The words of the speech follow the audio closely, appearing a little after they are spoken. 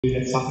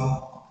jetzt Sachen.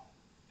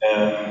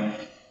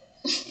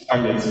 Ich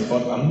fange jetzt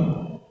sofort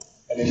an.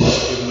 Wenn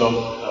ich eben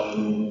noch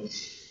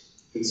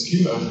den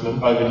Stream öffnen,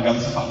 weil wir die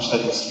ganze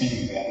Veranstaltung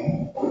streamen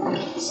werden.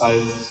 Das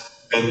heißt,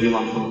 wenn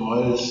jemand von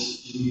euch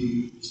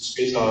nicht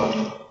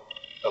später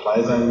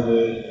dabei sein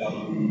will,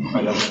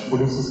 bei der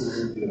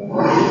Bundesdiskussion, die dann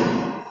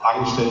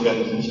Fragen gestellt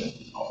werden, die nicht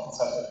öffentlich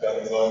aufgezeichnet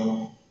werden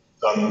sollen,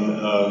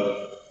 dann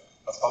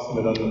was machen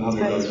wir dann? Dann haben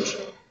wir das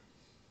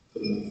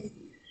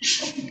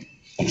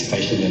dann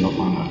sprechen wir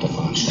nochmal nach der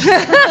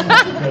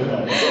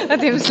Veranstaltung.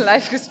 Nachdem es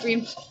live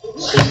gestreamt.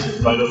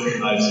 Weil das ein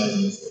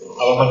Livestream ist.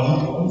 Aber man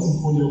sieht uns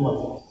im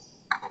Podium.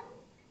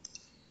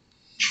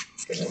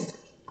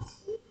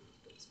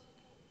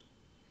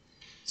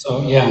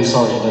 So yeah, I'm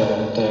sorry.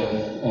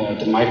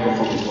 The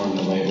microphones weren't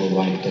available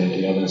like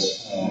the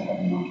others.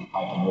 Having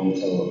occupied the room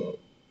till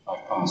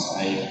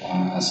 6:08.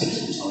 I'm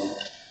sorry.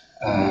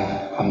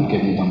 Haven't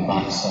given them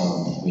back,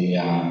 so we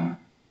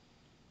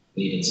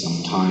needed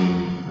some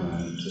time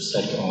to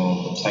set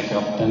all the tech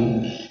up.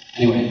 Then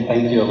anyway,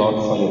 thank you a lot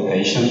for your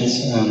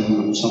patience.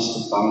 I'm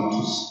just about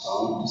to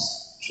start the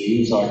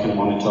stream, so I can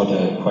monitor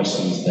the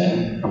questions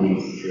there coming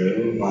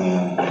through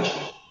via the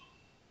chat.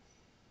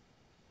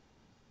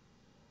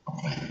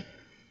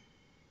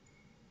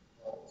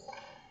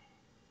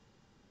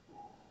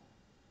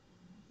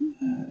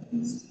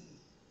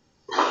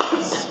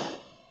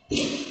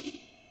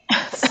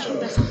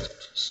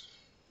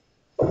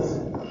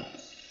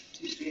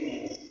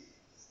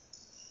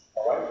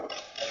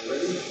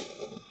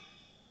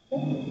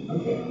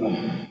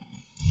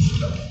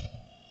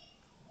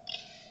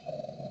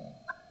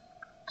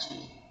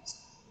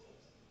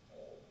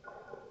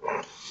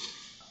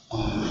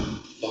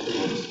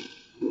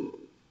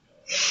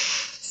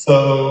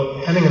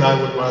 So Henning and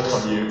I would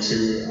welcome you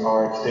to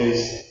our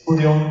today's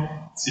podium,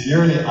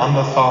 severely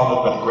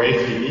underfunded but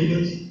greatly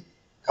needed,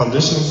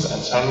 conditions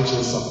and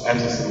challenges of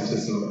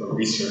anti-Semitism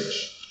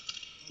research.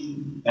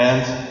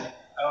 And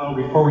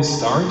before we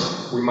start,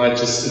 we might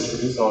just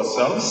introduce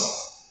ourselves.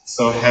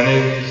 So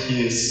Henning,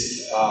 he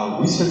is a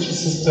research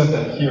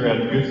assistant here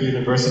at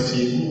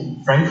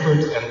Goethe-Universität,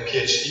 Frankfurt, and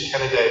PhD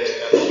candidate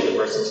at the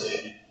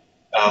University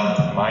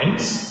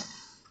Mainz.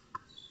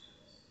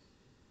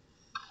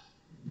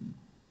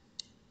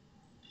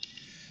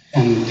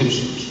 And Tim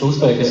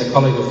Stosberg is a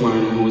colleague of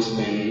mine who's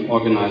been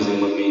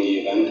organizing with me the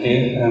event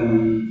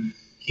here.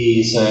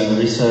 He's a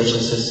research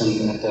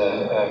assistant at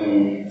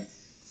the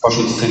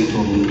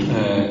Forschungszentrum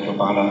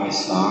Globaler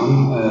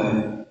Islam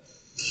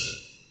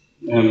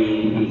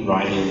and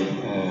writing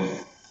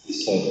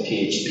his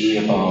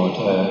PhD about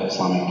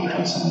Islamic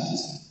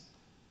anti-Semitism.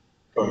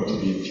 Going to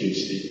be a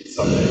PhD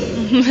someday.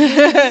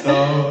 So,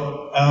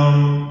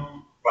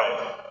 right.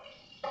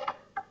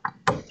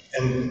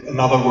 In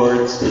other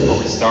words, before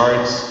we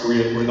start,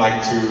 we would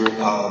like to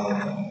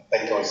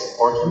thank our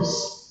supporters.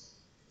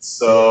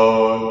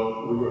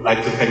 So, we would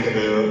like to thank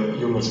the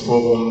Junges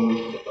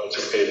Forum der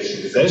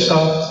Deutsch-Israelischen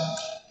Gesellschaft,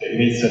 der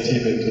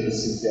Initiative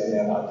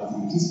Interdisziplinäre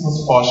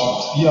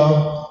Antisemitismusforschung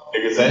Trier,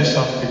 der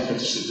Gesellschaft für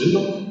kritische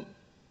Bildung,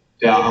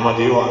 der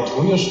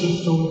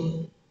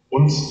Amadeo-Antonia-Stiftung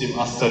und dem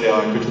Aster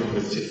der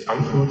Goethe-Universität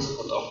Frankfurt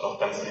und auch noch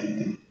ganz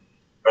lieben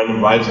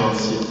Random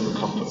Writers hier auf dem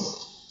Campus.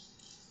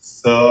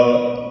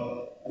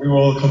 So, we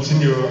will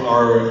continue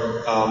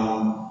our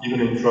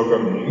evening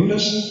program in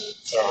English,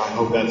 so I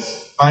hope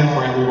that's fine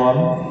for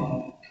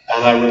everyone.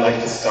 And I would like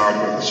to start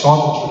with a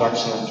short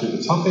introduction to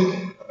the topic,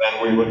 and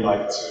then we would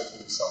like to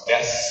introduce our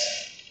guests.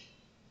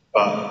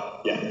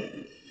 But yeah.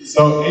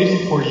 So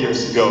 84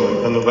 years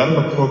ago, the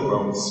November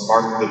pogroms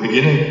marked the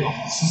beginning of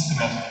the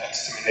systematic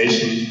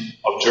extermination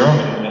of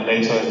German and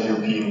later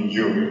European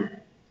Jewry.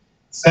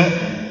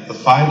 Sadly, the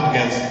fight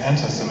against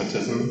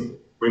anti-Semitism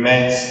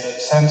remains a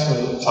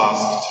central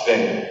task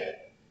today.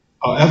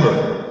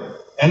 However,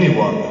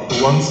 anyone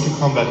who wants to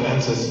combat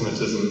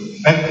anti-Semitism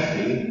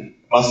effectively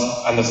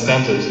must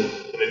understand it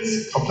in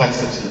its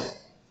complexity.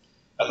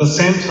 At the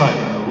same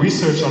time,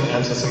 research on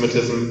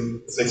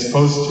anti-Semitism is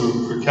exposed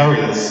to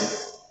precarious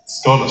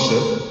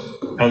scholarship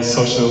and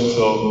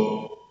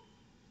societal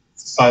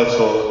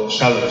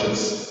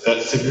challenges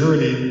that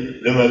severely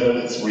limit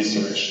its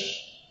research.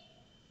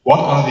 What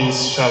are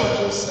these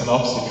challenges and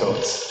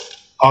obstacles?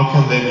 How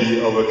can they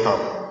be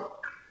overcome?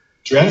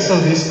 To answer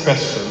these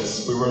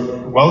questions, we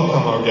will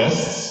welcome our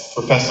guests,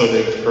 Professor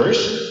David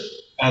Hirsh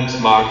and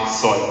Marc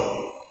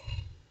Seul.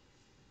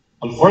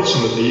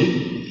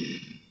 Unfortunately,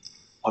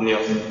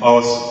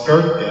 our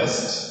third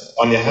guest,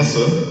 Ronja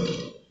Hesse,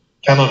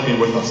 cannot be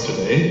with us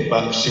today,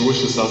 but she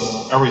wishes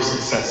us every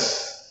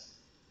success.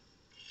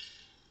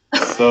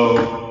 So,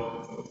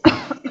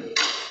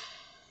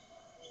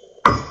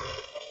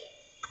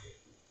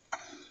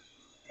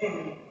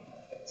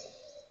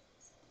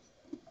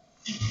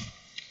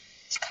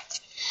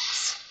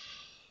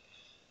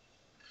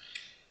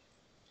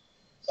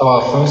 So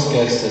our first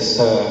guest is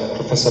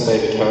Professor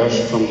David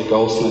Hirsh from the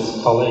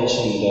Goldsmiths College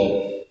in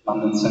the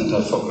London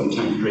Centre for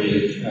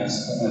Contemporary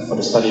for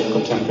the Study of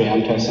Contemporary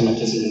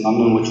Anti-Semitism in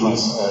London, which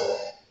was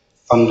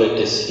funded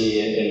this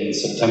year in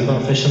September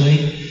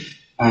officially.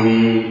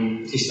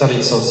 He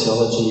studied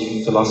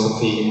sociology,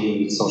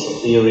 philosophy, and social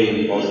theory,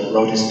 and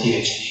wrote his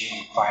PhD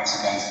on crimes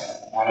against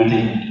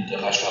humanity and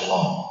international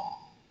law.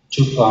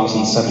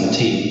 2017,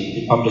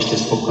 he published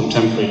his book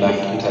Contemporary Left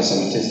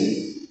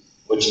Antisemitism,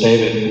 which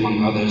David,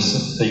 among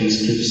others things,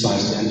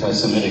 criticized the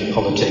anti-Semitic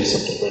politics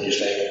of the British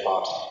Labour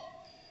Party.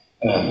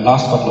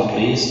 Last but not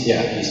least,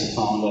 he's the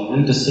founder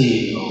and the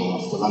CEO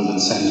of the London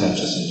Centre,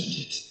 just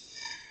introduced,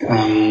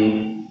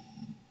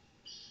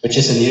 which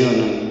is a new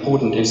and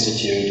important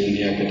institute in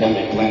the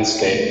academic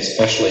landscape,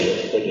 especially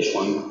the British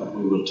one, but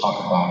we will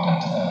talk about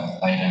that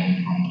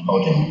later on the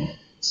podium.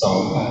 So,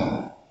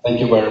 thank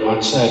you very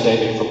much,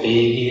 David, for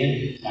being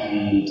here,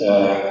 and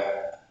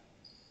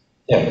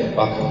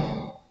welcome.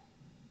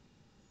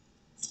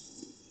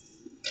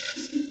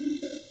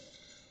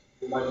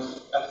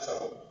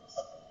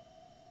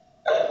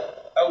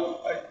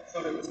 I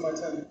thought it was my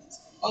turn.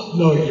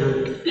 No,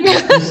 you're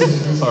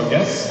introduce our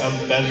guests,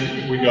 and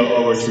then we go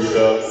over to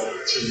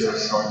your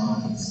short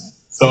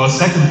conference. So our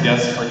second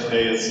guest for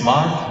today is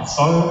Marc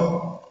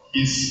Seul.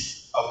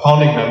 He's a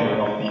founding member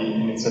of the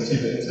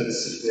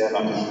Interdisziplinäre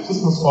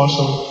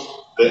Antisemitismusforschung,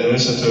 the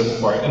initiative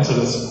for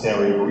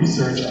interdisciplinary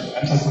research on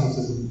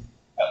antisemitism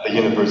at the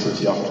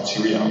University of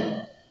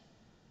Turin.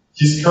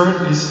 He's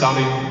currently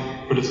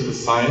studying political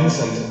science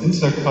and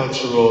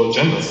intercultural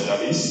gender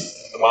studies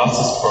in the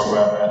master's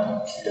program at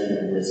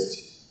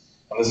Goethe-Universität.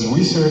 And his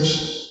research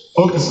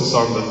focuses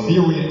on the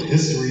theory and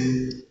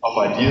history of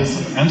ideas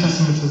of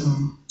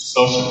antisemitism,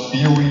 social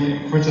theory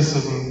and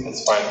criticism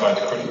inspired by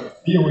the critical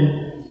theory,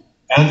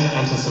 and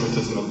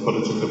antisemitism in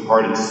political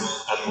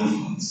parties and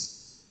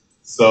movements.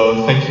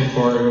 So thank you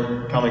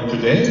for coming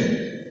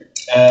today,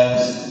 and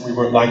we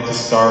would like to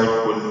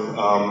start with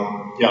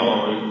our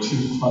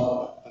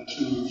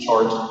two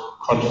short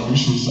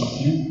contributions of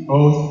you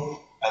both,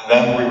 and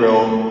then we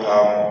will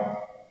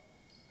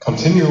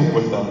continue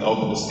with an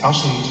open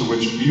discussion to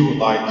which we would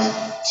like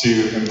to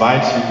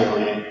invite you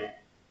very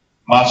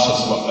much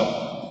as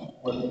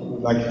well. We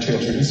would like to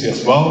introduce you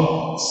as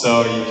well,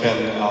 so you can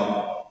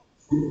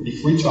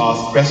be free to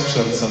ask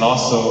questions, and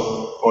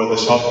also for the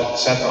short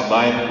chat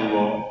online, we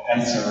will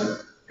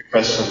answer the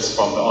questions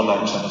from the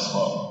online chat as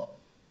well.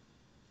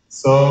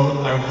 So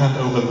I will hand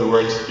over the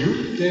word to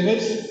you,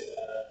 David.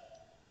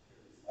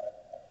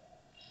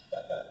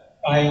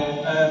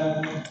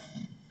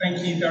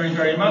 Thank you very,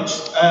 very much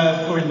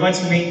for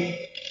inviting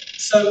me.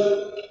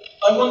 So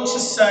I want to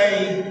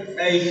say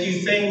a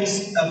few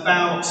things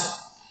about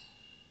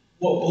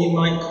what we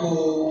might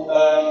call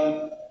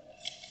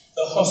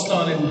the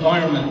hostile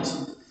environment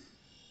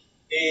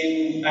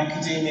in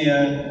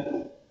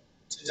academia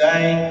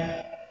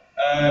today,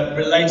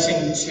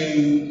 relating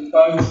to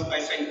both,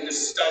 I think, the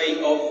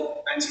study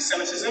of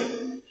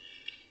anti-Semitism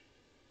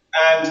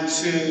and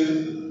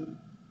to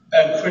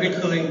a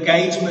critical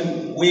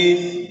engagement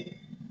with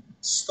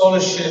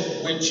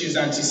scholarship which is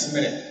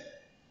anti-Semitic.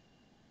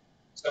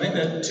 So I think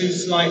they're two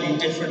slightly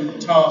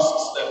different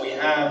tasks that we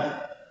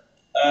have,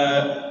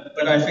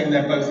 but I think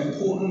they're both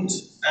important,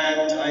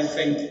 and I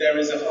think there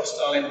is a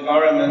hostile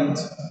environment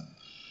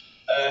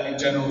in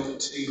general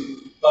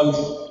to both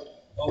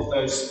of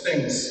those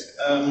things.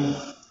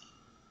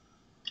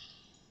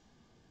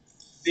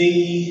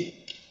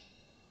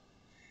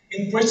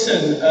 In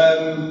Britain,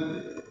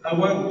 I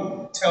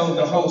won't tell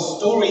the whole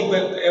story,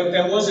 but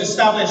there was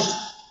established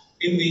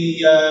in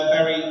the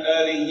very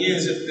early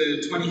years of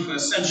the 21st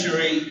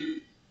century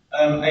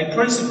a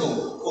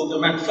principle called the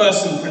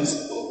Macpherson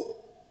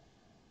principle,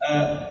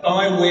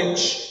 by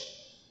which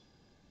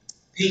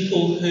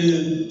people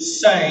who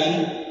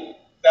say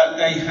that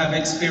they have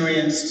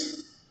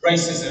experienced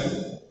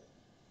racism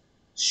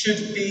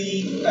should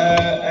be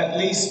at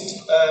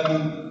least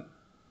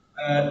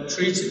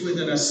treated with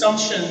an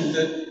assumption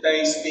that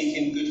they speak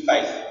in good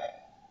faith.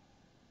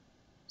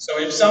 So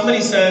if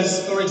somebody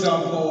says, for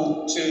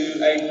example, to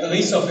a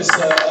police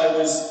officer, I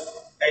was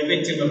a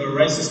victim of a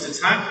racist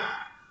attack,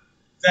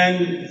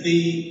 then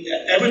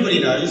everybody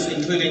knows,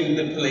 including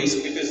the police,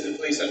 because the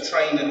police are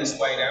trained in this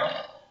way now,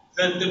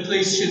 that the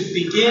police should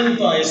begin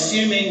by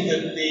assuming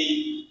that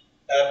the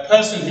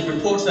person who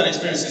reports that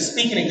experience is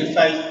speaking in good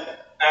faith,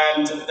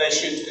 and they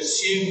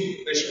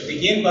should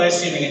begin by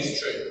assuming it's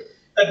true.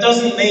 That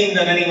doesn't mean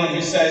that anyone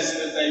who says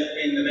that they've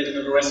been the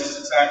victim of a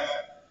racist attack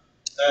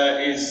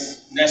is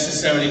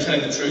necessarily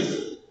telling the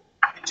truth.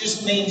 It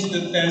just means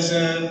that there's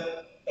a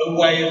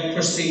way of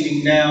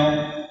proceeding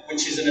now,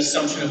 which is an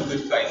assumption of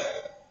good faith.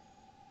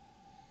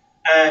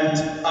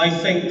 And I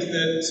think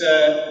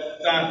that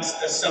that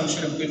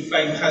assumption of good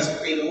faith has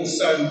been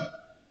also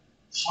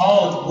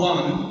hard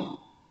won,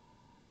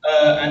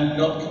 and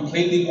not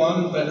completely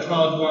won, but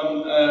hard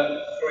won,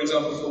 for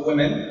example, for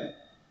women,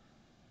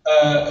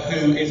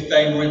 who, if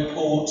they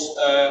report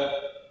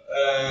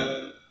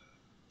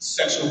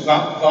sexual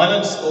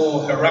violence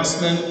or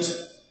harassment,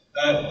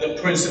 the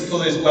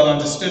principle is well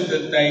understood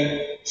that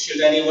they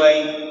should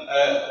anyway,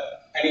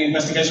 any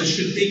investigation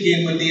should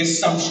begin with the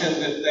assumption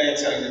that they're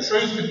telling the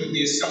truth and with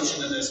the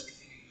assumption that they're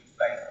speaking in good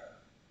faith.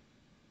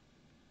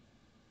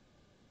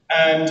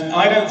 And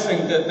I don't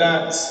think that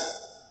that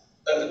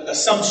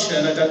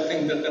assumption. I don't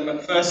think that the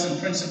Macpherson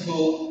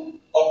principle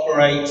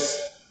operates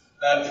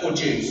for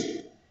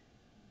Jews.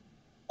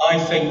 I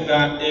think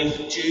that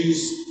if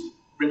Jews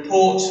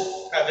report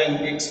having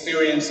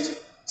experienced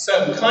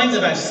certain kinds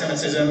of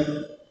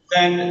anti-Semitism,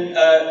 then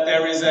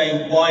there is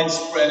a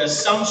widespread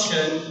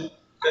assumption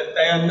that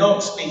they are not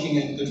speaking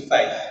in good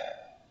faith.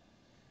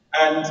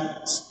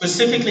 And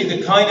specifically,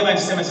 the kind of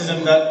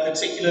anti-Semitism that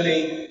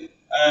particularly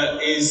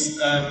is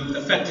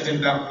affected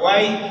in that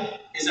way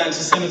is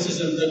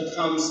anti-Semitism that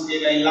comes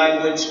in a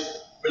language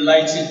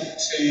related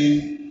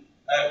to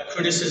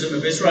criticism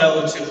of Israel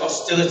or to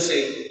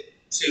hostility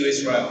to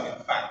Israel,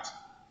 in fact.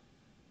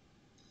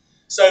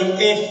 So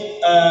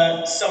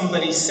if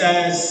somebody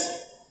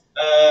says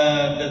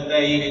that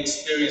they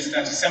experienced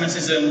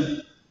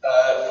anti-Semitism,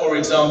 for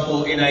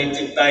example, in a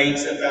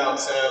debate about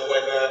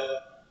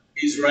whether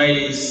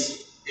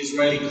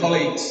Israeli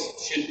colleagues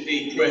should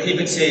be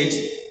prohibited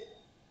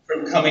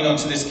from coming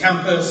onto this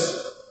campus,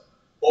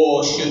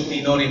 or should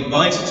be not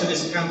invited to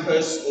this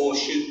campus, or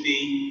should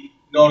be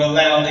not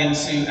allowed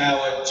into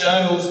our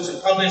journals to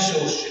publish,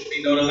 or should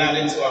be not allowed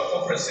into our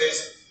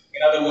conferences.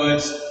 In other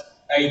words,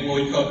 a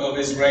boycott of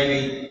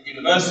Israeli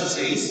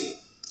universities.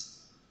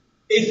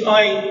 If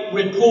I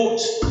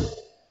report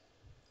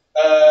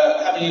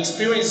having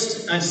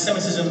experienced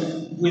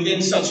anti-Semitism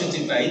within such a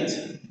debate,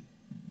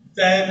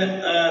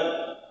 then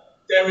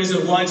there is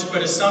a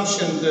widespread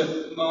assumption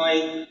that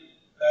my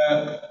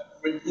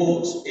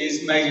report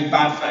is made in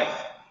bad faith.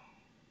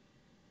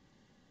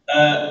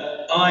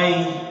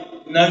 I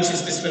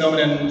noticed this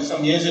phenomenon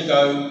some years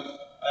ago,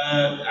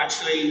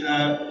 actually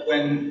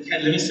when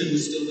Ken Livingstone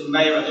was still the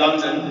mayor of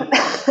London,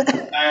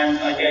 and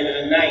I gave it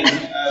a name,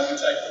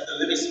 which I called the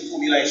Livingstone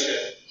formulation.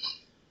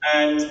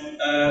 And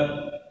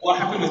what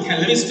happened with Ken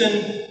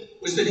Livingstone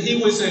was that he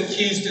was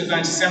accused of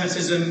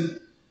anti-Semitism,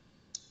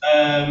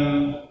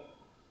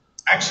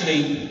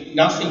 actually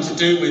nothing to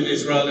do with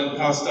Israel and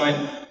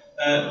Palestine,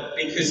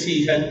 because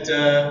he had,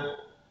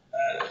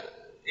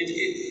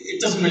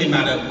 it doesn't really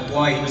matter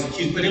why he was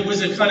accused, but it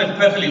was a kind of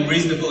perfectly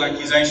reasonable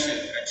accusation,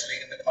 actually,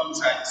 in the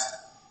context.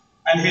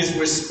 And his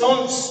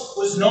response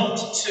was not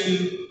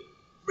to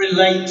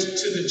relate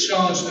to the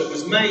charge that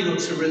was made or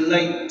to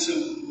relate to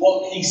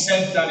what he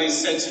said that is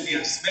said to be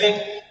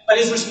anti-Semitic, but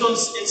his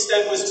response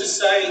instead was to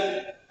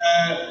say,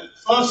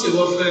 far too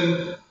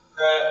often,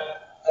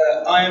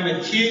 I am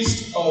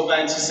accused of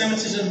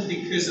anti-Semitism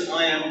because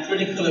I am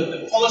critical of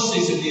the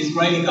policies of the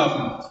Israeli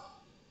government.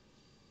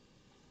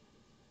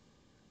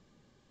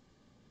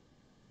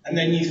 And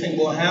then you think,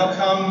 well, how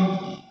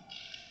come,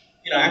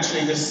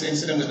 actually this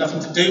incident was nothing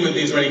to do with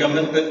the Israeli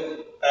government,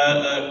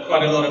 but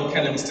quite a lot of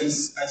Ken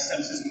Livingstone's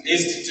anti-Semitism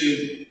is to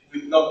do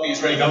with not the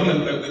Israeli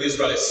government, but with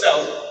Israel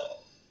itself.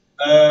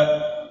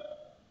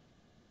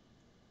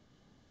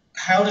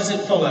 How does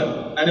it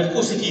follow? And of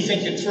course, if you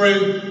think it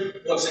through,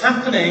 what's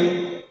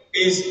happening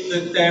is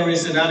that there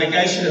is an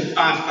allegation of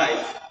bad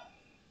faith.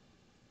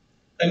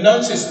 And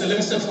notice the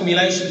Livingstone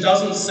formulation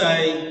doesn't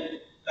say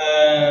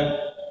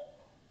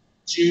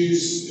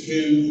Jews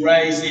who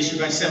raise the issue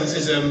of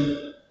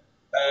anti-Semitism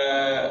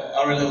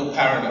are a little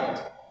paranoid.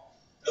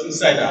 It doesn't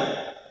say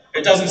that.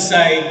 It doesn't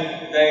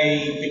say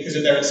they, because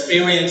of their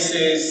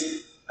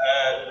experiences,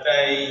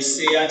 they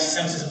see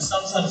anti-Semitism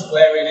sometimes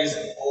where it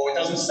isn't, or it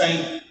doesn't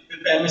say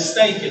that they're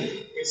mistaken.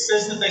 It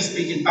says that they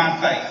speak in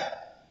bad faith,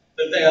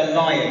 that they are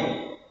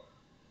lying,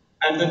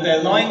 and that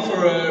they're lying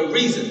for a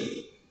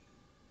reason.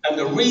 And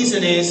the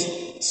reason is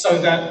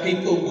so that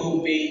people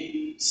will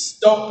be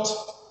stopped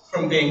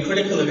from being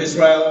critical of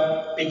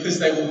Israel because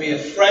they will be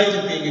afraid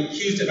of being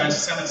accused of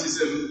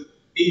anti-Semitism,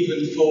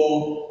 even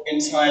for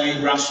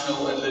entirely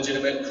rational and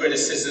legitimate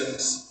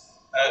criticisms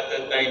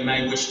that they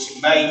may wish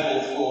to make,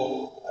 or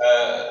for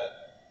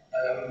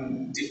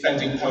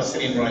defending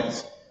Palestinian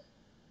rights.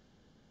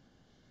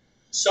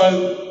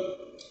 So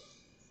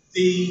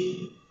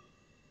the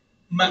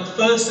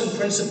Macpherson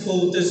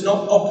principle does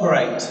not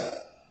operate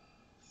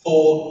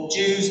for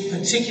Jews,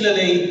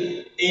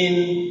 particularly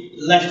in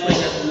left-wing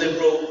and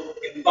liberal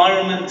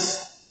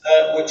environments,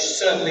 which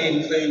certainly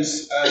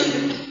includes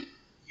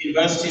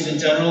universities in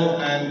general,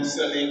 and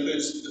certainly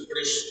includes the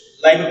British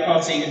Labour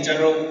Party in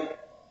general,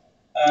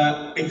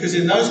 because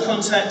in those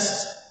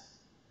contexts,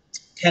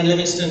 Ken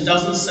Livingstone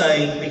doesn't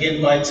say, begin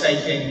by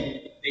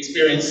taking the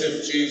experience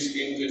of Jews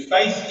in good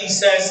faith. He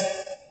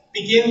says,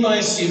 begin by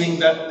assuming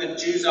that the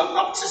Jews are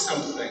up to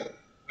something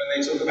when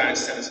they talk about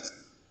anti-Semitism.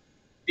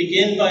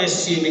 Begin by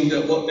assuming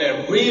that what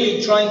they're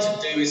really trying to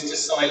do is to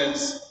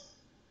silence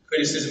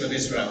criticism of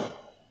Israel.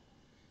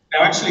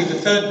 Now, actually, the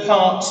third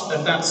part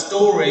of that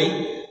story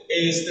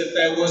is that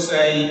there was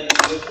a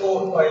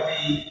report by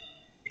the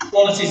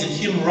Equalities and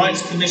Human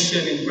Rights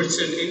Commission in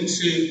Britain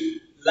into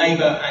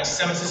Labour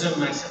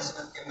anti-Semitism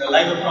in the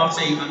Labour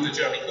Party under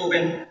Jeremy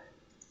Corbyn,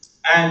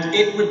 and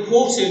it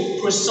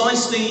reported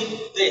precisely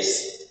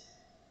this,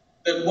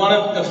 that one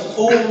of the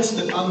forms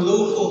that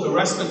unlawful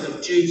harassment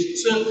of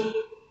Jews took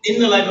in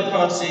the Labour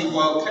Party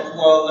while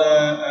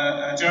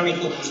Jeremy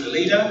Corbyn was the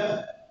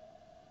leader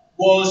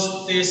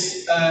was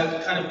this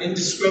kind of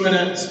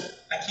indiscriminate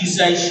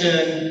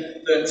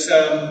accusation that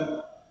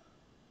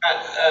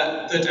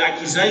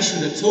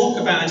talk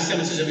about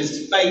anti-Semitism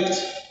is faked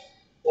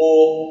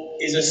or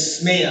is a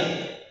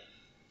smear.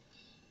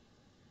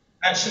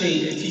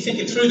 Actually, if you think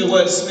it through, the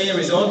word smear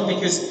is odd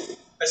because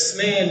a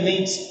smear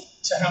needs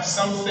to have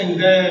something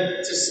there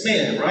to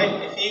smear,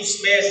 right? If you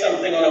smear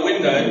something on a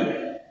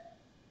window,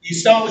 you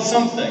start with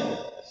something.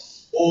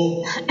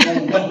 Or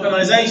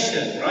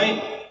weaponization,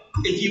 right?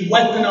 If you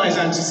weaponize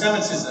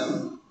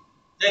anti-Semitism,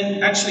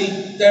 then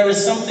actually there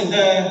is something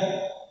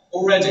there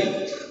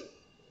already.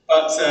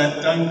 But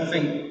don't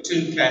think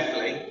too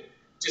carefully.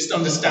 Just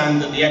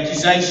understand that the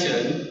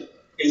accusation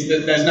is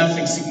that there's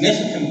nothing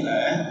significant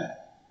there,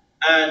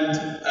 and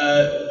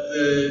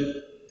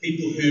the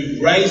people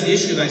who raise the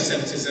issue of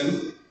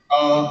anti-Semitism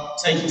are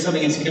taking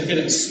something insignificant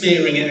and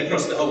smearing it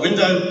across the whole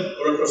window,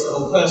 or across the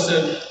whole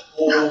person,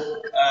 or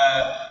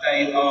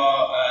they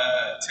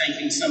are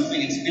taking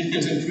something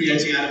insignificant and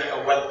creating out of it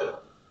a weapon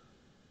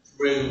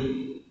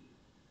through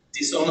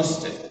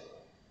dishonesty.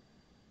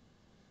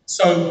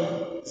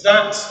 So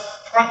that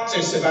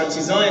practice of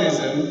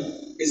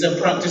anti-Zionism is a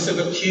practice of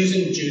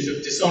accusing Jews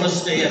of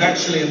dishonesty and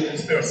actually of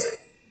conspiracy.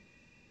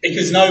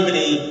 Because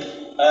nobody,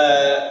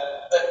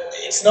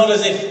 it's not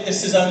as if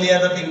this has only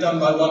ever been done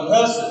by one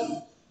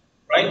person,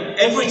 right?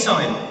 Every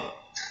time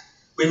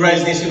we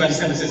raise the issue of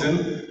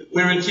anti-Semitism,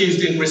 we're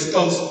accused in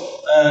response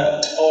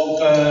of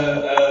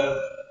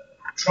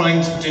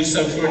trying to do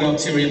so for an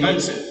ulterior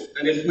motive.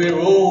 And if we're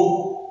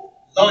all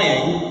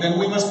lying, then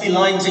we must be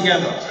lying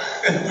together.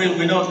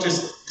 We're not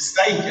just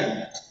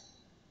mistaken.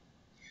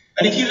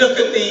 And if you look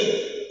at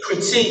the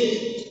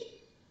critique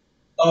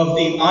of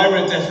the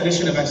IRA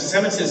definition of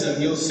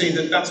anti-Semitism, you'll see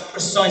that that's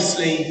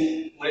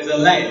precisely what is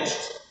alleged.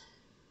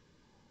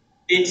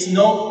 It's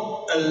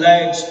not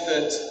alleged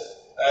that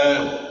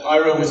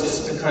IRA was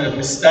just a kind of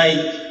mistake,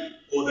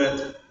 or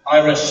that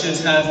IRA should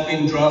have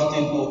been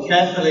drafted more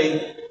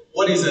carefully.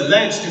 What is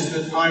alleged is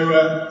that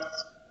IRA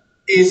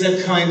is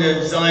a kind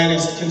of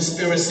Zionist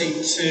conspiracy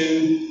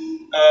to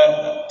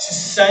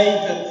say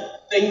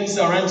that things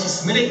are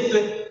anti-Semitic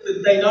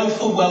that they know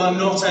full well are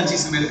not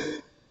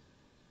anti-Semitic.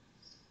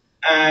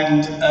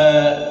 And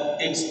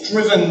it's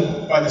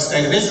driven by the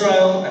State of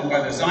Israel, and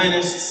by the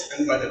Zionists,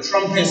 and by the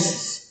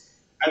Trumpists,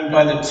 and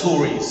by the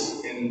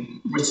Tories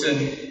in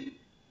Britain.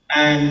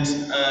 And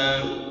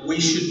we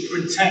should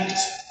protect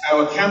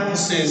our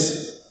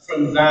campuses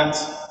from that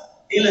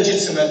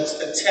illegitimate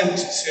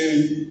attempt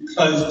to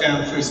close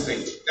down free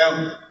speech.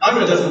 Now,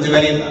 IRA doesn't do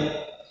any of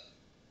that.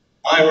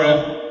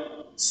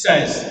 IRA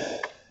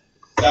says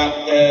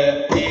that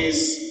there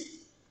is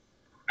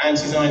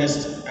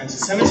anti-Zionist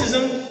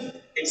anti-Semitism.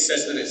 It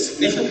says that it's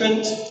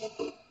significant,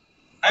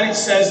 and it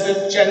says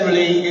that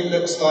generally it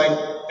looks like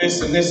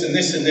this and this and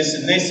this and this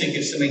and this. It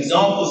gives some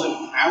examples of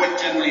how it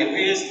generally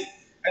appears,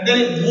 and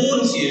then it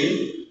warns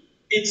you.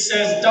 It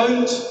says,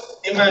 don't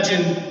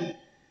imagine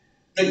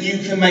that you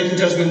can make a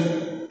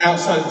judgment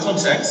outside of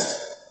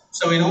context.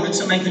 So in order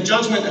to make a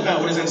judgment about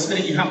what is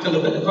anti-Semitic, you have to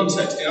look at the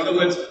context. In other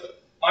words,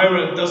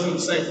 IRA doesn't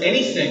say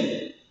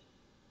anything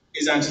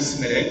is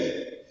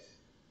anti-Semitic.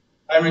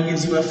 IRA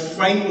gives you a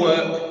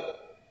framework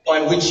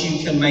by which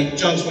you can make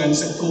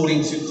judgments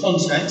according to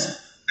context.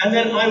 And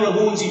then IRA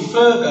warns you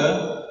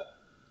further,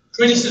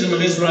 criticism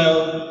of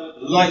Israel,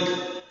 like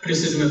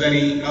criticism of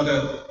any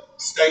other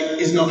state,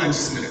 is not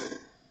anti-Semitic.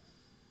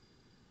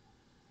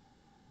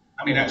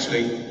 I mean,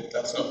 actually,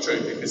 that's not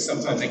true, because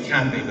sometimes it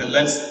can be, but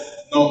let's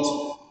not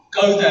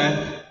go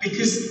there,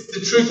 because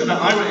the truth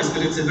about IRA is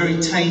that it's a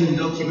very tame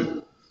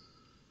document.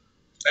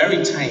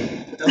 Very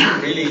tame. It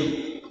doesn't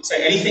really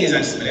say anything is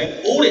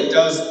anti-Semitic. All it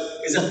does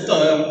is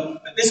affirm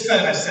that this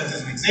kind of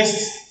anti-Semitism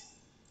exists,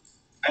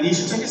 and you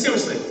should take it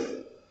seriously.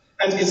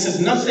 And it says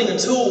nothing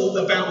at all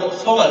about what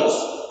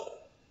follows.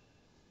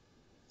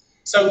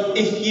 So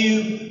if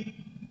you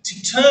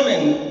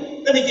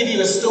determine, let me give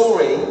you a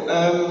story.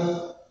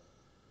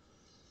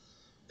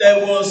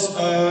 There was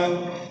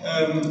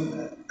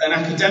an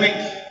academic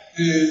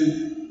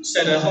who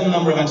said a whole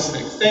number of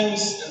anti-Semitic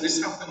things, and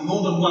this happened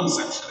more than once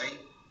actually.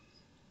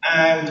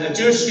 And a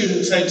Jewish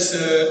student takes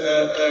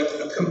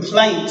a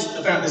complaint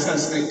about this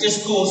anti-Semitic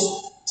discourse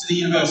to the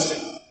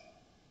university.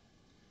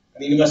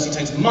 And the university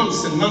takes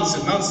months and months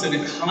and months, and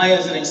it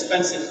hires an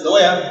expensive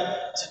lawyer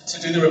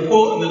to do the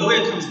report, and the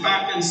lawyer comes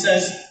back and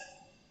says,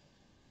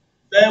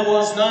 there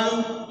was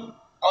no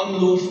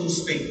unlawful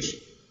speech.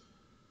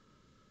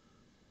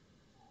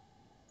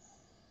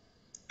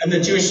 And the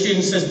Jewish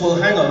student says, well,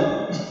 hang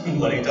on.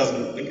 Well, he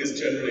doesn't, because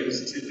generally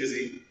he's too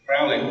busy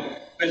growling.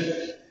 But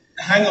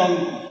hang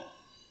on.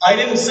 I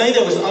didn't say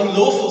there was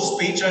unlawful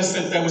speech, I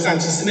said there was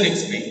anti-Semitic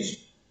speech.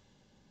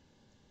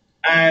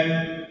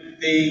 And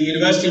the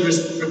university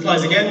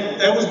replies again,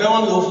 there was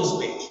no unlawful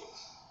speech.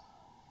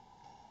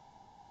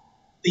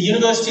 The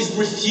universities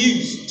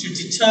refuse to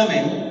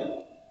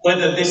determine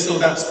whether this or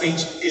that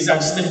speech is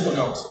anti-Semitic or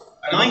not.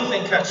 And I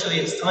think actually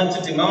it's time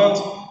to demand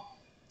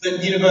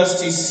that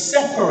universities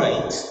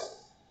separate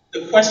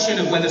the question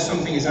of whether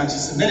something is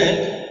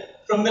anti-Semitic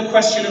from the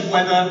question of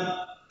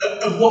whether,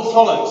 of what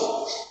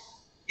follows.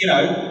 You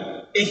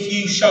know, if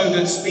you show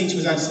that speech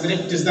was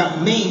anti-Semitic, does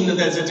that mean that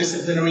there's a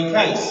disciplinary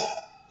case?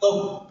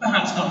 Well,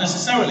 perhaps not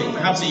necessarily.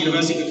 Perhaps a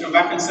university could come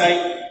back and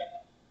say,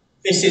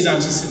 this is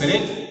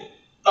anti-Semitic,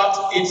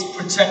 but it's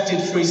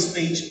protected free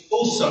speech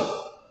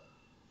also.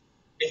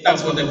 If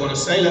that's what they want to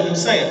say, let them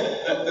say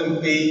it. Let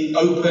them be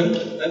open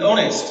and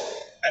honest.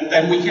 And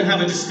then we can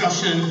have a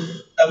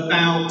discussion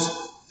about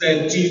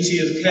their duty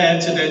of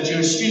care to their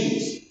Jewish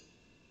students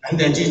and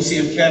their duty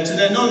of care to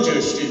their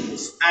non-Jewish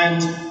students.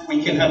 And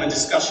we can have a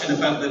discussion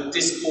about the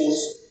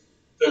discourse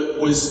that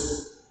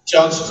was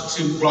judged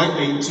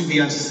rightly to be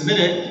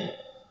anti-Semitic,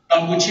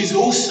 which is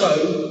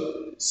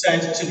also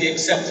said to be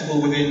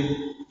acceptable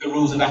within the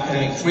rules of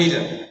academic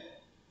freedom.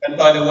 And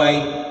by the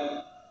way,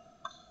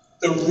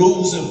 the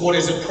rules of what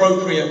is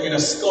appropriate in a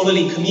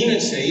scholarly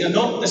community are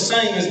not the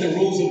same as the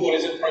rules of what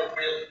is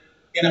appropriate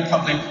in a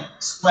public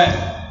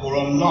square or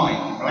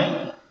online,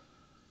 right?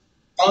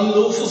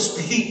 Unlawful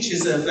speech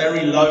is a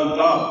very low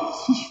bar,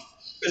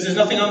 because there's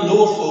nothing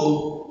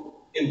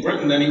unlawful in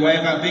Britain anyway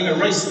about being a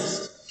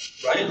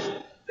racist, right?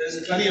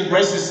 There's plenty of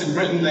racists in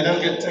Britain, they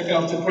don't get taken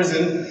off to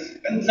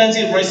prison, and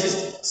plenty of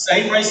racists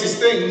say racist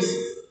things,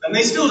 and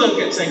they still don't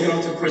get taken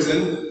off to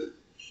prison,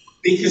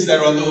 because there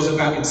are laws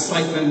about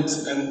incitement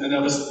and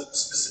other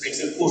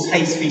specifics. Of course,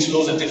 hate speech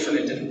laws are different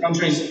in different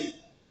countries,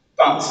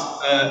 but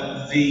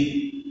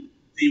the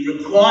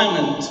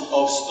requirement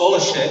of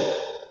scholarship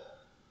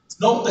is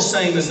not the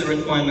same as the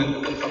requirement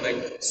of the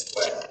public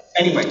square.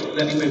 Anyway,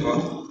 let me move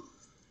on.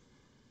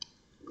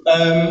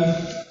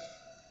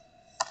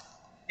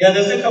 Yeah,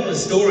 there's a couple of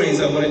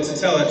stories I wanted to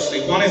tell,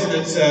 actually. One is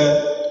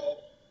that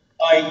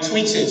I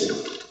tweeted,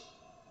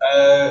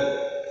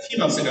 a few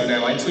months ago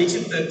now, I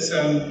tweeted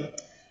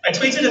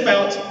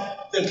about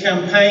the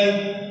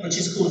campaign which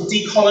is called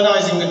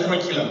Decolonizing the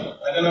Curriculum.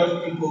 I don't know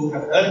if people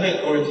have heard of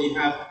it or if you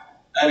have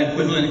an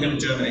equivalent here in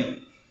Germany.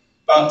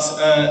 But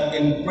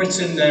in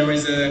Britain there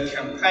is a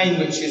campaign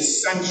which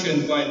is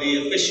sanctioned by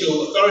the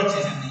official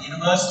authorities in the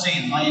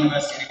university, in my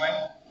university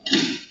anyway,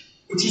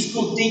 which is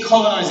called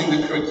Decolonizing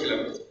the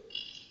Curriculum.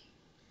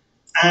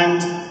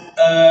 And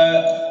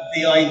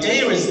the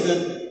idea is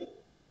that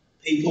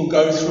people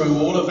go through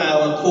all of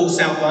our course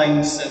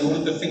outlines and all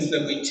of the things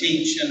that we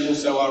teach and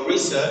also our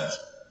research,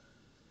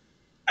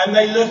 and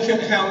they look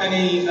at how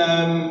many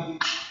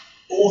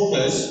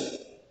authors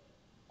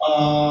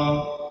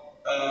are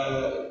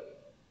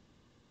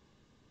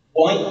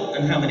white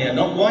and how many are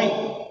not white,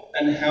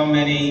 and how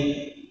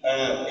many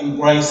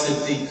embrace a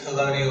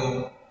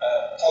decolonial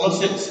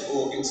politics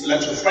or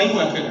intellectual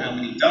framework and how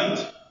many don't.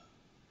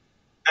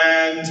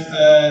 And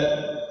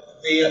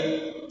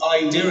the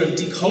idea of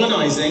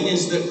decolonizing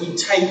is that we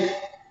take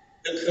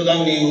the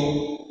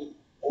colonial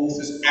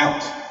authors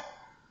out.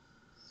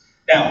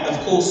 Now, of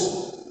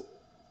course,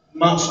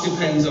 much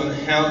depends on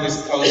how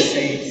this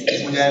policy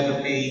would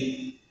ever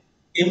be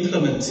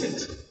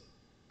implemented.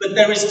 But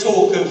there is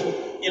talk of,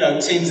 you know,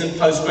 teams of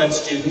postgrad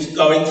students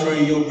going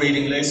through your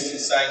reading list and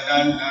saying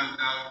no, no,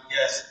 no,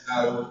 yes,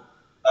 no.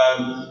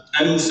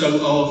 And also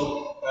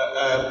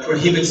of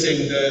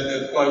prohibiting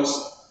the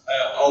quotes,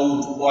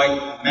 old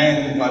white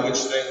men, by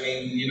which they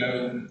mean, you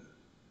know,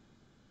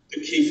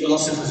 the key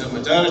philosophers of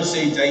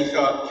modernity,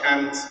 Descartes,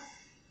 Kant,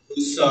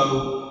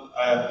 Rousseau,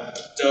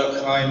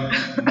 Durkheim,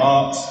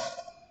 Marx.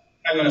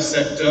 Hang on a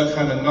sec,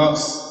 Durkheim and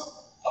Marx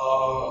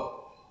are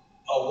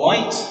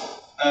white.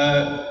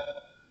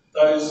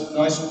 Those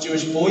nice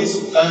Jewish boys,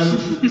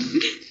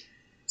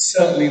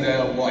 certainly they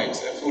are white,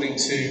 according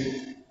to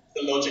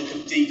the logic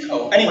of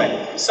decol.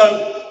 Anyway, so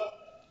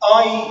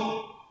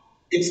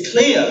it's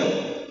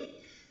clear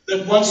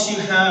that once you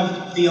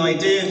have the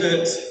idea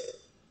that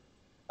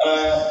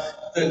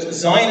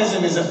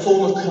Zionism is a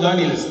form of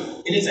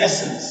colonialism, in its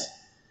essence,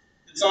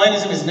 that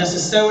Zionism is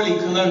necessarily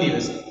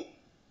colonialism,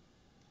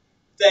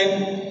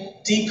 then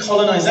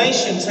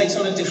decolonization takes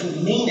on a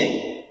different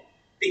meaning,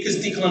 because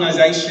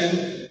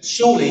decolonization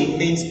surely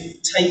means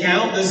take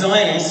out the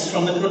Zionists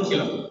from the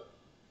curriculum.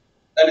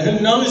 And who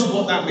knows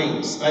what that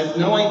means? I have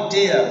no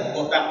idea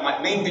what that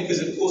might mean, because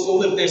of course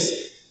all of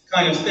this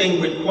kind of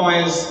thing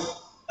requires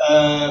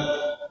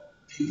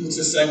people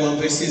to say, well,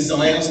 this is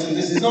Zionist and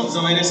this is not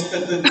Zionist,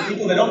 but the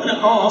people they're not going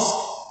to ask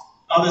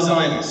are the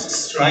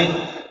Zionists,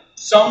 right?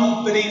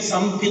 Some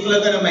people are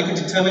going to make a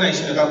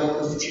determination about what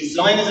constitutes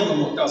Zionism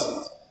and what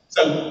doesn't.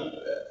 So,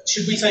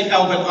 should we take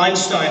Albert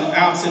Einstein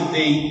out of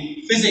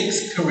the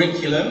physics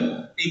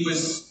curriculum?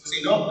 Was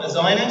he not a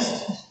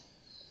Zionist?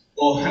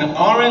 Or Hannah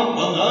Arendt?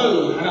 Well,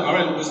 no, Hannah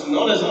Arendt was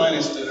not a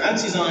Zionist, an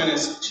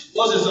anti-Zionist. She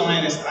was a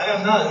Zionist. I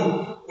don't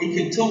know. We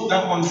could talk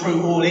that one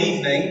through all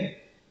evening,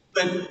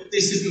 but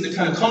this isn't the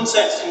kind of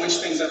context in which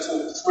things are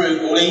talked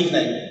through all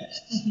evening.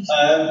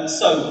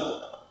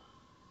 So,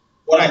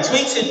 what I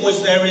tweeted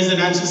was there is an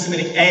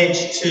anti-Semitic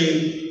edge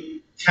to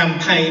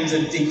campaigns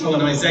of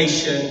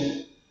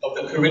decolonization of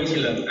the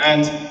curriculum,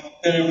 and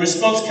the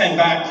response came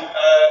back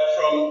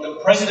from the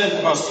president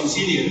of our students'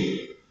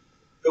 union,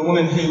 the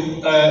woman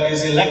who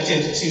is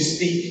elected to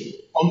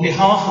speak on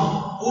behalf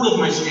of all of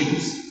my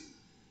students,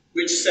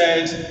 which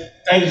said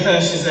David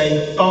Hirsh is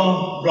a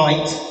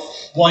far-right,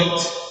 white,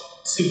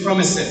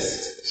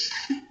 supremacist.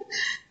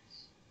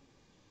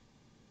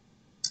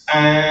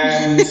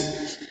 And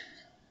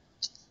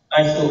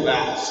I thought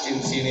that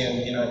Students'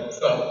 Union, you know,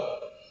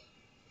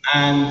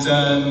 and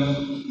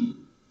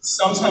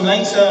sometime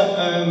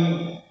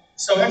later,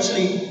 so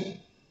actually,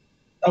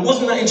 I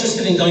wasn't that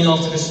interested in going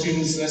after the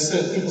students,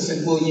 and people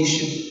said, well, you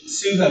should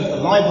sue her for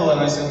libel, and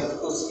I said, of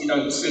course, you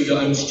don't sue your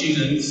own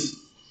students.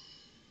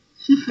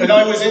 But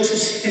I was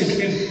interested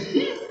in,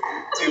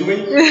 do we?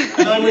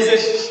 And I was,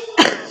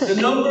 the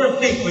number of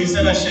people who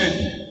said I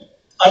should,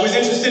 I was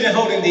interested in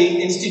holding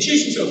the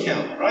institution to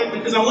account, right?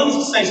 Because I wanted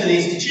to say to the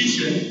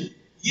institution,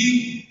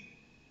 you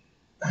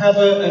have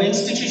an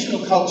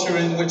institutional culture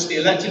in which the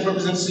elected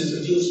representatives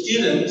of your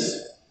students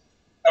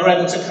are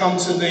able to come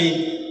to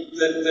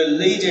the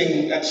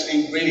leading,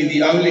 actually really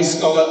the only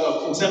scholar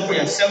of contemporary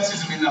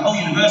anti-Semitism in the whole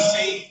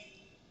university,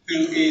 who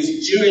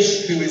is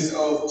Jewish, who is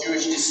of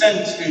Jewish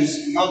descent,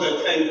 whose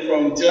mother came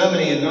from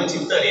Germany in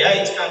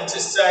 1938, and to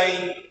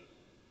say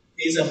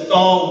he's a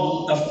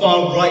far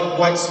right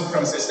white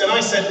supremacist. And I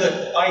said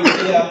that I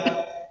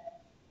hear,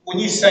 when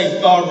you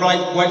say far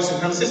right white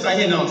supremacist, I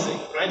hear Nazi,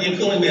 right? You're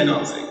calling me a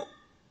Nazi.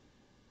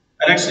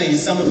 And actually,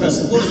 some of her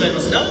supporters later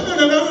said,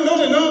 no, not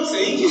a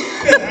Nazi.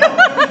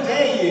 How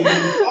dare you?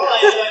 I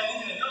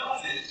am a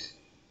Nazi.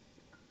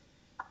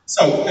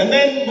 So, and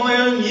then my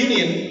own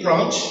union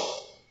branch,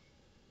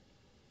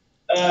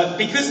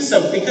 because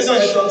I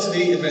had gone to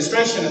the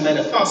administration and made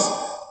a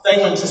fuss,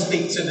 they went to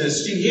speak to the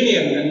student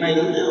union and made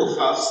a little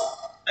fuss,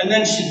 and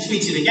then she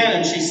tweeted again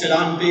and she said,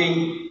 I'm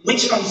being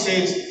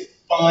witch-hunted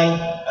by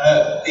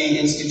the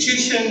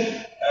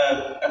institution,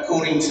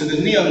 according to the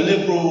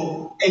neoliberal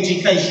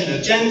education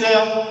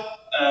agenda.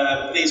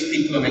 These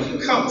people are making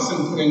cuts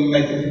and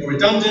making people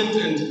redundant,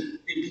 and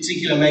in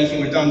particular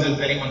making redundant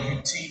anyone who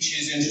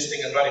teaches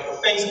interesting and radical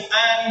things,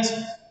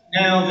 and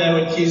now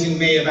they're accusing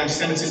me of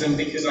anti-Semitism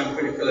because I'm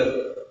critical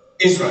of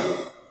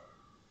Israel.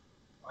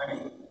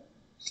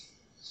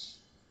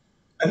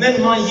 And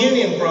then my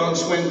union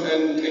branch went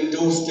and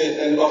endorsed it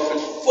and offered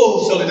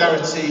full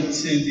solidarity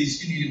to the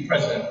student union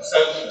president.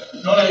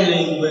 So not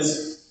only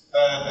was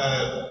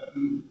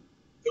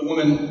the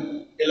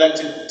woman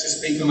elected to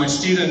speak for my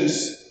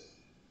students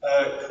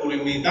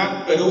calling me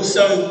that, but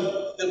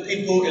also the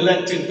people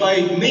elected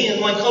by me and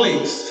my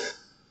colleagues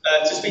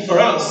to speak for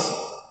us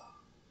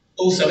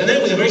also. And then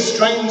it was a very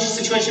strange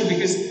situation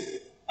because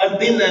I've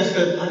been there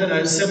for, I don't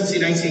know,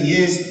 17, 18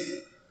 years,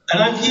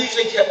 and I've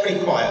usually kept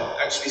pretty quiet,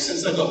 actually,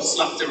 since I got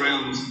slapped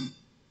around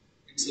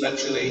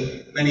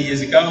intellectually many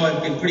years ago.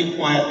 I've been pretty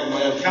quiet in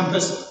my own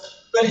campus.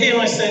 But here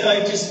I said,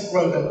 I just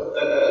wrote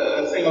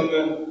a thing on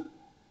the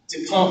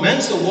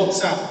departmental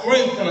WhatsApp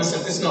group, and I said,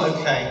 this is not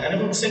okay. And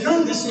everyone said,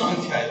 no, this is not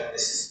okay.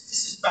 This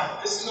is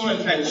bad. This is not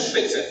okay. We'll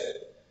fix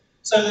it.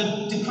 So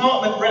the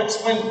department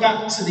reps went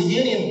back to the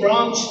union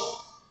branch,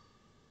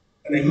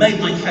 and they made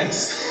my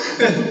case,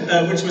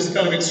 which was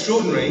kind of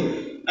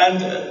extraordinary, and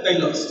they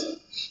lost.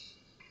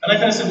 And I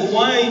kind of said, well,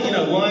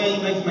 why are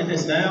you making my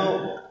case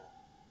now?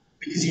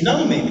 Because you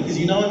know me, because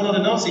you know I'm not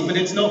a Nazi, but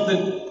it's not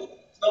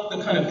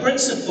the kind of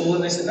principle.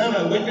 And they said,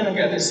 no, we're going to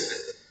get this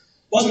fixed.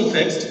 Wasn't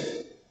fixed.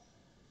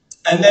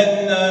 And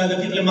then the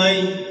people in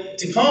my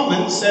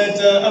department said,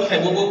 okay,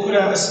 well, we'll put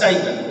out a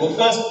statement. Well,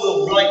 first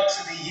we'll write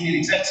to the union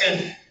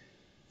executive,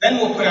 then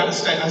we'll put out a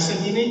statement. I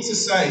said, you need to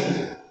say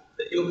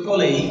that your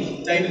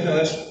colleague, David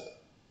Hirsh,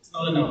 is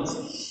not a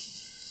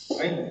Nazi.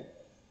 Right?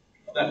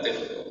 Not that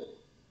difficult.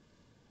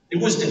 It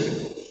was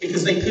difficult,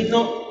 because they could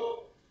not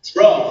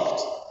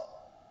draft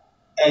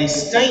a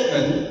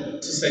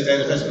statement to say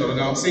David Hirsh is not a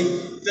Nazi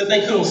that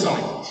they could all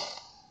sign.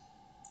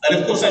 And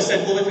of course I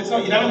said, well, if it's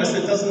not unanimous,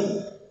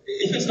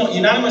 if it's not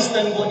unanimous,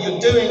 then what you're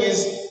doing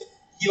is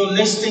you're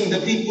listing the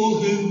people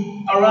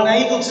who are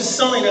unable to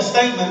sign a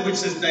statement which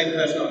says David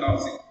Hirsh is not a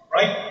Nazi,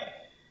 right?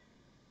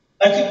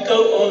 I could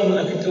go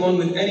on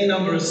with any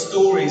number of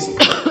stories.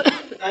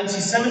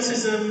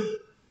 Anti-Semitism,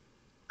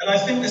 and I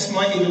think this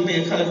might even be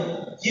a kind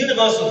of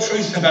universal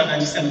truth about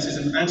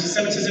anti-Semitism.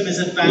 Anti-Semitism is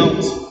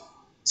about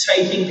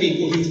taking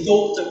people who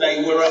thought that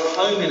they were at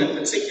home in a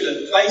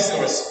particular place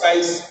or a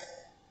space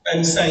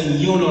and saying,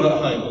 you're not at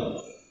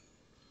home.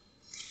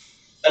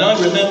 And I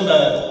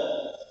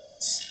remember,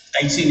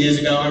 18 years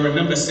ago, I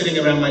remember sitting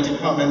around my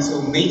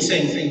departmental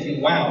meeting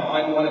thinking, wow,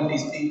 I'm one of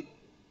these people.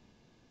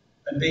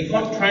 And being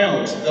quite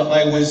proud that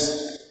I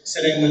was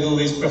sitting with all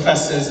these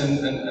professors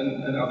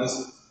and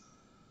others.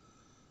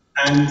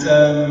 And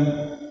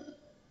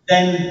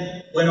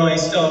then when I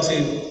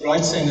started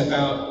writing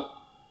about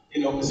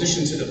in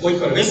opposition to the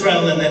boycott of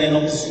Israel and then in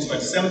opposition to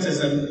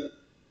anti-Semitism,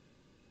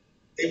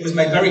 it was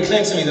made very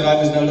clear to me that I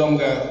was no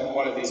longer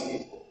one of these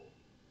people.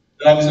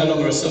 That I was no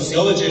longer a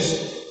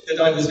sociologist, that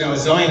I was now a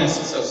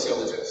Zionist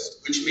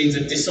sociologist, which means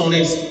a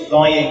dishonest,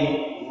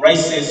 lying,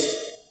 racist,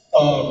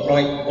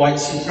 far-right, white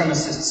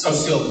supremacist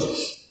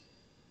sociologist.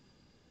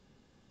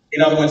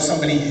 In other words,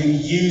 somebody who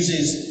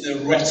uses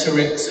the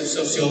rhetorics of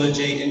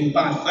sociology in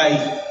bad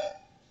faith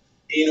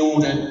in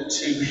order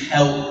to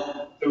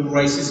help the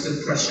racist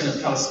oppression of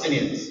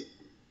Palestinians.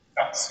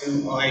 That's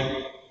who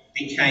I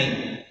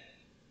became.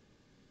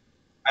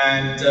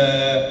 And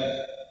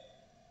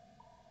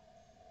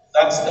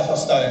that's the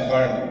hostile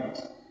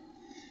environment.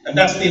 And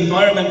that's the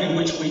environment in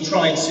which we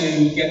try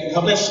to get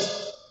published,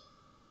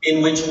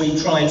 in which we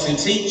try to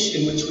teach,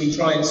 in which we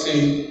try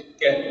to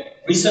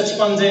get research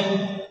funding,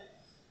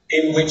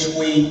 in which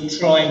we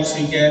try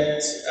to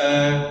get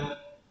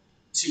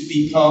to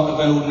be part of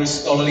an ordinary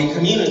scholarly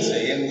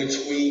community, in which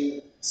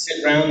we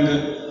sit round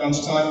at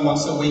lunchtime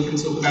once a week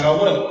and talk about our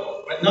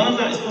work. But none of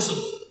that is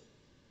possible.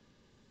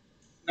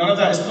 None of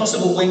that is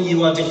possible when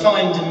you are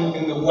defined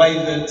in the way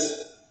that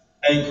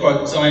a,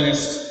 quote,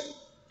 Zionist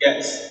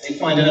gets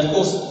defined. And of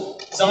course,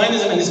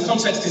 Zionism in this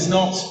context is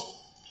not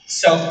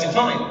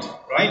self-defined,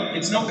 right?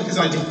 It's not because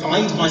I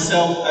defined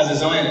myself as a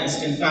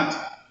Zionist. In fact,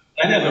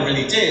 I never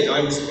really did.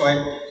 I was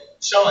quite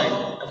shy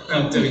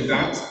about doing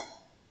that.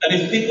 And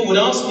if people would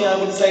ask me, I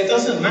would say it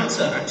doesn't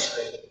matter,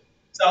 actually.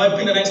 So I've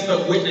been an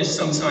expert witness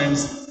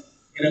sometimes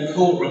in a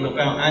courtroom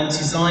about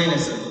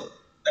anti-Zionism,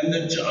 and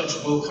the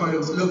judge will kind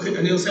of look at it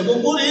and he'll say,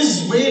 well, what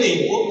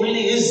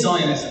really is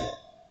Zionism?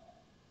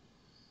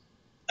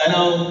 And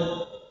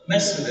I'll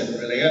mess with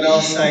it, really, and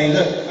I'll say,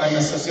 look, I'm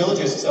a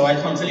sociologist, so I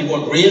can't tell you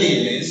what really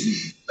it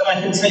is, but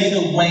I can tell you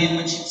the way in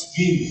which it's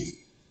used.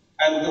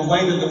 And the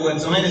way that the word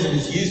Zionism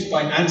is used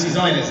by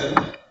anti-Zionism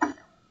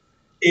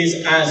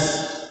is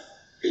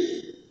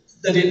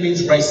that it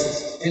means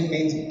racist, it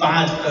means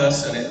bad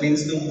person, it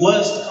means the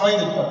worst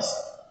kind of person.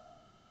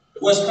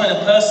 The worst kind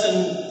of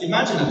person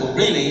imaginable,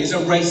 really, is a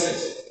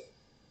racist.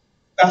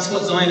 That's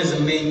what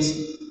Zionism means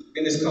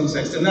in this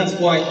context, and that's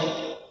why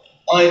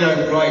I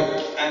don't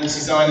write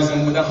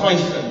anti-Zionism with a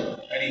hyphen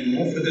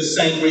anymore, for the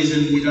same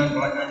reason we don't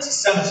write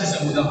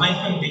anti-Semitism with a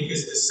hyphen,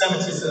 because the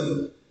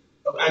Semitism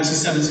of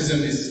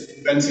anti-Semitism is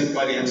invented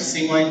by the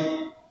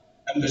anti-Semite,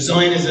 and the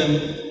Zionism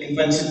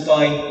invented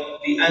by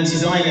the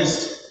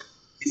anti-Zionist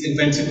is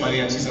invented by the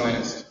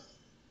anti-Zionist.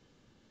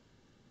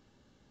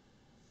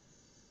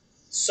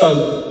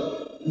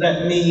 So,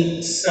 let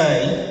me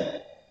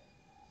say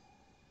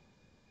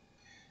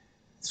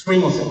 3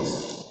 more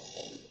things.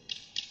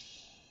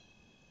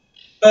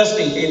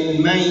 Firstly,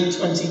 in May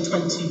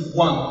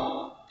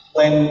 2021,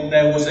 when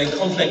there was a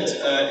conflict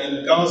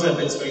in Gaza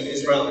between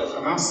Israel and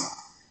Hamas,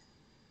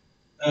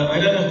 I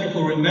don't know if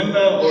people remember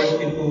or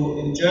if people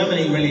in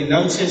Germany really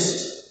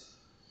noticed,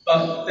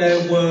 but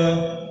there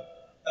were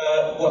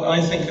what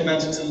I think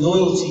amounted to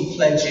loyalty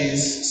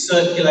pledges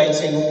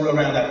circulating all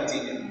around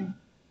academia.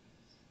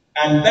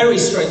 And very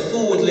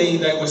straightforwardly,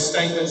 there were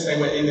statements, they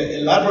were either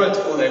elaborate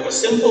or they were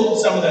simple.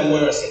 Some of them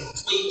were a simple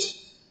tweet.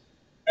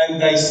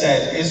 And they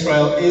said,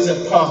 Israel is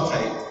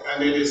apartheid,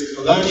 and it is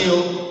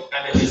colonial,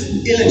 and it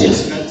is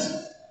illegitimate,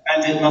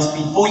 and it must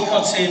be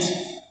boycotted.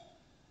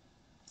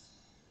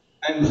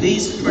 And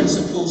these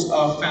principles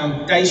are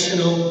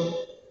foundational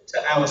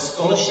to our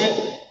scholarship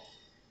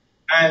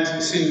and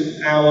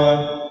to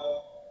our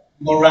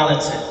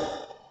morality.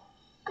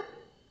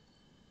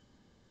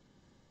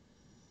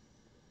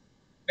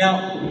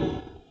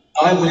 Now,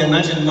 I would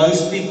imagine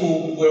most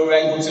people were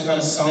able to kind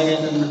of sign it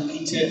and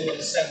repeat it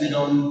and send it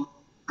on,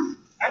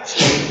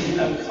 actually,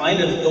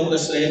 kind of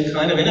thoughtlessly and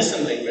kind of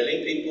innocently,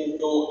 really. People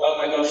thought, oh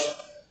my gosh,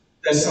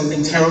 there's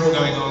something terrible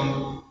going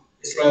on.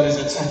 Israel is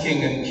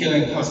attacking and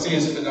killing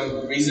Palestinians for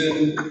no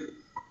reason,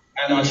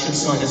 and I should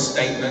sign a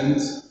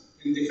statement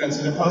in defense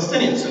of the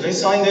Palestinians. So they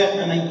signed it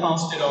and they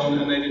passed it on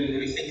and they didn't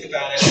really think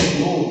about it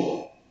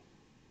anymore.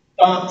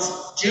 But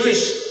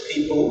Jewish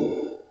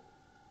people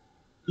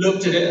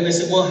looked at it and they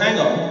said, well, hang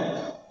on,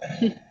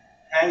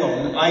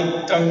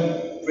 I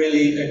don't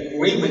really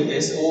agree with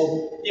this,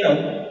 or, you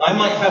know, I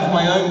might have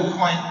my own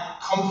quite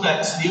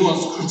complex,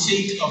 nuanced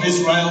critique of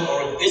Israel,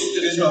 or of this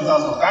that Israel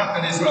does, or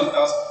that Israel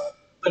does,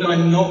 but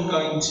I'm not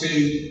going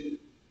to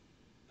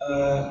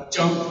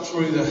jump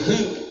through the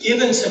hoop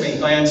given to me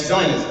by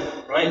anti-Zionism.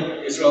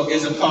 Right? Israel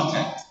is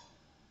apartheid.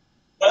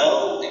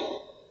 Well,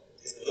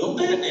 it's a little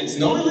bit, it's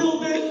not a little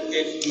bit,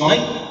 it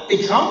might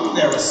become,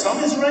 there are some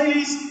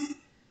Israelis,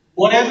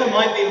 whatever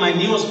might be my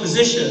nuanced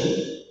position,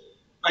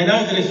 I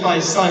know that if I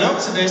sign up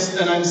to this,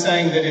 then I'm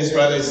saying that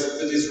Israel is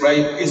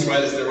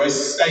the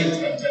racist state,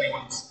 and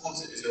anyone who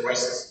supports it is a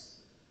racist.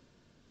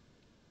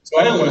 So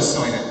I don't want to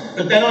sign it.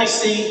 But then I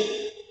see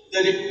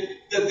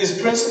that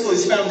this principle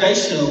is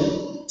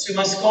foundational to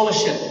my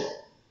scholarship.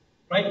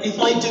 Right? If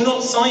I do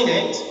not sign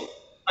it,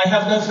 I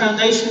have no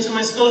foundation to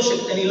my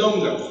scholarship any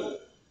longer.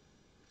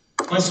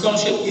 My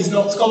scholarship is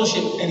not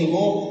scholarship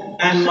anymore,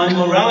 and my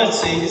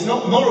morality is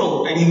not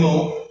moral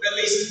anymore. At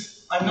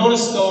least I'm not a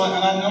scholar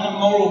and I'm not a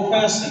moral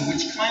person,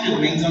 which kind of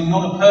means I'm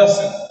not a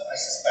person, I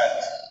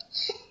suspect.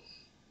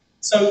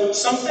 So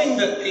something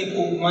that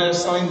people might have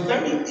signed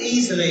very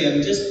easily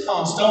and just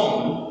passed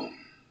on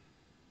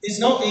is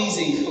not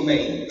easy for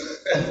me.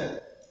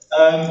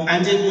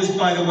 And it was,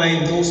 by the way,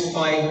 endorsed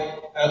by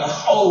a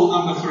whole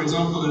number, for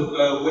example,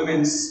 of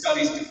women's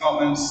studies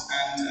departments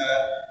and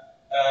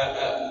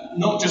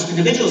not just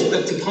individuals,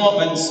 but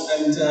departments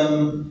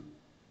and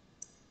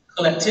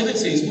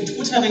collectivities, which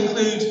would have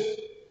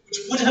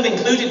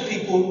included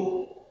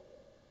people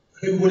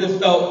who would have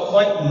felt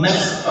quite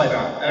menaced by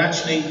that, and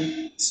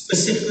actually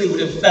specifically would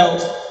have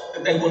felt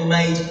that they were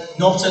made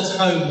not at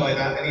home by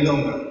that any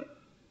longer.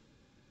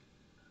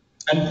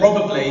 And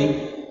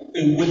probably,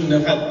 who wouldn't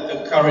have had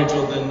the courage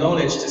or the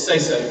knowledge to say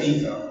so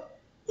either,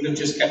 would have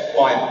just kept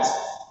quiet.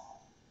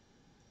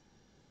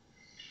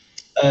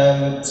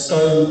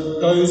 So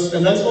those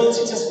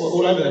volunteer tests were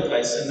all over the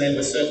place, and they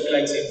were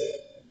circulated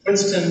in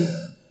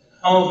Princeton,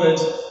 Harvard,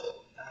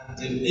 and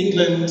in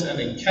England, and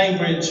in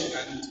Cambridge,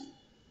 and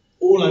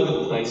all over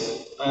the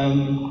place,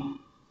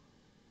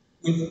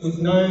 with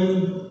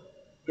no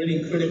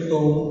really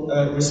critical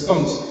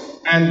response.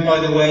 And by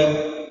the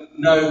way,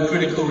 no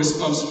critical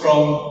response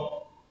from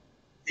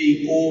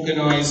the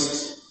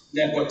organised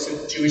networks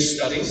of Jewish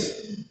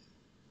studies,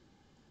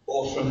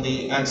 or from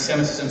the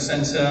Antisemitism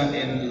Centre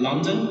in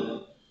London.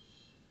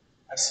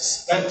 I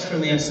suspect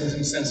from the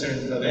Antisemitism Centre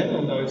in Berlin,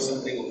 although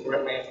somebody will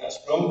correct me if that's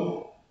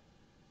wrong.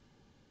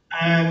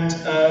 And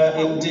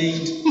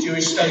indeed,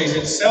 Jewish studies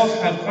itself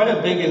had quite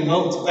a big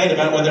involved debate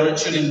about whether it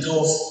should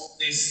endorse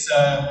this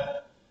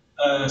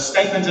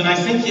statement, and I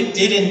think it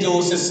did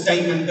endorse a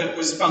statement that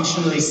was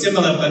functionally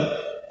similar,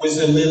 but was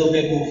a little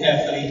bit more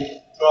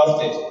carefully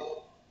drafted.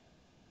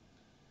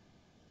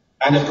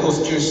 And of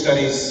course, Jewish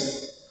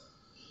studies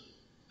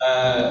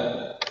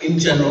in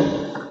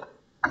general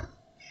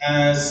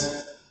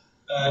has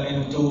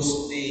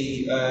endorsed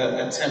the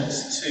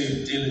attempts to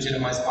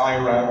delegitimize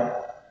IRA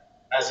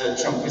as a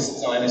Trumpist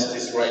Zionist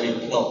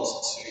Israeli plot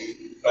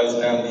to close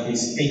down free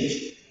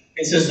speech.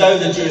 It's as though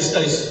the Jewish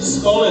studies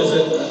scholars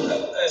are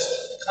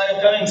kind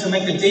of going to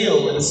make a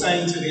deal and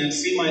saying to the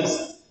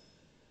anti-Semites,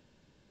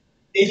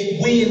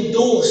 if we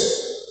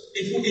endorse,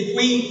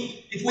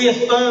 if we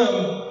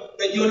affirm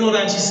that you're not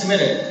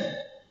anti-Semitic,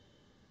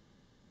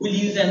 will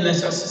you then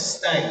let us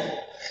stay?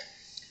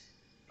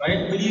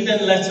 Right? Will you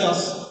then let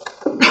us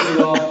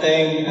do our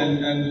thing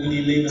and will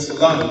you leave us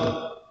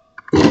alone?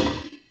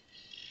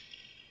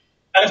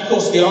 And of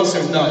course the answer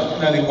is no,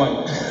 they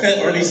won't.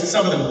 Or at least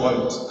some of them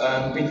won't,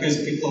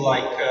 because people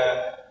like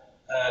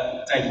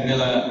David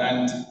Miller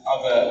and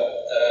other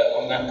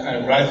on that kind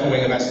of radical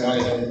wing of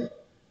anti-Zionism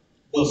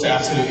will say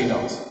absolutely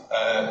not.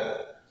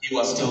 You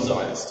are still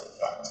Zionist, in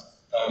fact.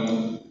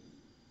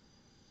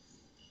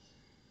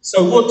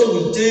 So what do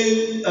we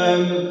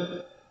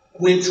do?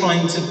 We're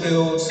trying to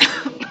build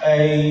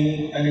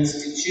an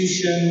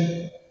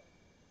institution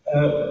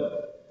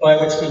by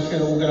which we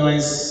can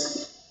organise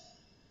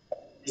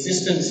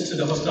resistance to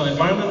the hostile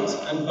environment,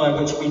 and by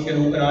which we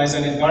can organise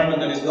an environment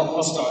that is not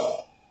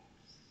hostile.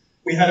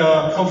 We had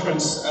our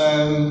conference,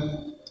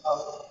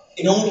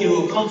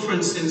 inaugural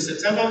conference in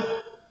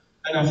September,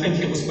 and I think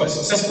it was quite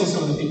successful.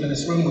 Some of the people in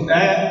this room were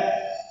there,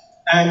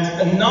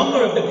 and a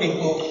number of the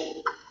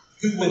people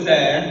who were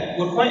there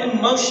were quite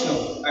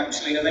emotional,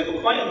 actually, and they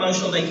were quite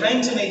emotional. They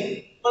came to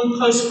me, one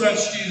postgrad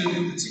student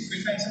in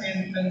particular came to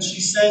me and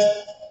she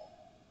said,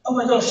 oh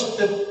my gosh,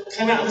 that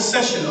came out of the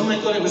session, oh my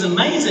god, it was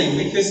amazing,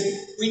 because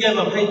we gave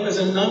our papers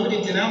and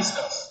nobody denounced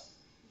us.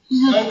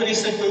 Nobody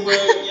said we were,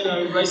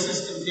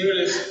 racist,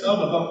 imperialist, blah,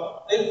 blah,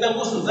 blah. That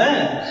wasn't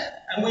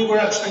there. And we were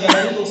actually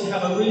able to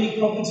have a really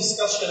proper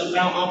discussion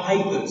about our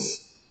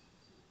papers.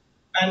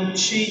 And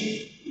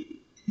she,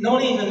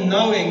 not even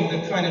knowing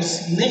the kind of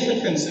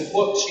significance of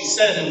what she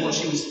said and what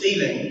she was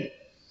feeling,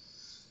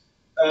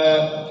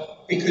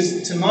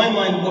 because to my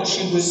mind what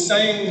she was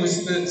saying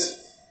was that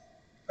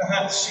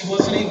perhaps she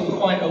wasn't even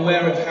quite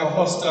aware of how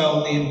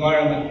hostile the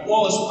environment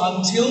was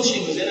until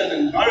she was in an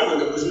environment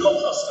that was not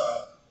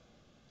hostile.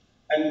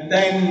 And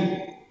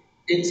then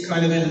it's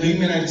kind of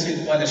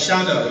illuminated by the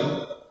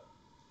shadow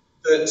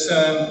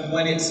that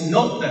when it's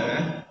not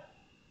there,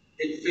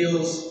 it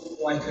feels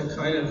like a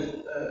kind of,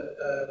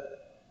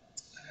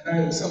 I don't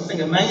know,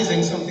 something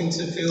amazing, something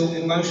to feel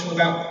emotional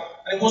about.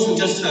 And it wasn't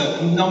just her,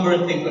 a number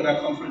of people at our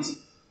conference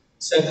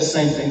said the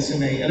same thing to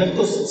me. And of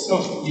course, it's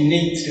not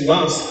unique to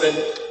us, but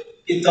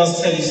it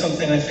does tell you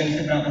something, I think,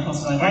 about the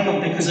hostile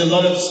environment, because a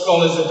lot of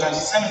scholars of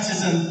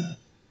anti-Semitism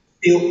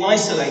feel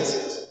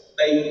isolated.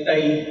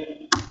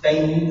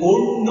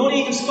 Or not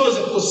even scholars,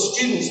 of course,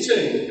 students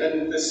too.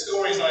 And the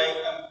stories I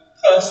am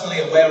personally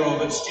aware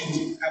of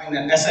students having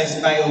their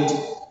essays failed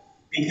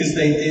because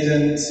they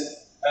didn't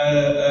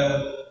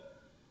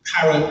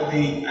parrot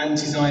the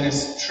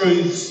anti-Zionist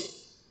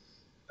truths,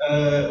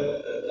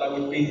 I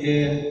would be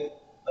here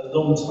a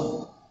long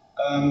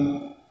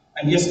time.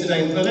 And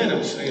yesterday in Berlin,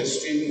 actually, a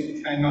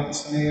student came up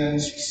to me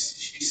and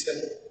she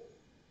said,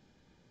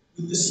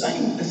 with the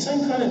same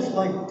kind of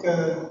like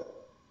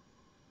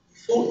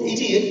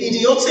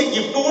idiotic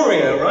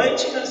euphoria, right?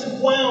 She goes,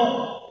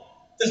 wow,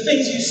 the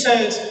things you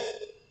said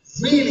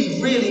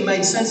really, really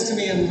made sense to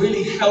me and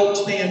really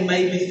helped me and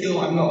made me feel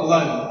I'm not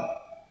alone.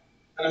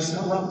 And I said,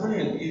 oh, wow,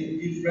 brilliant,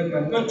 you've read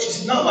my book. She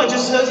said, no, I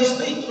just heard you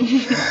speak.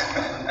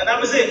 And that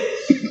was it.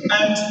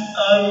 And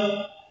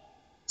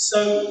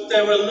so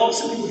there are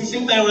lots of people who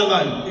think they are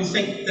alone, who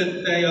think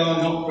that they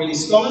are not really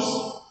scholars,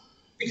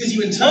 because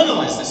you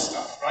internalize this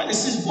stuff, right?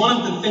 This is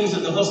one of the things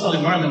that the hostile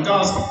environment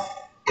does,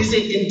 is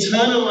it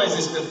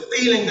internalizes the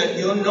feeling that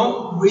you're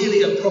not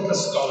really a proper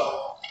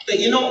scholar, that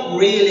you're not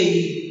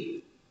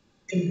really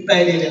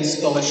embedded in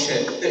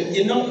scholarship, that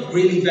you're not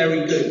really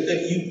very good,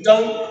 that you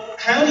don't.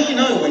 How do you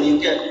know when you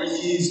get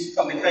refused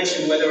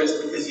publication, whether it's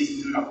because you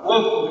didn't do enough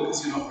work, or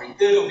because you're not very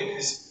good, or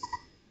because...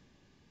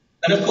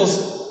 And of course,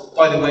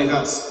 by the way,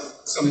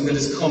 that's something that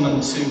is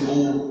common to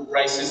all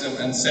racism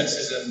and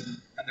sexism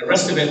and the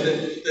rest of it,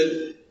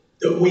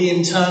 that we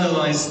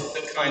internalize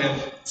the kind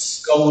of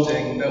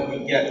scolding that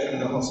we get from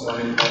the hostile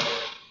environment.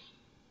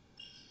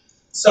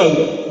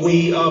 So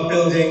we are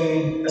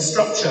building a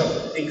structure,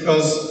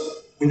 because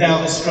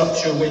without a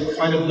structure we're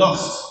kind of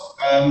lost.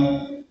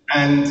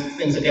 And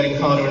things are getting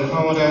harder and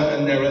harder,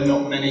 and there are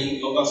not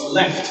many of us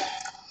left.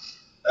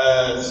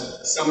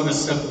 Some of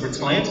us have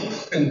retired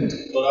and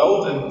got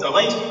old and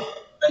died,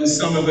 and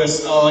some of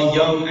us are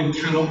young and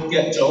cannot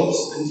get jobs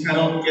and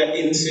cannot get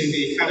into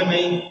the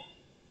academy,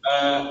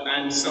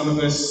 and some of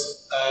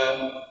us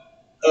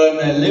earn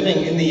their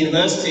living in the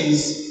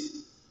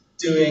universities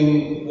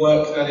doing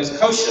work that is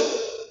kosher,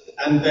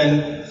 and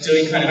then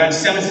doing kind of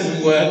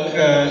anti-Semitism work,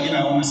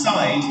 on the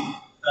side,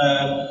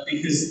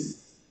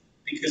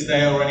 because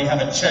they already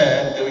have a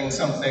chair doing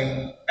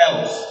something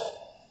else.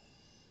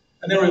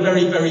 And there are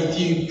very, very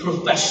few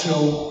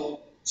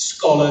professional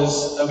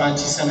scholars of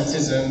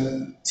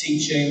anti-Semitism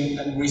teaching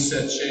and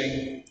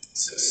researching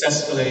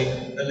successfully,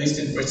 at least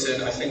in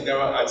Britain. I think there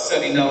are, I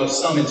certainly know of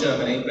some in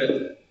Germany,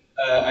 but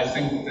I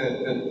think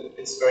that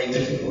it's very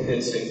difficult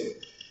here too.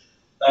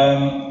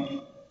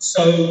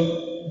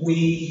 So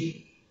we,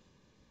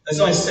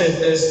 as I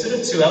said, there's sort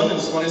of two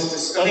elements. One is to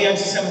study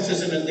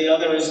anti-Semitism, and the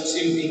other is to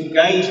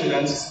engage with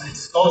anti-Semitic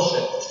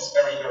scholarship, which is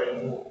very, very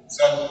important.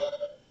 So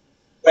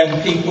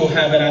when people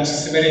have an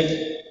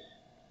anti-Semitic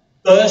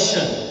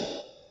version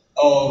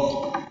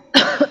of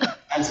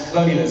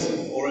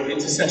anti-colonialism, or of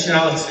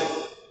intersectionality,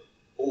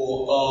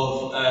 or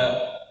of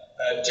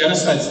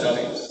genocide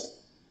studies,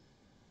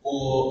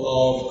 or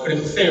of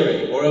critical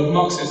theory, or of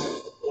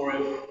Marxism, or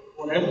of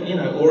whatever,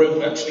 or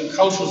of actually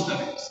cultural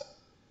studies,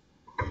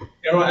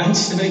 there are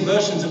anti-Semitic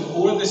versions of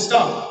all of this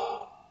stuff.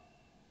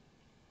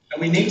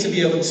 And we need to be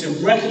able to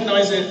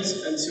recognize it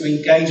and to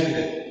engage with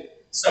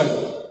it.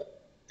 So,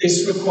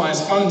 this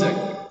requires funding.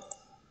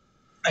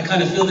 I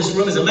kind of feel this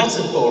room is a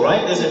metaphor,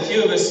 right? There's a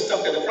few of us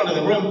stuck at the front of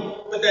the room,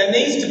 but there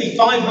needs to be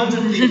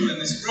 500 people in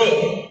this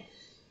room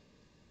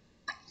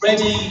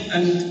ready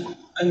and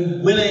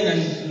willing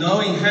and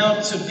knowing how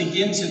to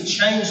begin to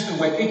change the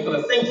way people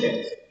are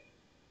thinking.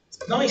 It's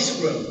a nice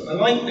room. I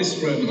like this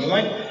room. I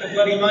like the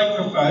bloody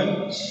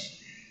microphone.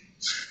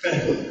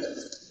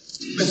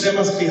 But there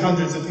must be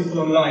hundreds of people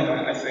online,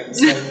 I think.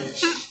 So.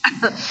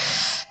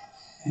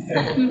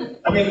 Yeah.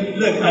 I mean,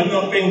 look, I'm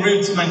not being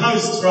rude to my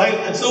hosts, right?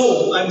 At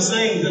all. I'm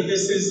saying that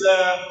this is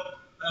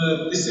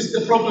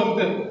the problem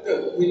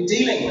that we're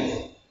dealing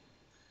with.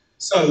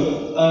 So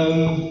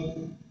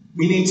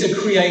we need to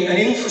create an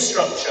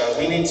infrastructure.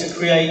 We need to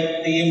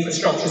create the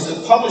infrastructures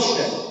of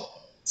publishing.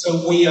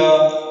 So we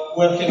are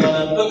working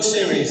on a book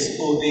series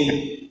for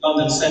the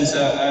London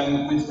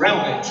Centre with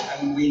Routledge,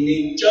 and we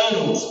need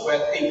journals where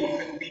people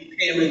can be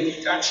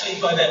peer-reviewed actually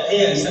by their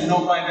peers and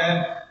not by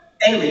their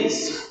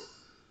enemies.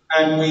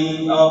 And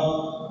we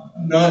are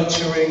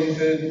nurturing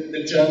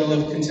the Journal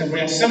of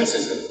Contemporary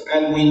Antisemitism,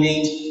 and we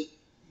need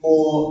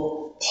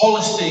more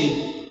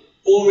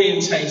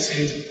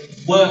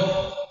policy-orientated work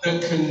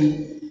that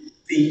can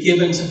be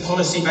given to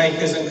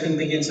policymakers and can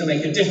begin to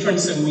make a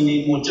difference, and we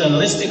need more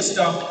journalistic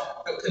stuff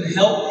that can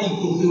help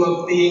people who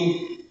are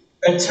being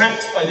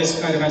attacked by this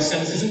kind of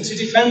antisemitism to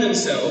defend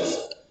themselves.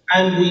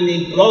 And we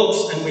need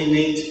blogs, and we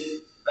need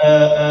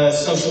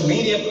social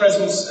media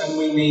presence, and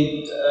we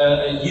need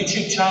a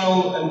YouTube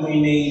channel, and we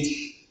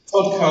need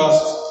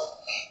podcasts,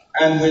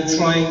 and we're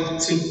trying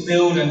to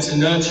build and to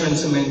nurture and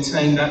to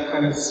maintain that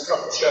kind of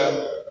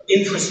structure,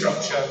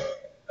 infrastructure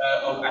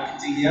of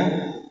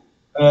academia.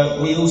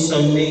 We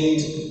also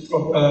need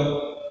proper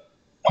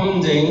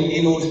funding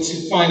in order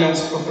to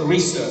finance proper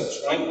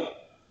research, right?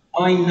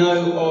 I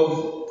know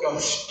of,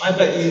 gosh, I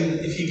bet you,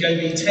 if you gave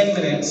me 10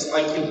 minutes,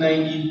 I could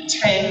name you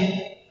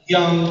 10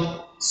 young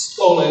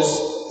scholars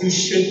who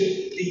should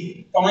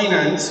be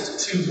financed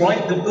to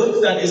write the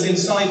book that is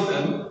inside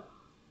them,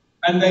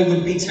 and they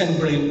would be 10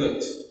 brilliant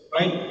books,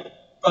 right?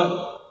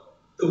 But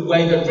the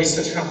way that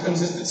research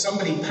happens is that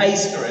somebody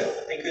pays for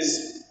it,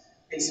 because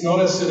it's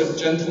not a sort of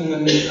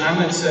gentleman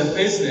amateur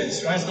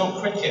business, right? It's not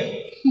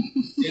cricket,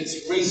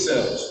 it's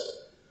research.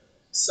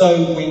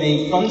 So we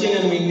need funding,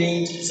 and we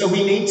need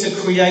to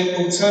create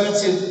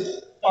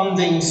alternative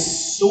funding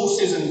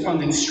sources and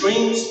funding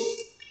streams.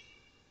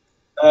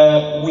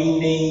 We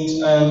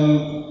need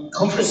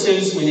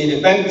conferences, we need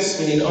events,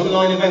 we need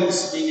online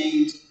events, we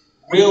need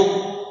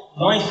real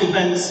life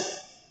events,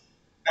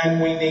 and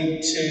we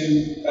need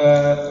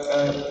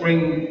to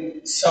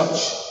bring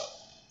such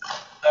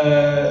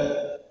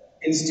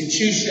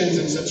institutions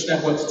and such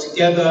networks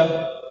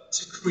together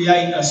to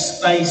create a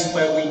space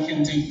where we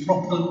can do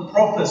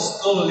proper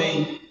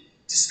scholarly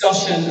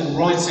discussion and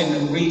writing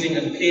and reading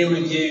and peer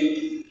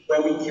review,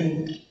 where we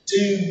can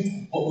do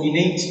what we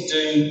need to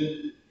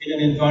do in an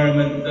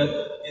environment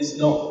that is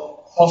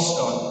not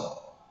hostile.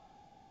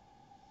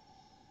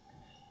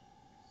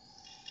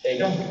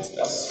 There you go.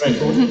 That's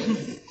straightforward.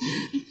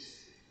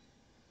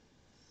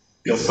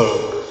 Yeah, so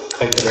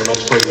thank you very much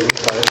for the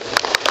insight.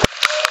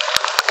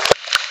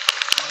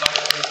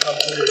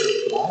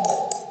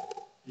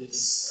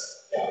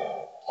 It's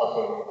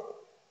talking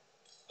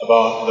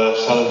about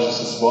the challenges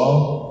as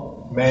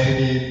well,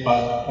 maybe,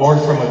 but more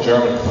from a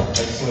German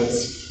context. So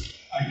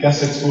I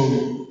guess it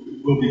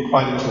will be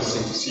quite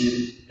interesting to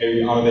see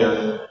maybe are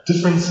there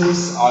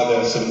differences, are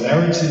there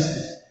similarities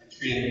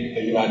between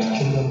the United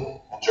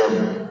Kingdom and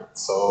Germany.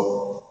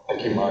 So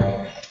thank you, Marc.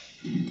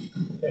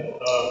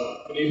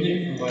 Good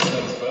evening from my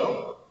side as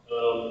well.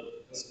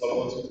 First of all, I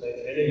want to thank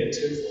Henning and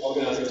Tim for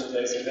organizing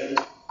today's event.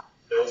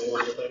 I also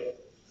want to thank the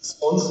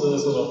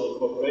sponsors and all the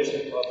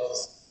cooperation partners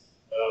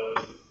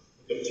for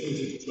the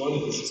opportunity to join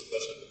in this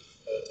discussion.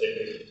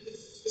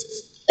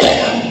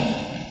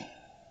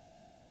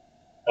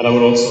 And I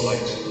would also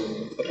like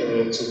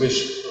to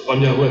wish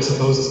Ronja, who I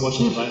suppose is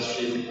watching the live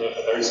stream,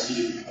 a very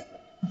speedy recovery.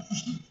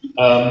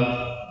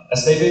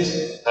 As David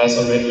has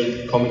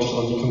already commented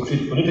on the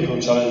concrete political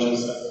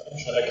challenges and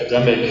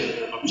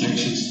intra-academic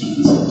objections to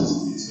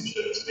antisemitism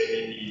researchers,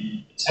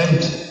 maybe the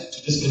attempt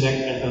to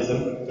disconnect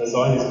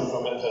anti-Zionism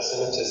from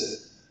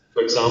anti-Semitism,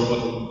 for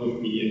example,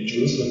 with the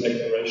Jerusalem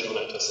Declaration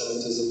on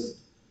Antisemitism,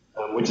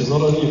 which is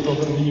not only a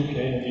problem in the UK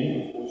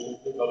indeed,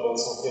 unfortunately, but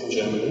also here in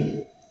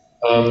Germany.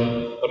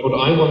 But what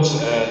I want to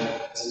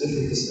add is a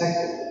different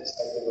perspective, the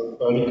perspective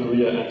of early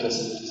career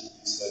antisemitism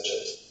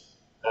researchers.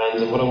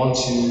 And what I want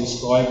to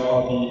describe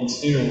are the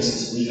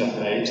experiences we have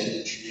made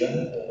in Trier,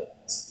 the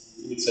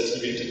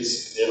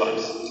Interdisziplinäre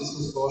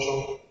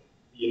Antisemitismusforschung,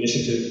 the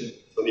initiative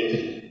for the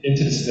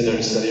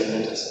interdisciplinary study of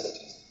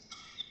antisemitism.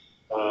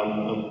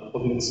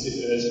 What the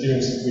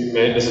experiences we've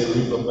made as a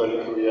group of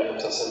early career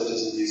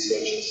antisemitism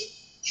researchers,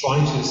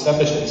 trying to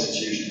establish an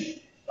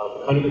institution,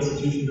 the kind of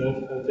institution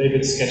that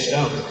David sketched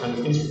out, the kind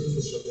of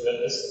infrastructure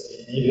that is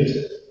needed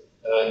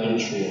in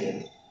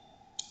Trier.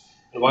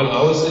 And while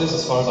ours is,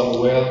 as far as I'm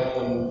aware,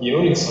 the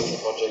only such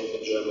project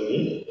in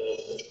Germany,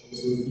 which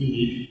comes with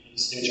unique and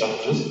distinct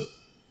challenges,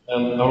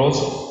 I'll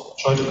also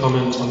try to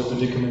comment on the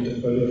predicament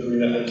of early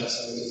career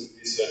anti-Semitism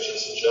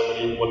researchers in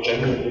Germany more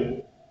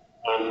generally,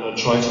 and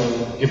try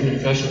to give an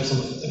impression of some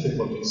of the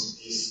difficulties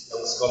these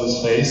young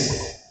scholars face,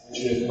 which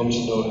we have come to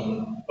know in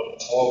a lot of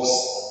talks,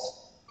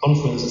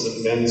 conferences, and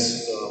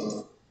events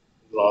in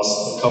the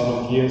last couple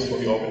of years, where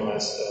we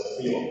organized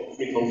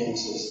three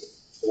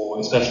conferences for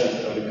especially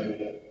for early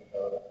career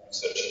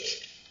researchers.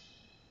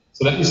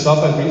 So let me start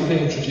by briefly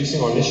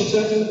introducing our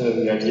initiative,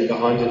 the idea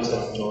behind it,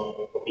 and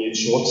probably a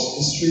short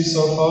history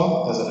so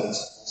far, as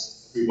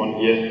everyone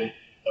here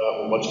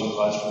watching the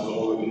live stream will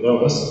already know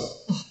us.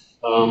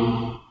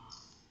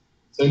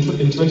 So in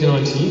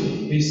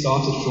 2019, we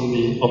started from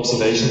the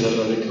observation that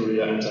early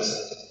career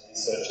anti-Semitism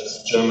researchers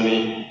in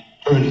Germany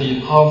currently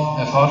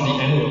have hardly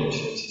any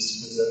opportunities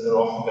to present their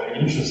often very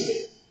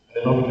interesting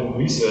and innovative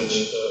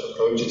research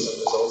approaches and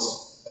results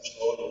to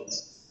professional audience.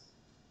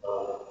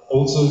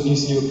 Also,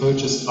 these new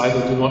approaches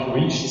either do not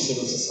reach the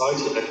civil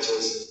society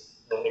actors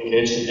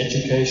engaged in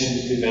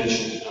education,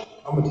 prevention, and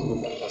combating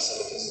of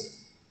anti-Semitism,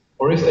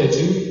 or if they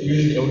do,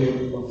 usually only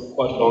with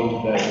quite a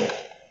long delay.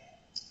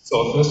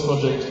 So our first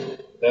project,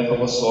 therefore,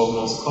 was to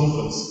organize a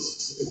conference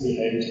specifically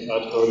aimed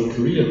at early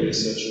career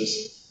researchers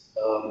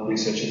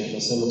researching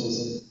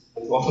anti-Semitism,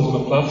 and to offer them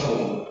a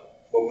platform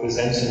for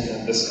presenting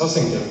and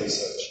discussing their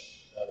research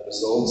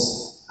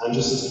results, and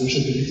just as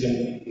crucial, to give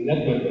them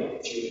network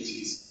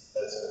opportunities,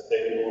 as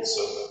David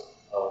also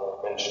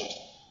mentioned.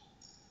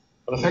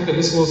 But the fact that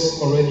this was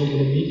already an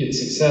immediate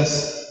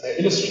success may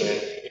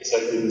illustrate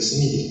exactly this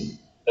need,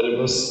 that it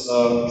was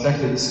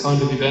exactly this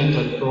kind of event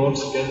that brought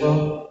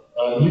together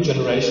a new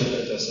generation of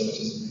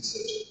anti-Semitism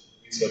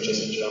researchers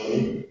in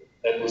Germany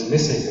that was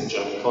missing in the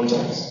German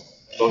context,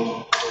 not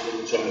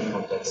in the German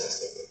context as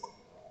they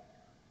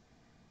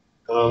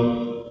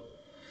were.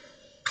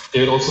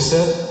 David also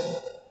said,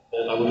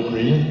 and I would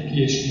agree,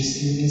 PhD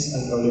students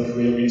and early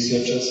career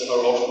researchers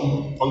are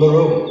often on their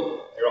own.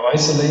 They are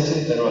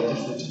isolated, there are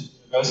different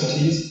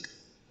universities,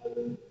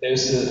 and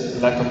there's a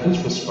lack of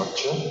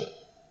infrastructure,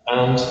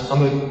 and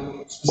under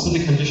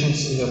specific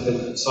conditions in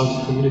the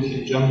scientific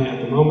community in Germany at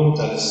the moment,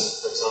 that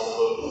is, for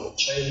example,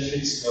 chain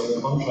fixed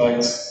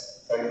contracts,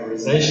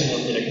 characterization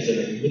of the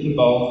academic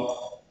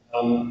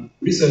Mittelbau,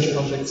 research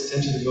projects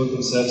tend to devote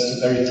themselves to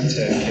very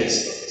detailed case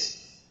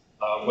studies,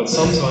 but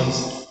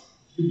sometimes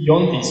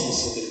beyond these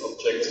specific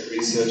objective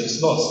research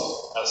is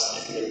lost, as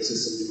the academic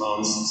system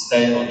demands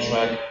staying on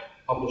track,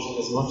 publishing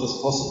as much as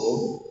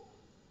possible.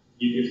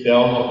 If there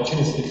are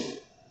opportunities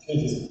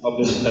to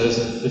publish, that is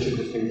a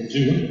difficult thing to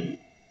do.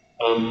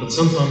 But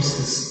sometimes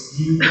this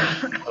view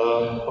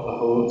of the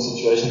whole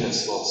situation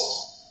gets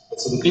lost.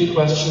 But so the big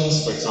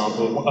questions, for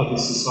example, what are the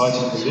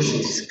societal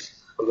conditions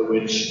under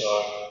which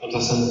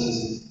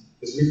anti-Semitism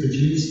is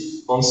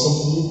reproduced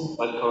constantly?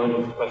 That kind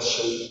of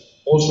question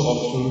also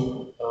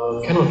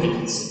often cannot be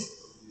considered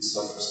in these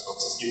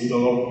circumstances, even though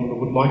a lot of people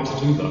would like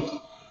to do that,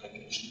 like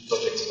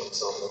projects, for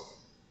example.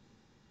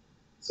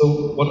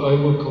 So what I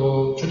would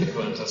call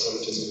critical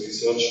anti-Semitism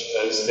research,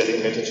 that is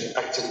dedicated to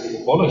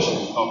actively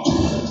abolishing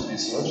object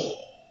research,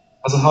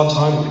 has a hard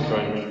time with the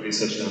current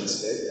research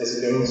landscape, as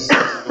it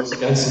goes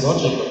against the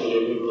logic of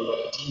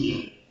neoliberal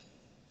academia.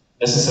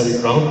 Necessary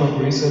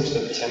groundwork research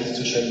that attempts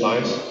to shed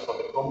light on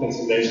the complex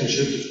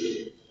relationship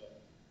between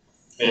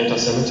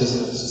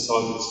anti-Semitism and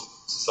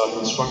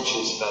societal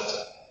structures that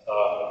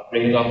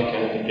bring it up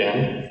again and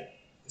again,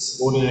 is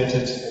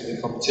subordinated in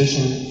the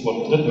competition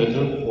for the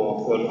Drittmittel,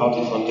 for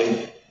third-party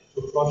funding,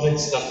 to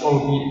projects that follow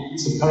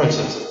these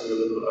imperatives of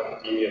neoliberal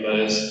academia, that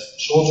is,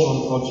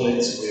 short-term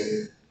projects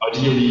with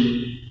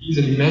ideally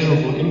easily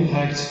measurable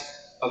impact,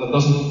 but that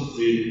doesn't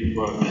really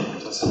work in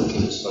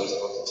anti-Semitism studies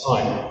all the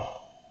time.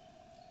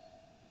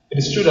 It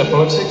is true that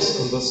politics,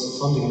 and thus the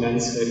funding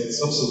landscape it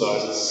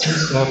subsidizes,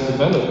 seems to have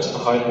developed a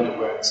heightened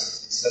awareness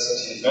of the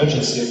necessity and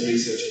urgency of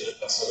research in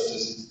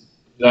anti-Semitism,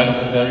 in light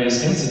of the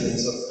various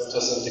incidents of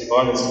anti-Semitic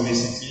violence in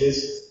recent years,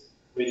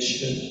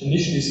 which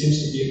initially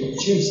seems to be an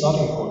opportune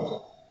starting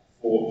point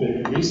for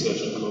clinical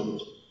research at the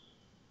moment.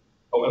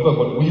 However,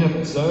 what we have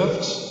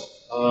observed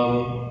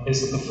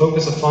is that the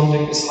focus of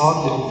funding is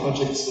hardly on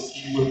projects that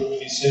deal with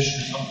the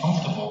socially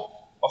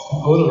uncomfortable,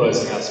 often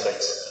polarizing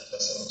aspects of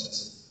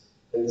anti-Semitism,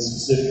 in the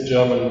specific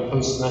German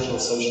post-National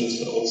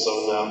Socialist, but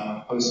also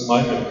now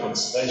post-migrant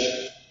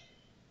constellation.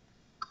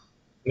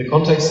 In the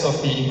context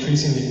of the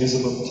increasingly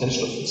visible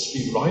potential of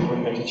extreme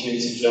right-wing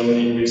attitudes in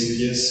Germany in recent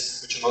years,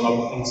 which among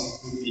other things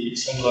include the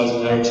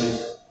externalizing narrative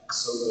of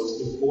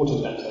so-called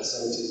imported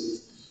anti-Semitism,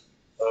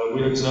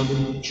 we are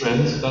observing a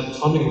trend that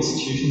funding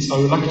institutions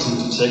are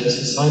reluctant to take a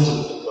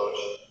scientific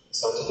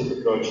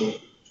approach to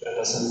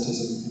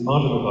anti-Semitism in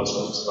marginalized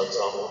groups, for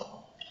example.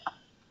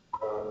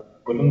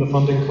 Within the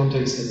funding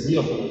context that we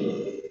are familiar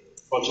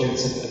with,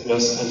 projects that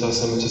address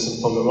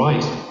anti-Semitism from the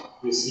right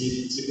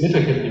receive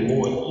significantly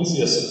more and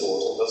easier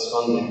support and thus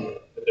funding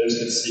than those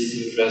that seek to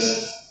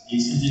address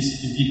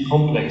these indeed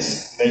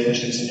complex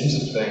relationships and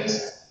interplays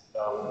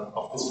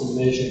of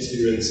discrimination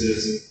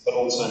experiences, but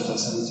also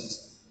anti-Semitism.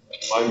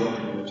 Migrant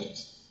communities.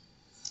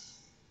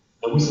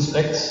 And we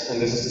suspect,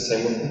 and this is the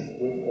same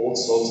with all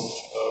sorts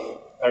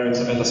of areas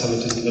of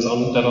anti-Semitism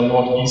that are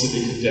not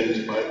easily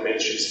condemned by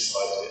mainstream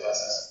society as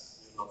is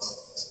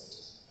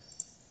anti-Semitism.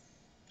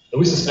 And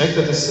we suspect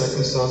that this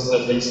circumstance is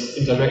at least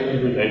indirectly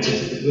related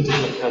to the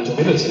political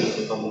accountability of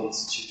the funding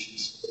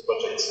institutions for the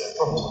projects they are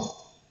funding.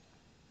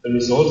 The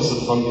result is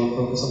a funding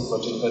focus on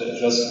projects that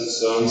address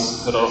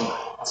concerns that are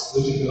as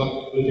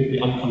politically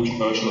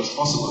uncontroversial as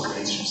possible in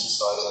mainstream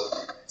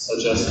society,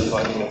 such as the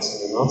fight against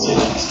neo-Nazi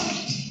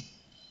antisemitism.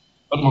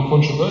 But more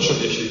controversial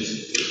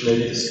issues, which may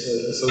be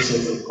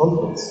associated with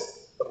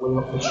conflicts, but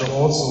which are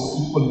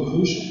also equally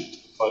crucial to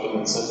the fight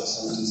against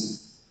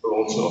antisemitism, are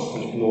also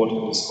often ignored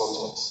in this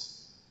context.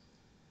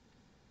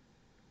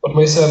 What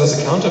may serve as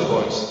a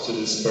counterpoint to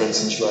this current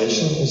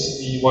situation is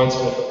the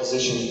widespread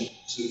opposition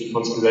to the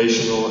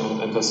conspirational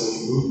and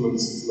anti-Semitic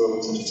movements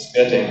such as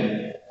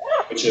Gäste,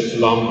 which have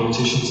alarmed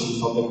politicians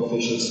and public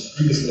officials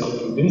previously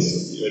unconvinced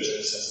of the urgent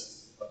necessity.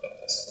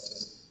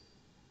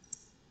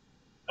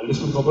 And this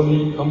will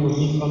probably come with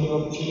new funding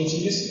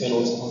opportunities and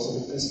also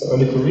possibilities for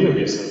early career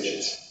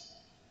researchers.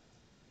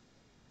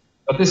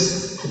 But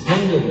this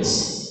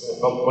dependence,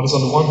 what is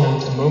on the one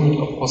hand a moment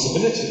of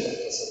possibility for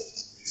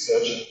anti-Semitism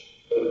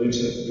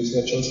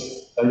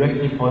researchers,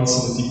 directly points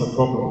to the deeper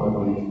problem, I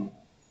believe.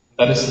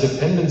 That is the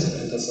dependence of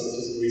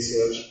anti-Semitism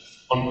research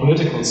on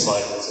political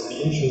cycles and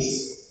the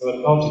interests of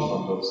third-party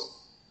funders.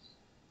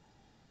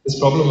 This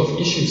problem of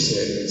issue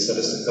salience, that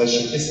is the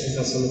question, is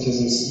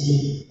anti-Semitism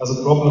seen as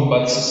a problem by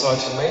the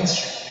societal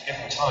mainstream at a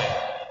given time?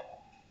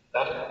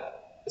 That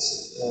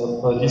is,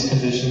 these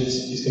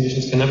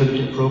conditions can never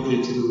be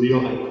appropriate to the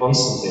real and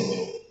constant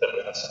danger that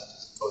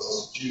anti-Semitism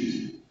poses to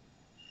Jews.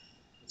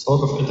 The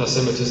talk of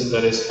anti-Semitism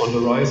that is on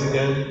the rise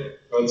again,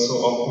 heard so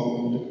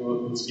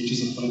often in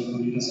speeches of political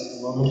leaders at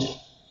the moment,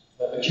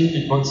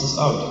 acutely points this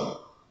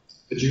out.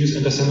 The Jewish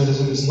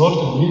anti-Semitism is not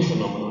a new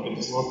phenomenon, it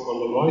is not on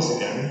the rise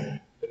again.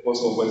 It was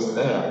always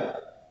there.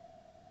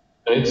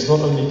 And it's not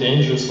only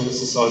dangerous when the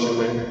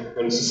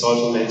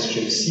societal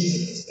mainstream sees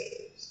it as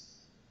dangerous.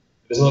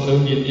 It is not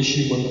only an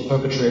issue when the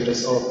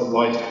perpetrators are of the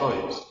right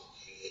kind,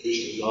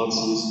 usually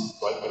Nazis,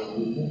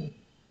 right-wing people,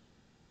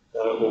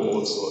 or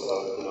also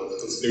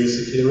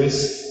conspiracy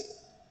theorists.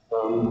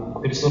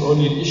 It is not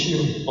only an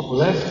issue of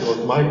left or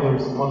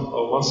migrants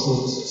or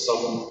Muslims, as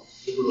some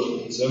liberal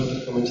and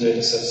conservative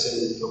commentators have seen.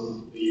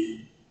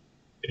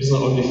 It is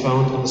not only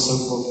found on the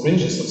so-called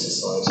fringes of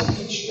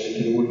society, which many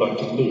people would like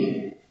to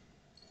believe.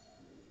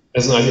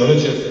 As an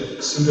ideology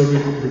of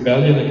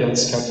pseudo-rebellion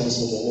against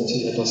capitalist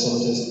modernity,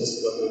 anti-Semitism is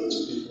developed to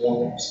be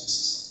more in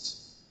society.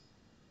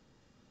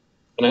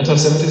 And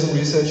anti-Semitism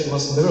research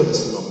must mirror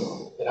this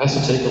phenomenon. It has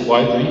to take a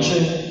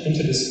wide-reaching,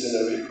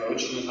 interdisciplinary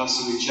approach, and it has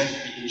to reject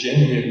the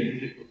ingenuine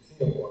political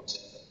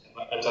finger-pointing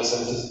that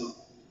anti-Semitism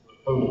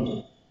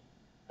opponent,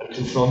 and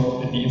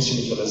confront the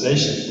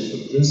instrumentalization with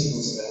the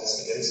principle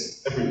stance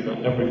against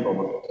every form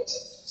of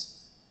anti-Semitism.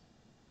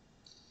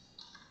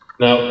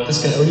 Now,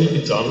 this can only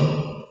be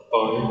done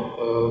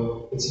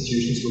by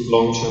institutions with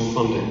long-term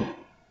funding.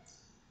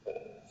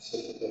 So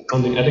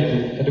funding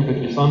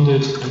adequately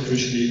funded and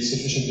crucially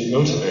sufficiently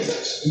motivated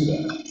to do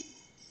that.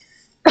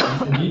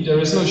 Indeed, there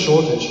is no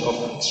shortage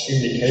of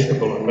extremely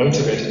capable and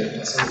motivated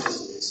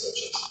antisemitism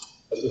researchers.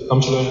 As we've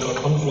come to learn at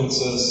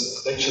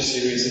conferences, lecture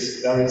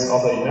series, various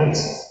other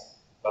events,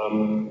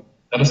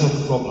 that is not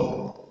the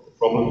problem. The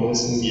problem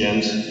is, in the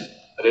end,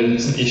 that it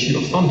is an issue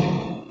of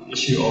funding, an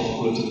issue of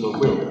political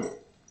will.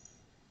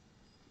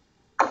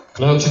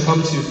 Now, to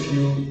come to a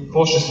few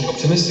cautiously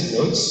optimistic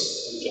notes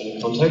in the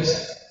general context,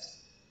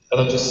 as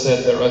I just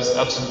said, there is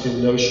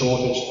absolutely no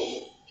shortage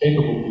of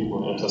capable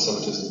people in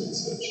anti-Semitism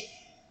research,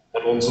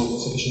 and also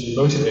sufficiently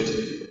motivated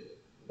people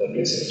in that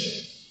research.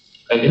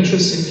 And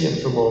interestingly, and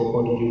from our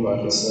point of view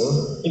rightly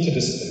so,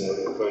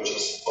 interdisciplinary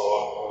approaches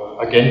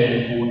are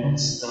again important,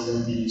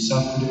 and the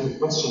self-critical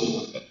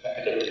questioning of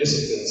academic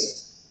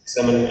disciplines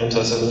examining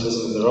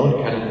anti-Semitism in their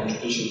own academic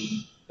tradition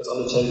is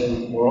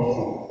undertaken more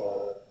often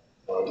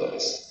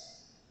nowadays.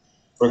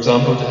 For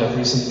example, there have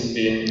recently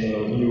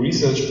been new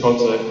research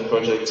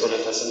projects on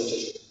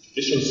anti-Semitism in the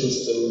judicial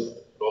system,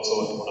 but also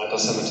on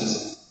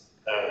anti-Semitism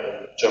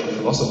in German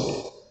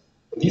philosophy.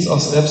 And these are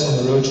steps on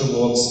the road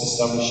towards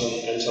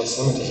establishing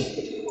anti-Semitism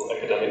critical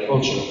academic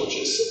culture, which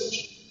is so much.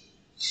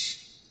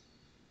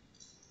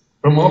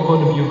 From our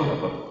point of view,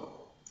 however,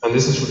 and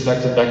this is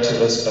reflected back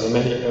to us by the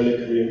many early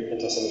career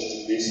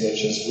anti-Semitism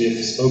researchers we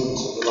have spoken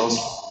to in the last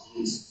 50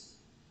 years,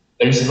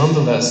 there is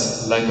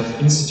nonetheless a lack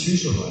of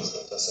institutionalized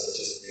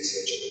anti-Semitism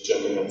research in the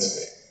German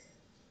landscape.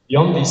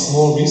 Beyond these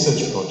small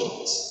research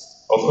projects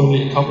of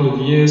only a couple of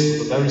years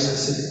with a very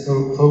specific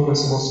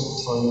focus most of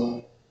the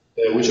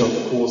time, which are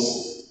of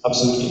course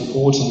absolutely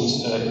important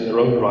in their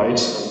own right,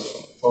 and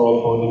for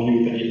our point of view,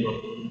 there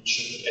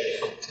shouldn't be any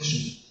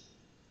competition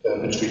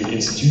between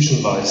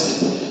institutionalized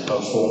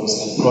forms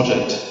and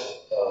project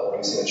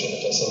research on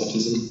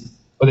anti-Semitism.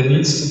 But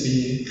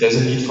there's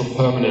a need for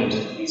permanent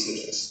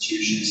research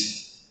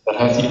institutions that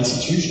have the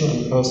institutional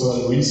and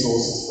personal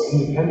resources for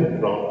independent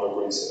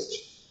groundwork research,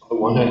 on the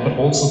one hand, but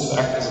also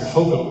to act as a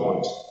focal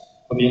point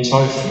for the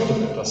entire field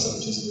of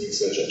anti-Semitism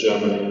research in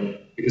Germany,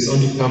 because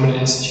only permanent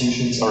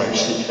institutions are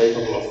actually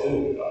capable of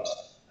doing that.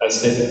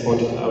 As David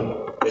pointed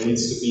out, there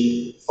needs to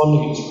be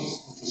funding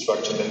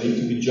infrastructure, there need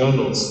to be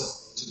journals,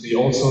 to be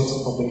all sorts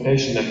of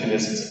publication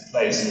mechanisms in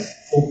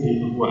place for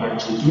people who are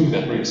actually doing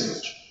that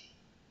research.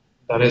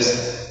 That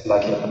is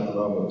lacking at the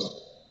moment.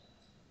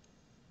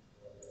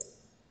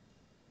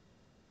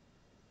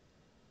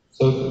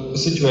 So the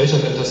situation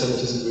of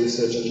anti-Semitism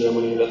research in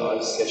Germany that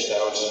I've sketched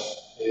out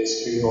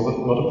is really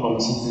not a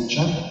promising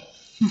picture.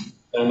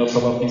 And on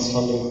top of these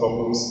funding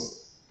problems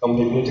come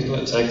the political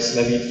attacks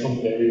levied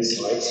from various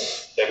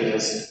sides. David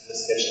has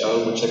sketched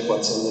out, which are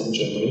quite similar in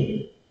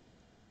Germany.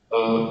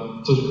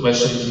 So the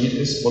question indeed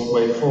is, what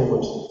way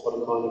forward for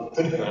the kind of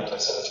critical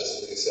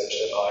anti-Semitism research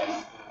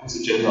whose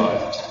agenda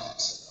I've attempted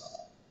to set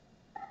up.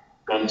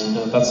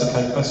 And that's the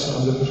kind of question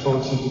I'm looking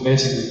forward to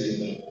debating with you in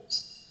that.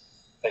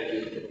 Thank you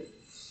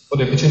for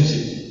the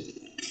opportunity.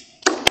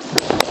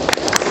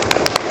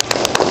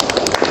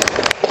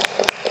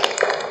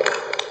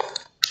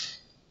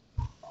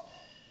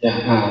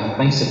 Yeah,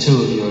 thanks to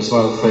two of you as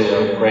well for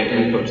your great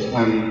input.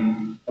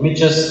 Let me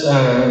just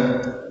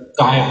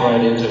dive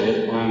right into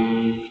it.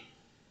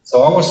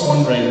 So I was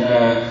wondering,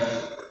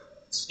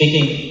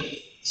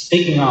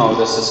 speaking out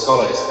as a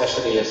scholar,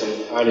 especially as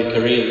an early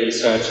career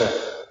researcher,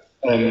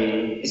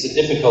 is a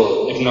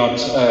difficult, if not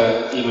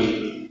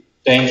even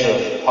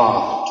dangerous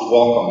path to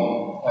walk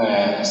on,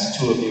 as the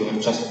two of you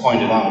have just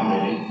pointed out,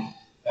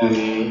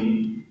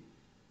 really.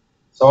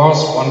 So I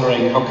was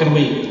wondering, how can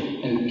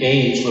we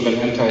engage with an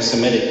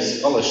anti-Semitic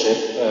scholarship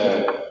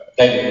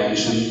David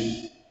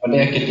mentioned, when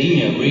the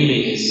academia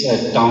really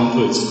is down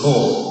to its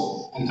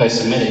core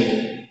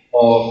anti-Semitic,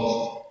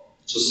 or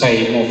to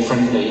say more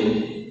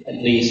friendly, at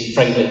least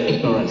frankly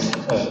ignorant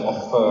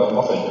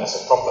of it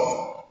as a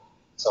problem.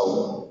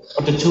 So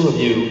what the two of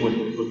you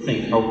would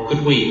think, how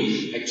could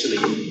we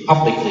actually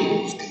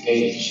publicly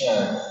engage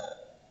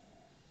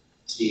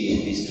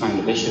these kind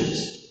of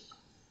issues?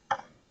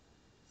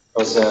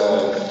 Because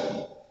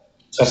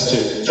just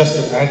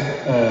to add,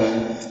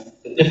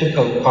 the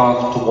difficult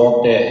path to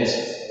walk there is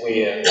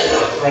we're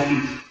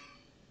threatened,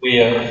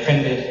 we're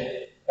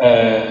offended,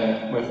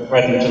 we're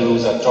threatened to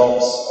lose our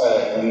jobs,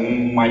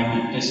 we might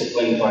be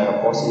disciplined by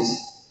our bosses.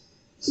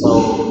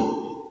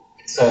 So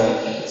it's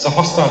a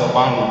hostile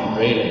environment,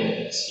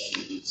 really, as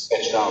you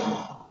sketched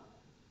out.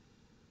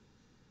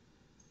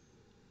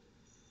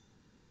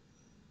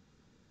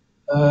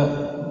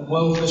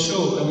 Well, for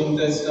sure. I mean,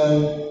 there's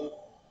no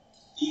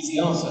easy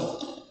answer.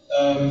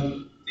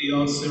 The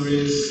answer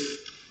is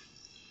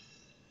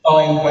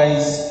find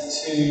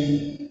ways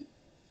to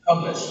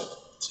publish,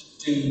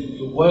 to do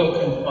your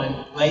work and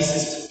find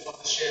places to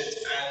publish it,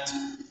 and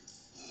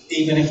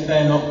even if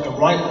they're not the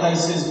right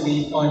places,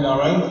 we find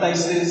our own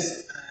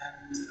places,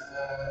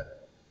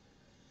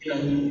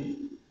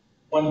 and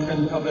one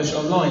can publish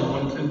online,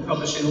 one can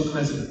publish in all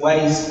kinds of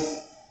ways,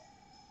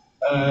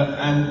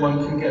 and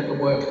one can get the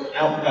work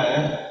out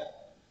there.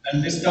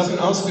 And this doesn't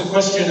answer the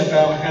question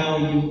about how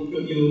you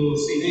put your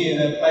CV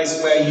in a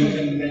place where you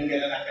can then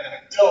get an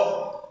academic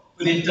job,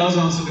 but it does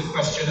answer the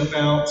question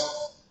about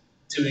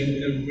doing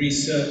the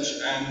research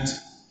and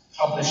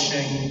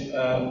publishing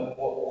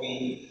what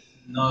we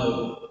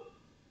know.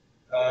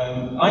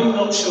 I'm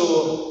not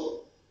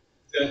sure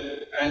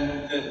that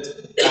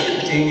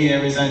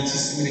academia is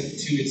anti-Semitic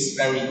to its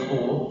very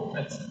core.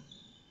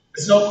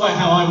 It's not quite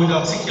how I would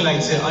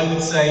articulate it. I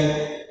would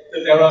say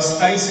that there are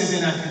spaces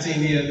in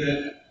academia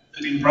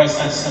that embrace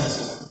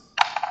anti-Semitism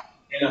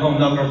in a whole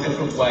number of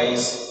different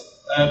ways.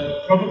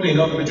 Probably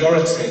not the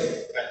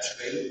majority,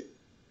 actually.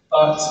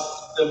 But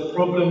the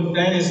problem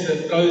then is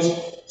that those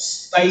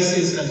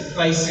spaces and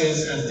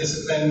places and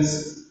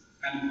disciplines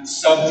and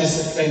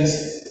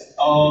sub-disciplines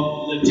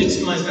are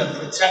legitimized and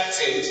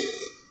protected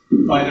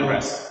by the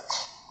rest.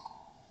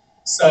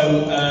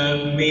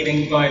 So,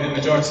 meaning by the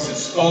majorities of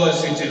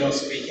scholars who do not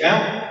speak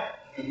out,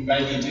 who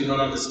maybe do not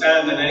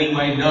understand and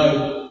anyway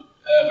know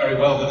very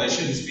well that they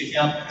shouldn't speak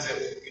out because it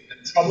will give them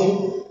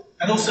trouble,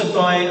 and also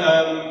by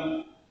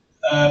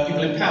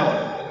people in power,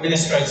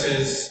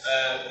 administrators,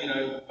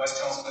 vice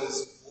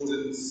chancellors,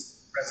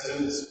 wardens,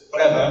 presidents,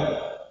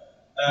 whatever,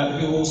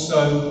 who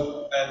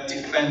also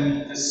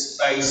defend the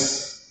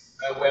space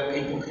where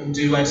people can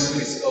do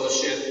anti-Semitic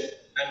scholarship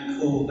and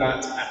call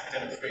that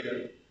academic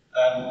freedom.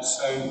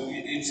 So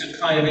it's a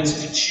kind of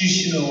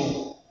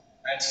institutional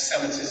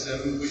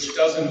anti-Semitism which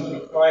doesn't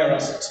require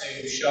us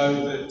to show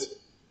that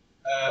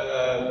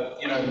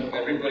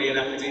everybody in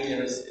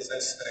academia is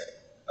anti-Semitic.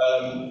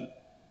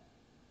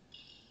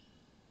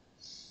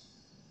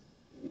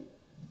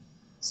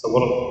 So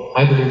what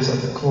I believe is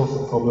at the core of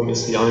the problem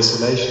is the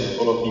isolation of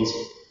all of these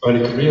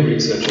early career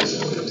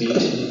researchers, or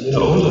indeed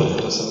older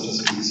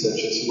anti-Semitism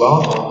researchers who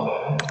are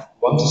out there,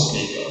 want to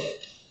speak up,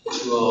 but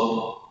who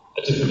are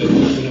at different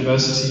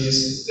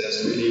universities.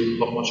 There's really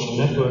not much of a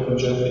network in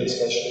Germany,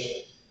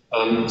 especially.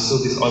 So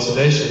this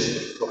isolation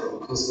is a problem,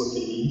 because what we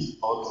need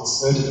are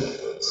concerted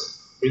efforts,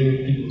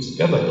 bringing people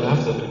together who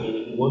have that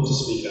opinion, who want to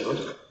speak out.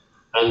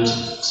 And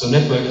so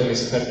networking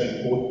is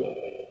incredibly important, I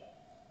think.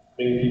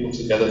 Bringing people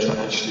together to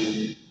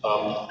actually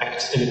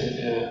act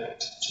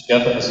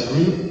together as a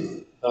group,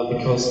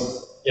 because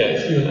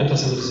if you're an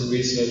anti-Semitism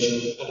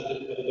researcher at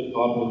a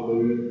department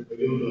where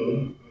you're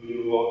known,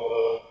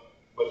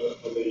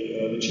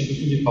 where the chief of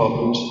the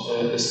department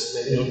is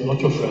maybe not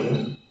your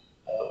friend,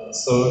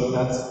 so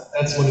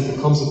that's when it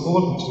becomes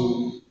important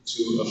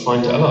to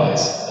find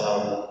allies,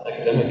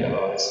 academic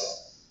allies,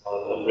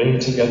 and bring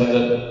together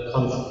the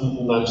kind of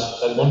people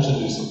that want to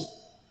do something.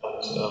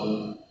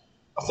 And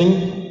I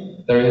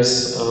think there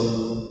is,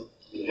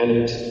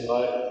 Henning and I,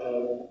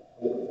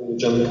 in the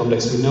German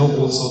context, we know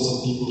all sorts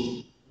of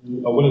people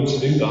who are willing to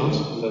do that,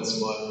 and that's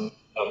why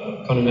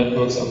kind of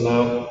networks are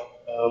now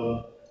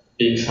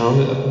being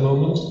founded at the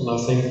moment. And I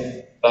think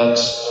that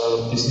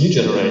this new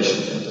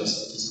generation of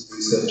anti-Semitism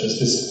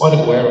researchers is quite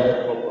aware of the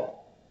problem.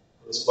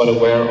 Is quite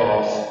aware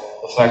of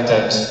the fact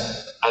that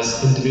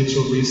as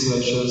individual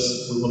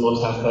researchers, we will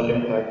not have that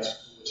impact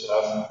we would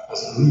have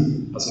as a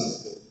group, as a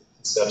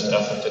concerted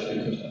effort that we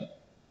could have.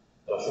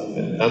 I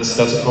think that's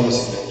a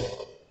promising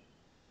note.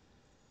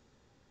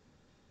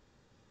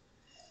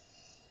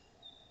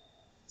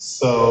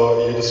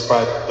 So you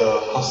described the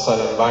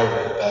hostile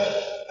environment that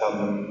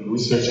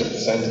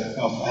researchers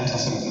of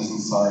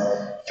anti-Semitism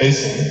are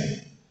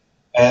facing,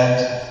 and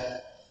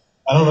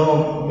I don't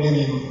know,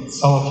 maybe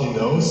some of you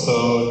know,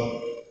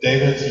 so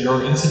David,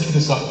 your institute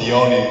is not the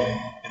only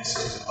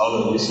institute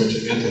on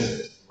researching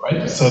anti-Semitism,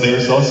 right? So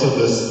there's also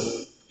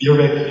this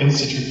Birbeck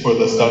Institute for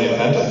the Study of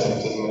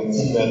Antisemitism.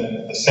 It's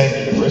at the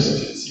same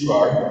university as you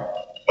are,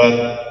 but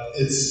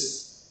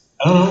it's,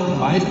 I don't know, it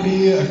might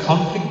be a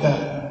conflict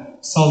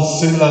that sounds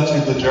similar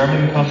to the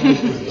German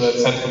conflict with the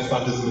Zentrum für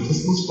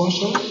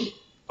Antisemitismusforschung,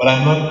 but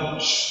I'm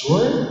not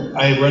sure.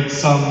 I read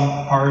some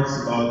parts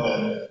about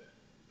that.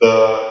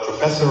 The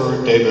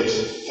professor David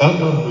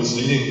Feldman, who's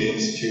leading the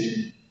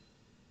institute,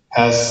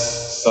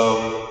 has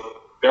some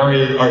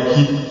very, or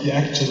he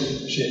actually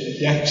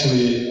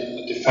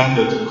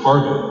defended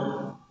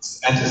Corbyn's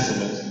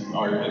anti-Semitism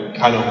in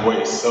kind of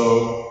ways.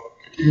 So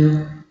could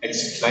you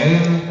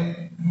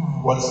explain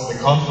what's the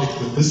conflict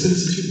with this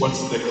institute?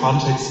 What's the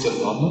context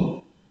in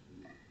London?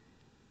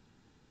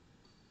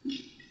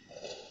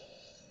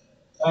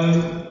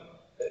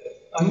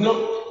 I'm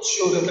not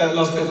sure that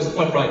last bit was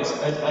quite right.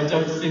 I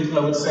don't think I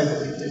would say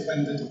that we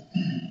defended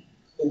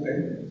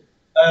Corbyn.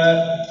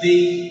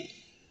 The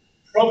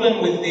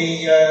problem with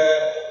the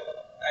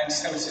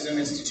Antisemitism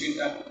Institute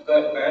at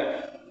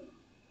Birkbeck,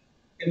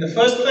 in the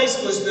first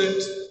place, was that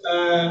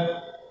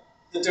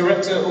the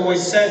director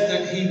always said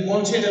that he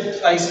wanted a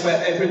place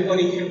where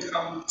everybody can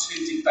come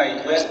to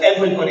debate, where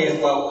everybody is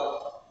welcome.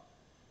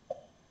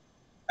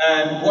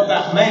 And what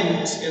that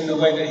meant, in the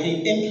way that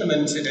he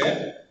implemented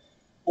it,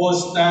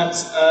 was that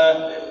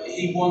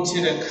he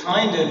wanted a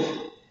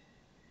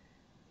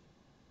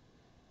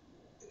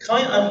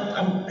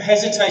I'm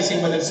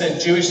hesitating whether to say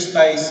Jewish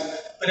space,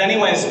 but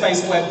anyway, a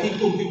space where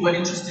people who were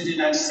interested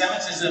in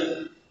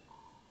anti-Semitism,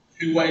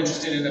 who were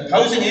interested in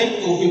opposing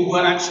it, or who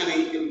were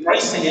actually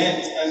embracing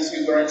it, and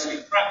who were actually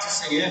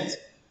practicing it,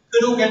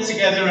 could all get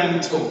together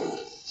and talk.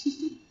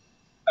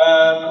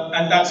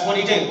 And that's what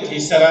he did. He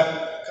set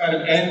up kind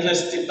of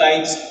endless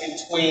debates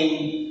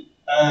between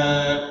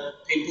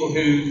people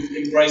who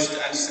embraced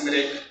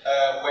anti-Semitic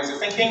ways of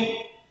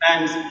thinking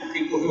and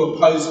people who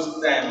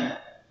opposed them.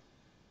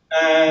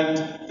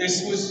 And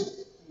this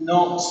was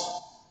not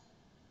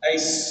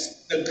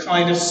the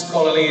kind of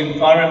scholarly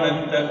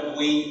environment that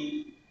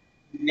we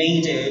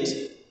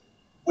needed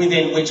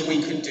within which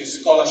we could do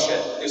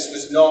scholarship. This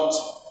was not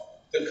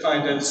the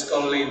kind of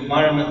scholarly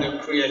environment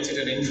that created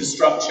an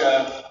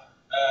infrastructure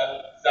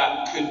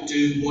that could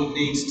do what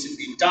needs to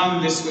be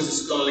done. This was a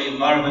scholarly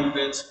environment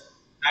that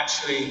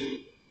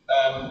actually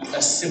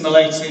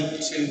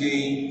assimilated to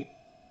the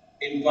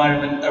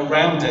environment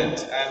around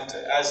it. And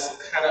as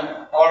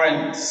Hannah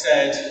Arendt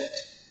said,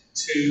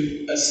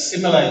 to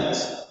assimilate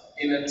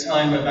in a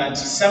time of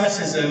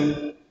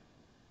anti-Semitism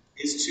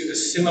is to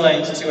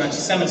assimilate to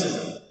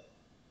anti-Semitism. And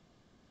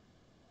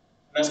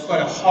that's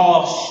quite a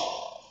harsh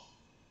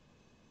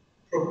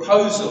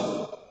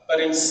proposal, but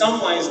in some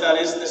ways that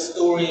is the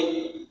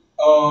story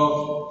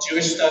of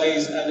Jewish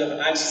studies and of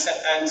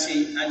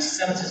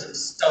anti-Semitism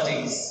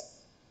studies.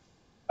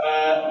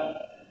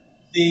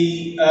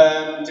 The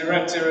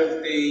director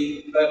of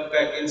the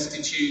Birkbeck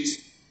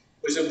Institute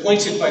was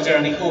appointed by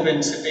Jeremy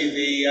Corbyn to be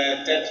the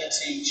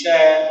deputy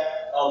chair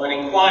of an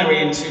inquiry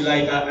into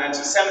Labour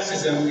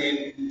anti-Semitism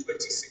in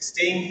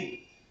 2016,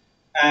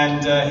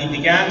 and he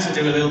began to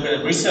do a little bit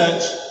of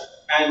research,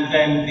 and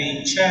then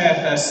the chair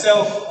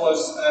herself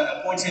was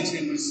appointed,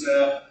 who was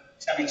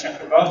Shami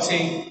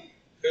Chakrabarti,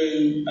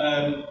 who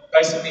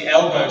basically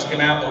elbowed him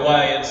out the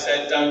way and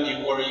said, "Don't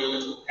you worry your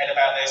little head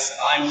about this,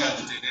 I'm going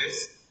to do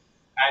this."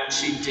 And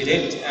she did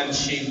it, and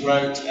she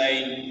wrote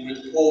a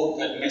report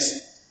that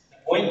missed the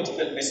point,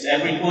 that missed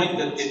every point,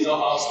 that did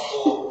not ask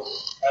for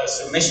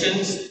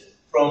submissions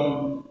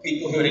from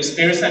people who had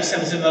experienced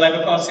anti-Semitism in the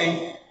Labour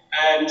Party,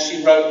 and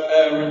she wrote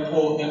a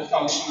report that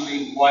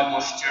functionally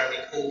whitewashed Jeremy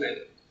Corbyn.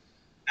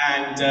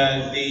 And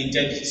the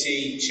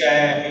deputy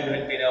chair, who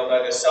had been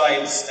elbowed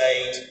aside,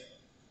 stayed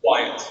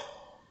quiet.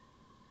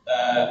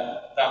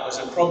 That was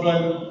a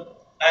problem.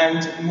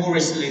 And more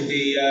recently,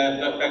 the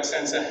Birkbeck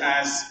Centre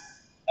has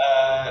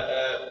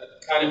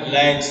kind of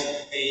led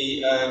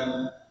the,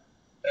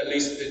 at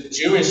least the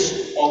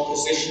Jewish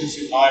opposition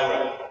to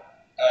IRA,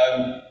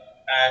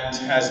 and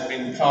has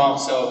been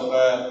part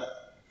of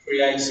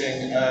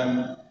creating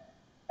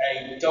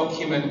a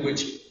document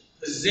which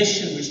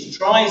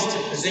tries to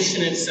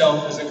position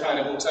itself as a kind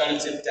of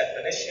alternative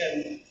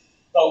definition,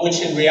 but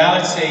which in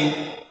reality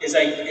is a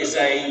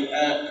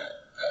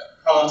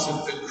part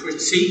of the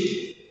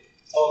critique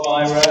of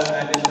IRA,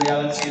 and in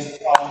reality is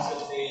part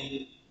of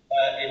the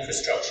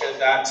infrastructure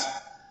that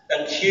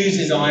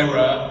accuses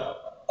IRA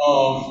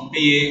of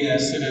being a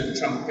sort of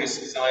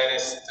Trumpist,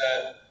 Zionist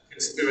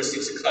conspiracy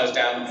to close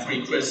down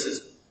free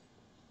criticism.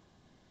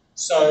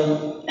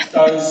 So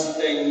those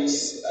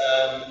things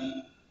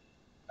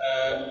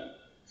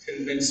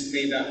convinced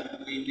me that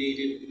we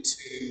needed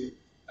to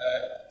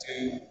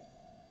do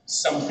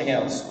something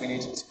else. We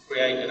needed to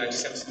create an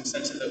anti-Semitism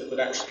centre that would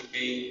actually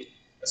be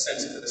a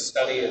centre for the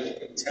study of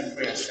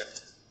contemporary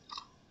anti-Semitism.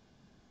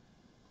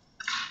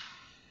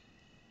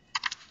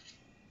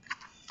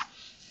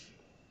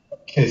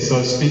 Okay,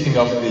 so speaking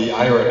of the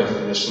IRA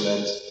definition,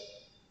 that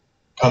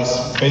comes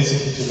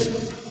basically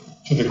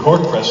to the core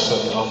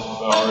question of,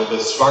 or the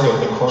struggle,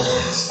 the core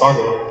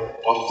struggle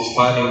of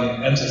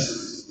defining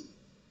antisemitism.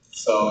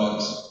 So,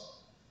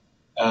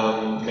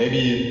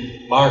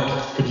 maybe Marc,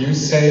 could you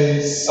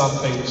say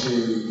something to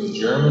the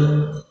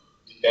German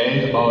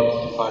debate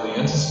about defining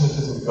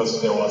antisemitism?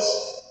 Because there was,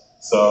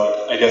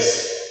 so I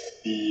guess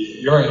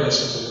your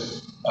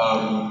initiative,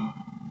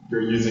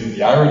 you're using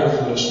the IRA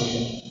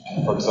definition,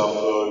 and for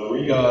example,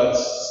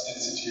 Griegert's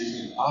institute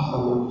in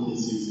Aachen,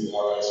 he's using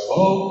IRA as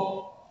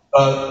well,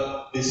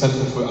 but the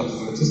Center for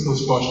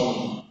Antisemitismusforschung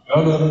in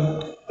Berlin,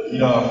 the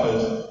leader of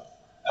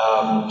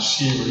it,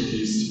 she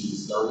refused to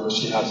use it, or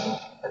she had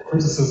her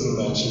criticism,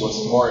 and she was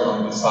more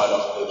on the side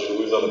of the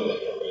Jerusalem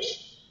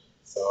Declaration.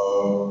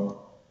 So,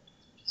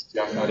 do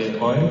you have any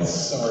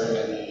points or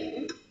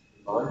any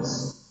remarks?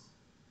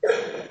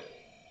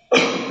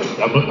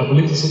 I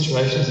believe the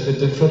situation is a bit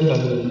different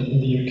than in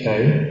the UK.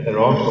 There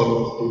are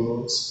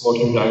groups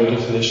working with the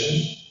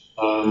definition.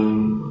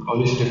 Our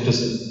initiative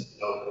doesn't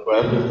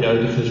work with the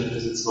IRA definition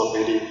because it's not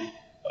really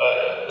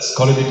a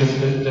scholarly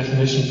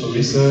definition for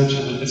research,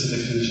 and it's a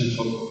definition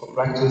for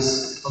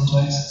practice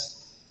context.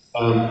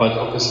 But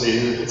obviously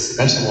it's the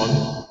better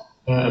one,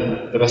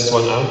 and the best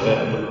one out there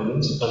at the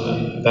moment,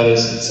 and that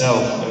is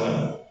itself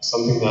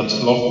something that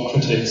a lot of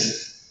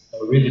critics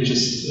really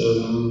just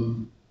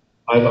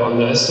either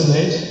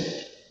underestimate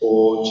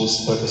or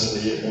just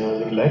purposely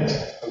neglect,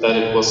 and that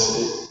it was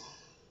an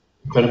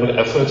incredible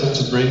effort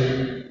to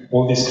bring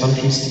all these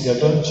countries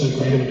together to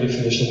agree on a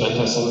definition of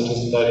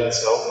anti-Semitism. That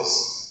itself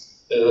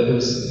is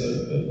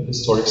a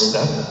historic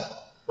step,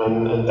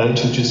 and then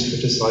to just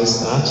criticize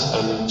that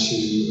and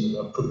to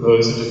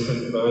propose a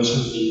different version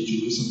of the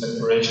Jerusalem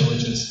Declaration,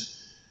 which is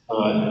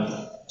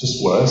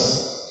just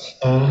worse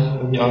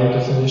than the other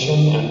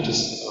definition, and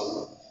just,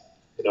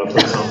 for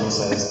example,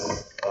 says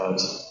that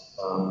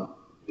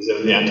it's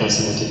only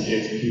anti-Semitic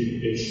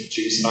if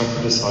Jews are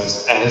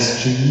criticized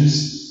as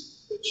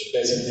Jews, which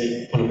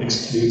basically kind of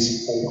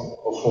excludes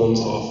all forms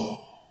of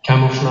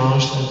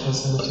camouflaged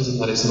anti-Semitism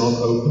that is not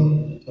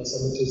open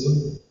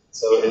anti-Semitism.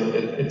 So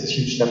it's a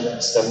huge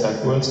step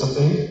backwards, I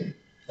think.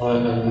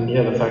 And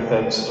yeah, the fact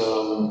that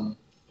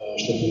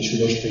Stefanie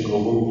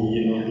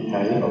Schuler-Springorum, the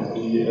head of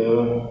the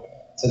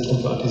Zentrum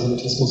für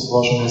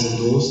Antisemitismusforschung, has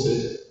endorsed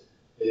it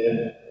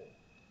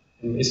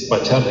is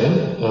quite telling.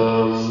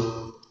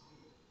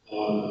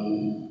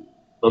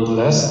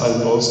 Nonetheless, I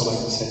would also like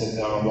to say that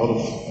there are a lot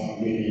of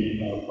really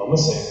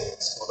promising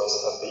scholars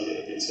at the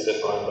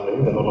ZFI in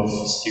Berlin. There are a lot of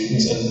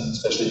students, and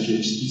especially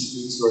PhD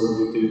students, who are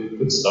really doing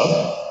good stuff,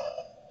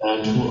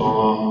 and who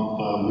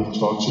are, we've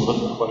talked to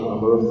quite a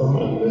number of them,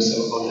 and they're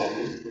so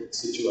unhappy with the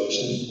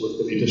situation, with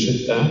the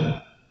leadership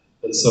there.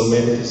 And so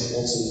maybe this is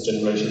also the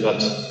generation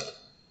that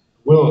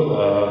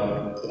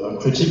will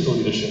critique the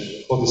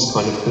leadership for this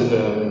kind of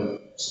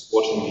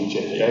supporting the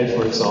JPA,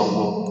 for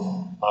example.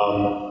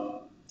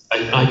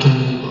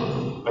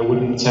 I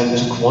wouldn't tend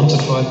to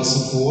quantify the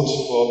support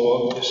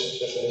for broad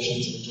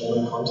definitions in the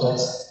German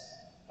context.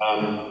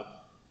 I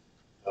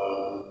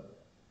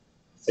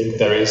think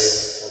that is,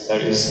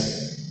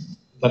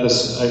 I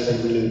think,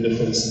 really the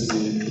difference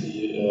in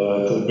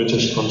the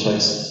British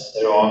context.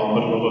 There are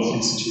quite a lot of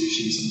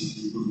institutions and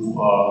people who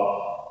are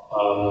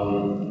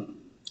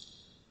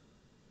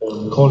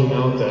calling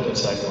out that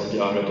attack on the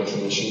ARA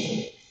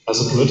definition as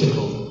a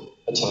political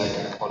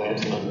attack on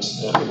it, and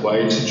a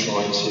way to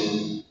try to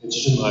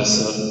legitimize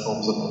certain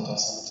forms of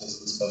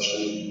anti-Semitism,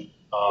 especially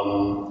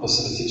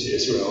hostility to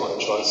Israel,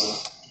 and tries to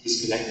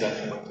disconnect that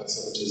from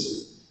anti-Semitism.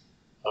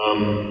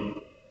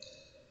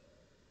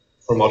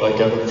 From what I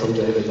gathered from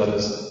David,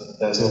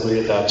 there's not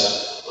really that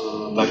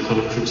kind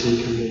of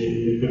critique in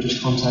the British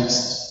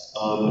context.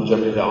 In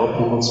Germany, there are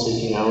people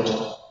speaking out,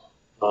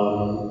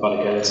 but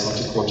again, it's hard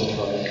to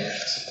quantify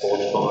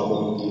support for either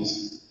of these.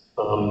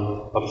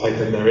 But the fact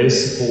that there is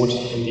support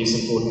in these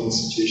important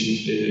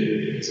institutions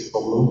is a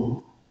problem.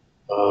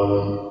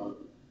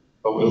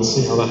 But we'll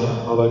see how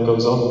that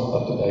goes on,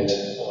 that debate.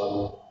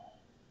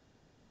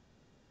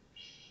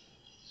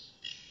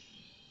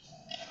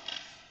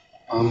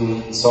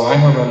 So I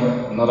have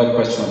another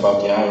question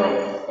about the IRA,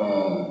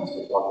 as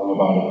we're talking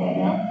about it right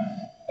now.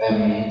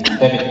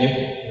 David,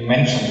 you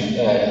mentioned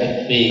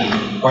it being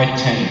quite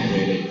tame,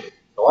 really.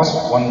 I was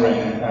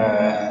wondering,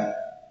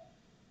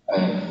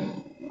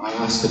 I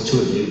asked the two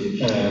of you,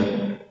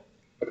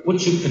 but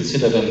would you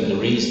consider then the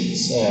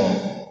reasons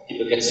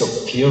people get so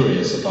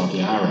furious about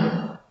the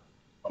IRA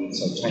when it's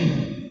so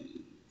tame?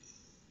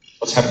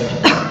 What's happening?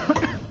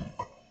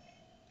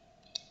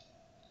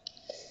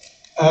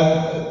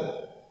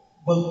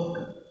 Well,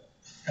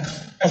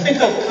 I think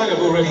I've kind of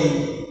already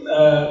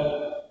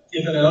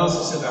given an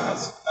answer to that,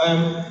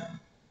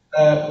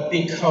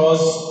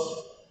 because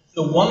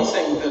the one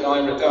thing that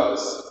IRA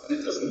does, and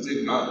it doesn't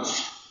do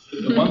much,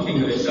 but the one thing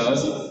that it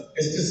does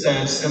is to say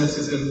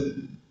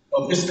anti-Semitism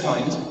of this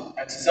kind,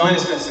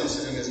 anti-Zionist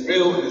anti-Semitism, is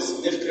real and is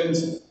significant,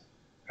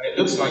 and it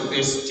looks like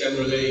this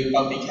generally,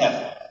 but be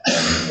careful.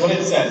 What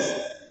it says.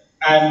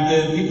 And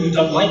the people who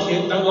don't like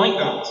it don't like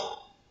that.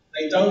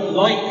 They don't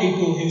like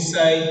people who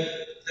say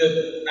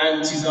that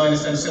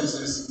anti-Zionist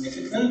anti-Semitism is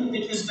significant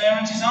because they're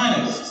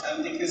anti-Zionists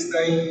and because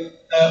they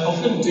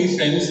often do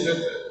things that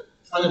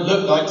kind of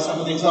look like some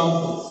of the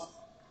examples.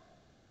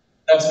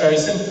 That's very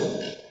simple.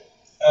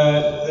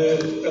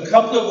 A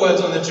couple of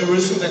words on the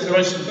Jerusalem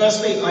Declaration.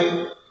 Firstly,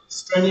 I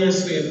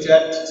strenuously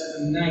object to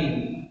the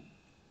name.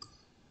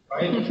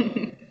 Right?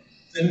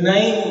 The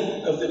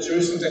name of the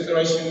Jerusalem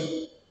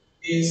Declaration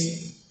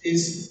is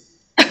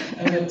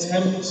an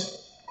attempt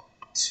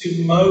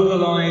to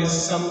mobilize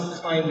some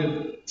kind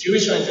of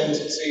Jewish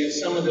identity of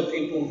some of the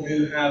people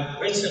who have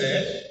written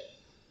it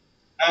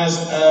as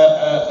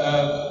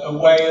a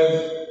way of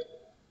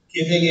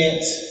giving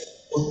it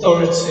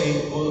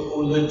authority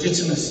or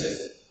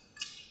legitimacy.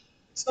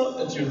 It's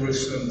not a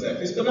Jerusalem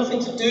Declaration. It's got nothing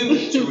to do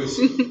with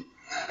Jerusalem.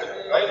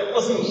 Right? It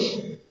wasn't,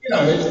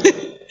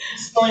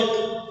 it's like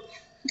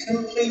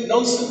complete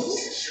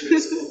nonsense that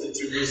it's called the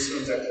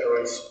Jerusalem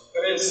Declaration.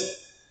 But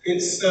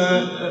it's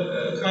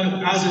a kind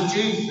of as a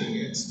Jew thing.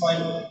 It's like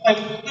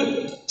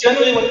look,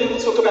 generally when people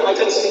talk about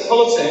identity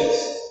politics,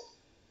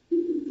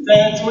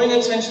 they're drawing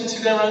attention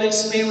to their own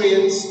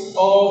experience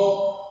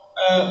of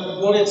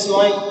what it's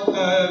like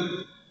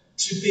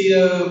to be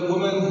a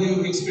woman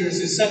who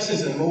experiences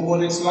sexism, or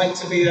what it's like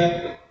to be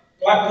a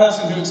black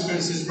person who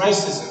experiences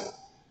racism.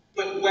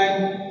 But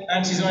when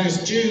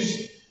anti-Zionist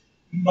Jews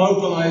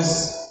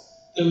mobilize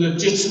the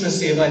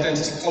legitimacy of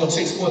identity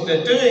politics, what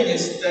they're doing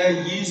is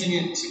they're using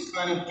it to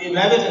kind of give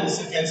evidence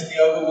against the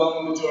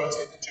overwhelming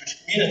majority of the Jewish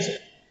community.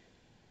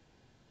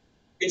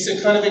 It's a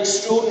kind of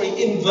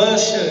extraordinary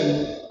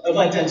inversion of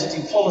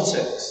identity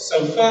politics.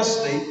 So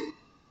firstly,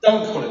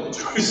 don't call it the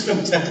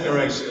Jerusalem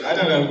Declaration. I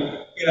don't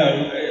know, you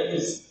know, it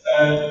was,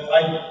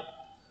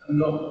 I'm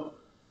not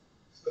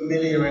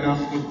familiar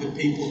enough with the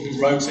people who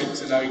wrote it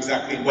to know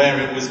exactly where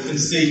it was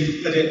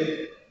conceived, but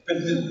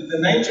the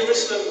name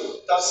Jerusalem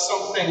does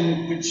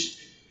something which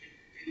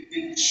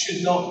it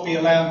should not be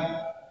allowed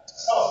to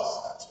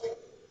pass, actually.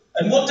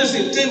 And what does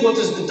it do? What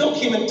does the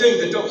document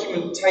do? The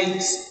document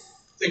takes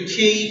the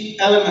key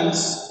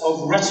elements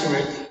of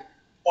rhetoric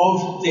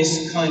of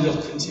this kind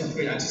of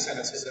contemporary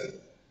anti-Semitism: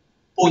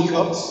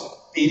 boycotts,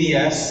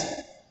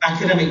 BDS,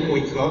 academic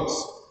boycotts,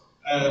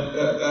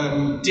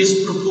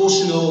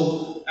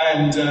 disproportional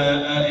and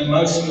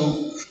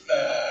emotional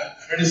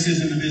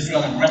criticism of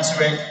Israel and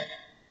rhetoric,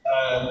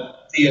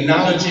 the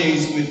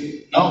analogies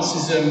with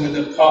Nazism, with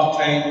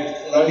apartheid, with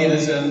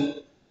colonialism.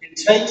 It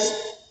takes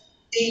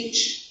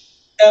each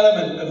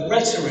element of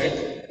rhetoric,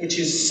 which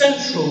is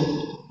central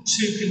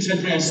to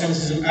contemporary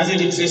anti-Semitism as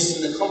it exists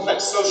in the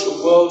complex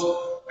social world,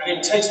 and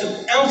it takes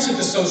them out of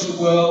the social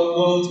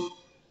world,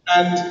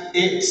 and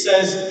it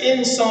says,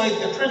 inside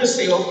the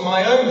privacy of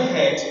my own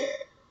head,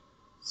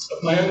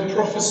 of my own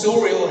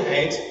professorial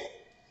head,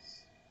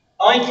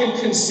 I can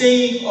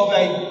conceive of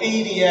a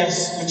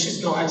BDS which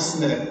is not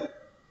anti-Semitic.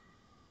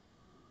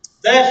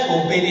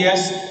 Therefore,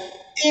 BDS,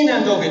 in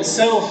and of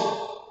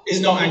itself,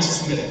 is not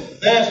anti-Semitic.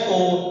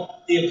 Therefore,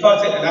 the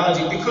apartheid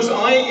analogy, because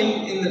I,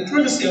 in the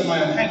privacy of my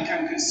own head,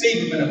 can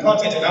conceive of an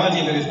apartheid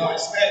analogy that is not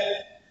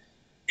anti-Semitic,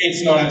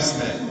 it's not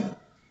anti-Semitic,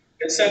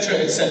 etc.,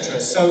 etc.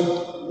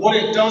 So, what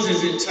it does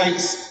is it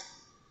takes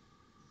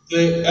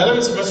the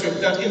elements of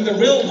rhetoric that, in the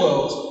real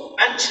world,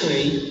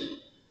 actually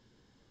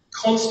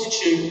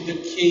constitute the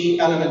key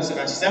elements of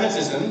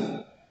anti-Semitism,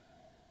 and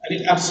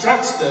it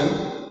abstracts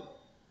them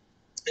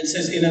and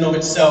says, in and of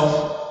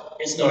itself,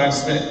 it's not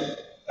anti-Semitic.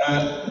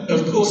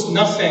 Of course,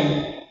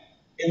 nothing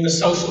in the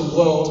social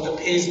world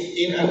appears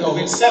in and of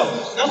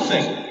itself.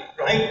 Nothing,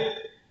 right?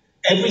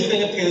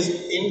 Everything appears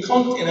in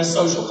a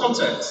social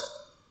context.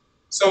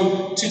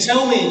 So to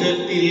tell me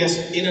that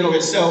BDS in and of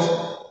itself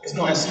is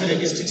not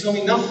anti-Semitic is to tell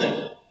me nothing.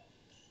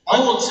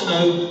 I want to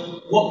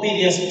know what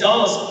BDS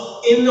does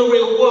in the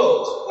real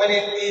world when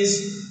it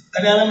is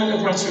an element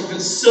of rhetoric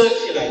that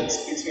circulates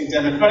between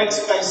democratic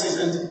spaces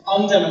and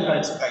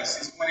undemocratic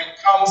spaces, when it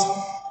comes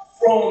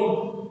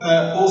from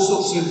all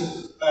sorts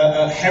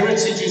of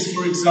heritages,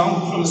 for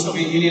example, from the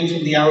Soviet Union,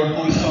 from the Arab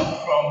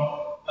boycott, from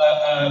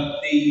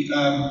the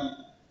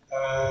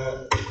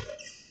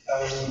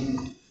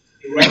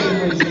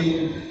Iranian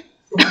regime,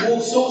 from all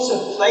sorts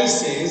of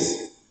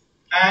places,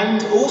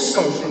 and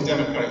also from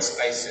democratic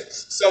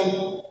spaces.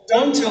 So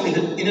don't tell me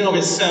that in and of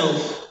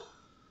itself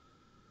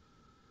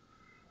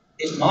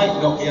it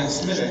might not be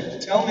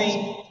anti-Semitic. Tell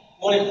me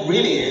what it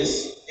really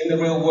is in the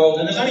real world.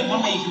 And there's only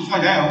one way you can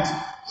find out,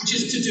 which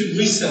is to do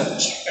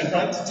research,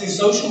 right? To do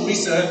social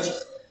research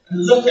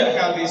and look at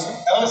how these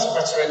elements of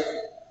rhetoric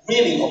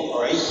really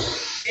operate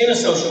in a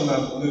social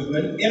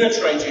movement, in a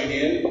trade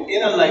union,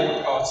 in a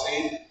Labour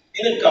Party,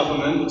 in a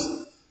government,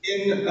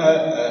 in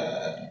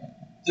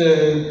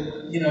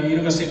the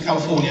University of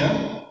California.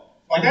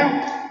 Find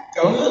out.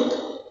 Go and look.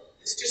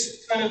 It's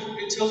just kind of,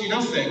 it tells you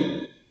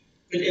nothing.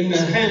 But in the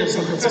head of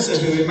some professor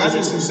who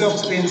imagines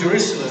himself to be in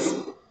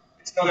Jerusalem,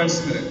 it's not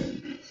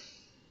anti-Semitic.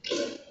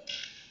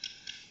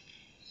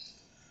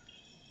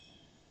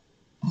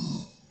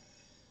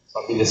 I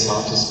mean, it's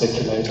hard to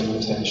speculate on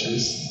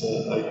intentions.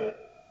 I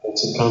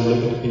also can't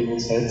look at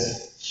people's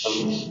heads.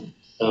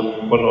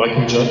 What I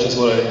can judge is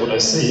what I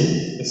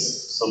see is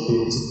some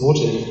people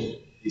supporting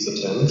these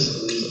attempts,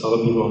 and other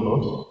people are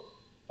not.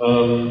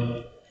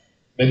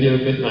 Maybe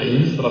I'm a bit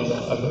naive, but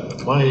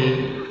my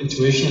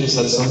intuition is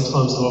that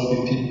sometimes a lot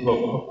of people who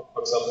are,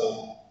 for example,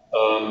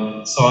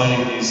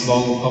 signing these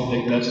long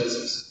public letters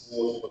of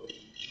support for the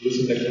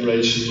Jerusalem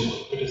Declaration or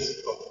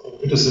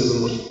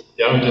criticism of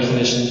the Arab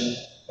definition,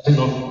 I think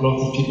a lot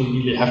of people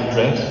really haven't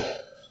read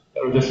the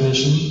Arab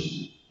definition.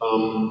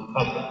 And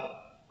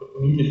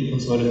immediately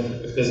comes to mind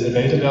if there's a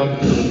debate about it,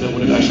 people don't know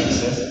what it actually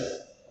says.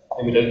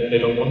 Maybe they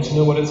don't want to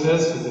know what it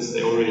says because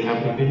they already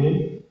have an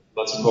opinion.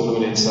 That's a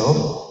problem in itself.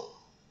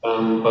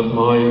 But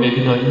my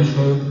maybe naive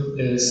hope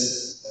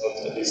is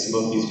that at least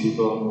some of these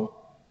people,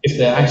 if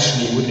they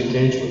actually would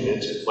engage with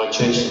it, it might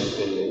change their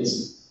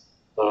opinions.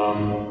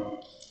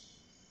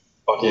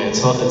 But yeah,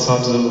 it's hard to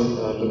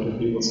look at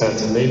people's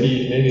heads, and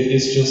maybe it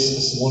is just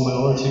a small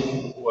minority of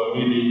people who are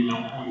really,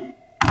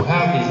 who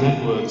have these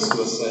networks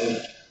who are saying,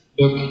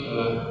 look,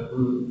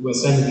 who are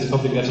sending these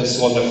public letters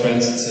to all their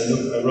friends and saying,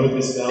 look, I wrote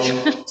this down,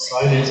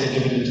 sign it, and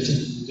give it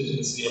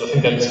legitimacy. And I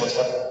think that is what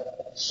happened.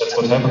 That's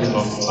what happens a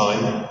lot of the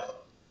time.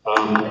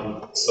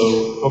 So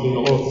probably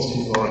not all of these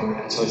people are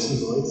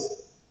anti-Semites,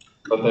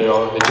 but they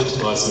are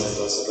legitimizing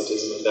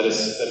anti-Semitism, and that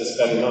is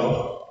bad enough.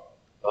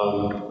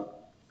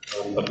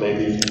 But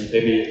maybe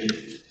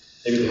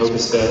the hope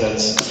is there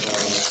that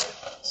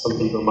some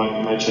people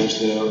might change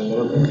their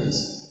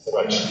opinions.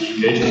 They're actually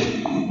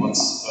engaging in what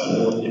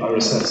the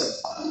IRA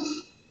says.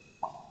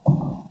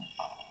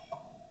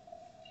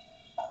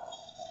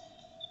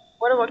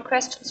 What about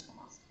questions from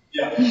us?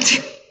 Yeah.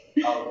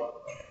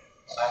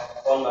 I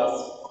have one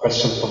last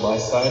question from my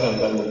side, and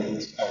then we can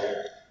carry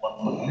one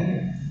more.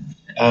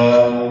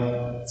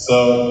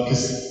 So,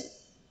 because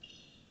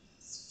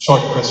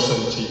short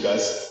question to you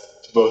guys,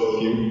 to both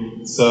of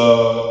you.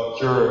 So,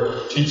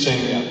 you're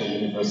teaching at the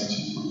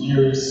university for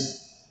years,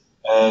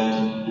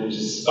 and you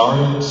just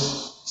started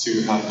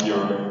to have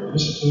your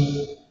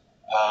initiative,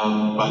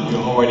 but you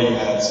already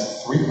had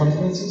 3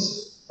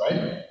 conferences,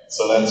 right?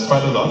 So that's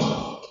quite a lot.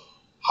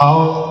 How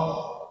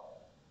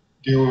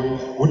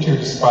would you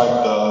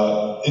describe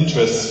the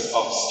interest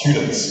of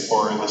students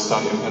for the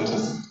study of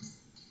antisemitism?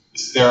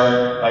 Is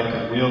there like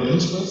a real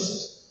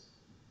interest?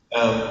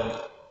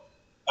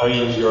 I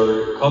mean,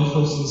 your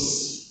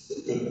conferences,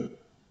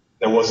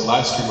 there was a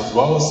live stream as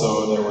well,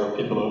 so there were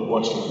people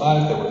watching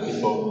live, there were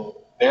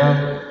people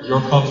there. Your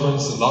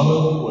conference in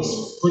London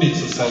was pretty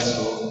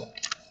successful.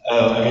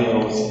 I mean,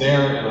 I was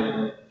there,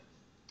 and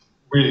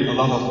really a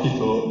lot of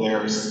people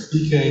there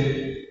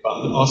speaking,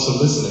 but also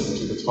listening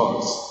to the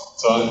talks.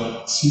 So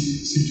it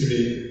seemed to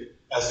me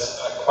as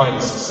quite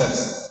a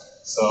success.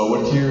 So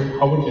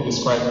how would you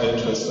describe the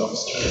interest of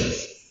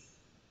students?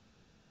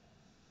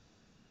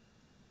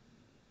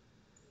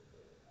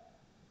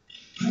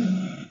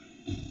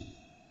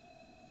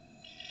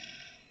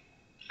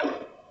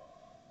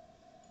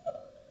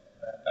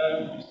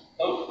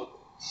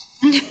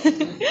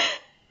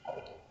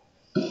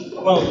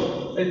 Well,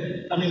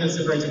 I mean, that's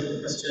a very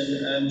difficult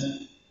question, and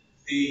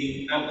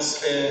the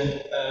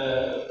atmosphere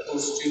for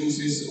students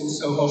is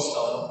also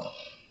hostile.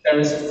 There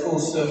are of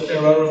course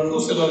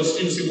a lot of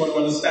students who want to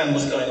understand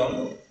what's going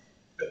on,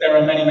 but there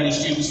are many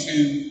students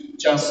who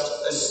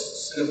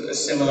just sort of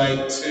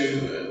assimilate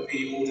to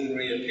the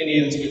ordinary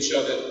opinions, which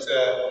are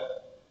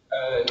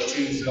that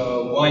Jews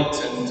are white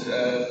and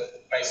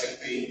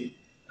basically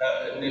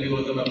nearly all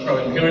of them are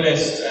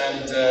pro-imperialist,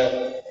 and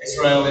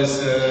Israel is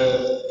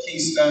a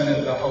keystone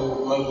of the whole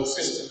global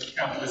system of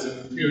capitalism,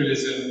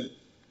 imperialism,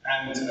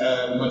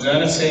 and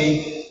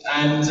modernity,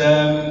 and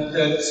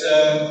that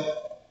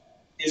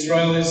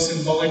Israel is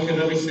symbolic of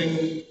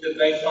everything that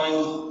they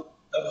find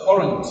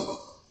abhorrent.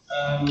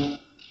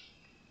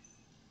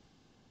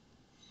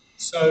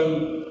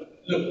 So,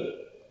 look,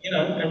 you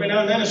know, every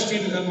now and then a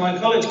student at my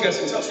college gets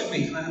in touch with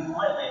me kind of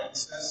quietly and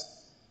says,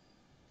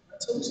 "Can I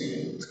talk to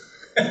you?"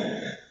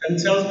 and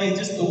tells me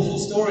just awful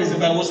stories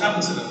about what's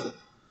happened to them.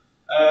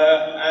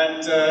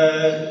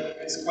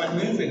 It's quite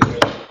moving,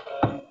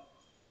 really.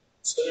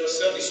 So there are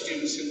certainly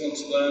students who want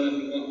to learn and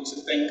who want to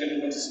think and who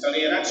want to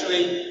study. And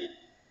actually,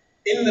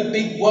 in the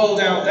big world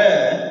out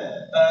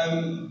there,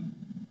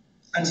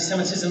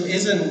 anti-Semitism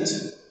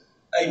isn't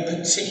a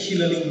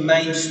particularly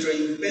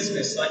mainstream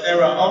business. Like,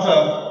 there are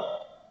other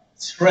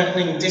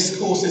threatening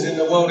discourses in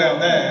the world out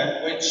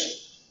there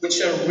which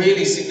are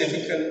really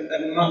significant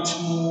and much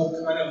more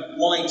kind of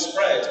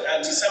widespread.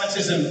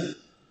 Anti-Semitism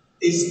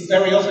is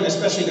very often,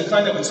 especially the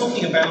kind that we're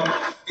talking about,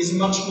 is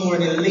much more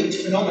an elite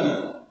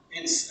phenomenon.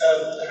 It's,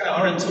 Hannah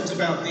Arendt talked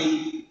about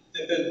the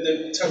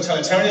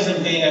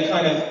totalitarianism being a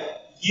kind of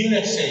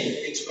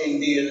unity between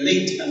the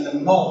elite and the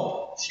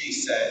mob, she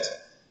said.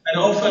 And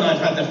often I've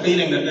had the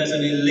feeling that there's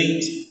an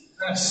elite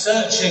kind of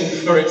searching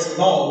for its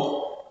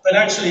mob, but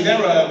actually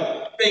there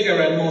are bigger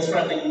and more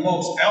threatening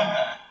mobs out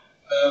there.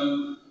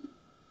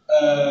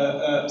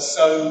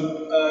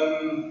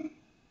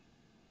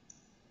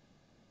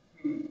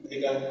 There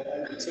you go.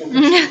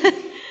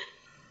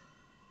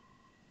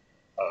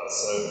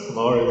 So from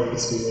our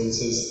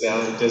experiences,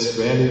 there's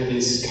rarely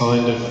this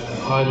kind of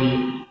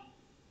highly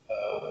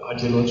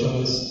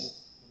ideologized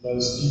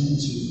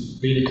student who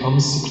really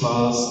comes to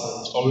class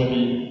and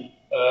already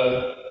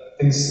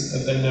thinks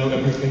that they know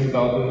everything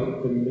about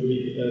the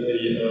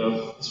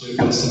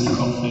Israeli-Palestinian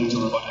conflict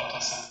or about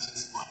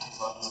anti-Semitism or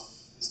anti-Zionism.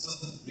 This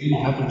doesn't really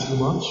happen too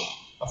much,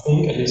 I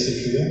think, at least in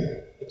Trier,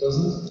 it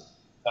doesn't.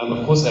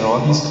 Of course, there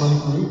are these kind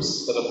of groups,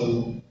 but I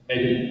think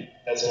maybe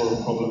that's more a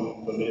problem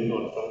in Berlin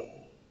or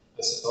Frankfurt,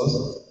 I suppose,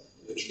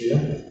 in Trier.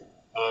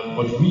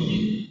 What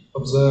we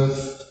observe,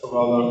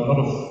 rather, a lot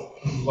of,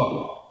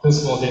 well,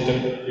 first of all, they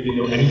don't really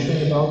know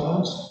anything about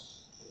that.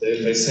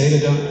 They say they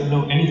don't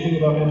know anything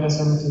about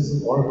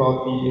anti-Semitism or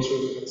about the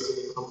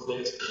Israeli-Palestinian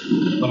conflict.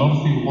 A lot of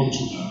people want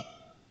to know.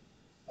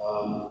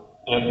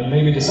 And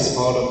maybe this is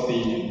part of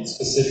the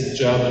specific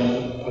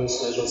German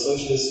post-National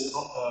Socialist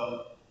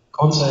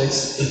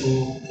context.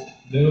 People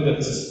know that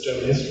this is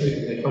German history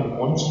and they kind of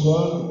want to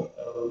learn.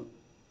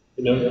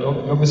 You know,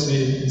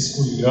 obviously in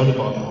school you learn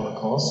about the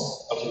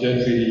Holocaust, but you don't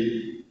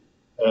really,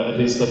 at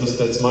least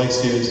that's my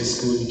experience in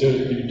school,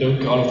 you don't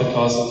go out of the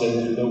class and then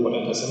you know what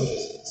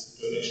anti-Semitism is.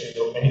 You don't actually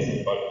know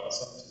anything about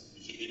anti-Semitism.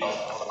 You should be out of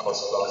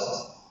Holocaust classes.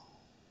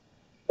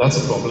 That's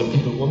a problem.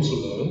 People want to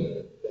learn.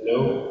 They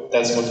know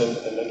that's what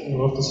they're lacking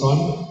all of the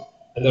time.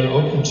 And they're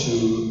open to,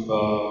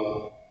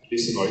 at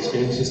least in our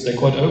experiences, they're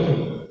quite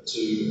open to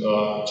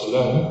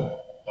learn.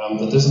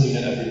 That doesn't mean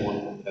that everyone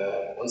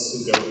wants to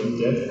go in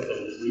depth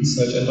and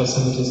research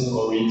anti-Semitism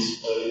or read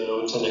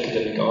 10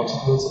 academic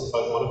articles and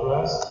 5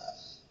 monographs.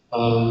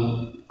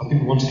 But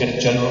people want to get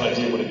a general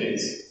idea what it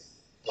is.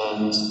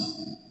 And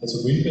that's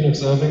what we've been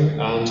observing.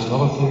 And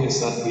another thing is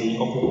that we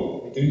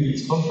often do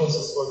these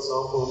conferences, for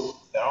example.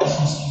 There are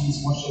some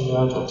students watching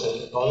that or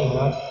taking part in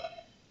that.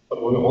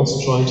 But what we're also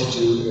trying to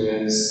do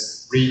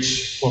is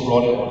reach for a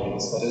broader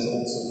audience that is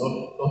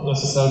also not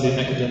necessarily an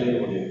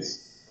academic audience,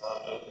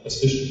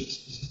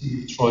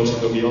 especially trying to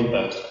go beyond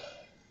that.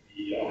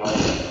 We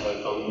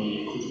have on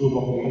the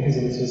Kulturwochen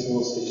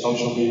Antisemitismus, the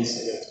cultural weeks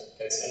against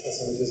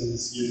antisemitism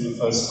this year for the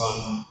first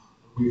time.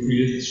 We've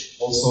reached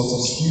all sorts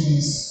of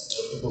students,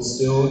 people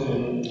still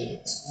in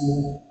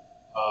school.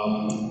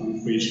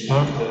 We've reached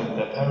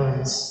their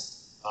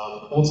parents,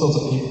 all sorts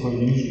of people who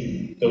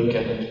usually don't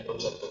get into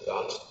contact with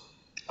that.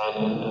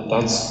 And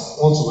that's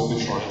also what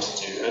we're trying to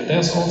do. And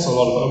there's also a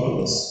lot of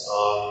openness.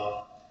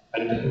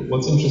 And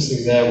what's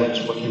interesting there, what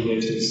you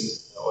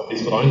noticed, or at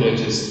least what I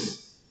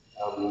noticed,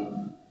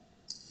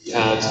 we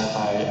had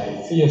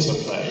a theatre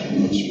play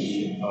which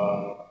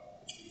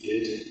we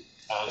did,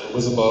 and it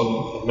was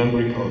about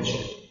memory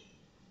culture.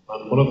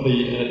 And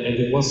and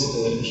it was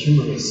a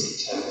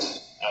humorous attempt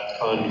at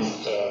kind of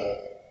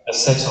a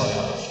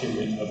satire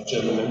of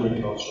German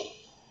memory culture.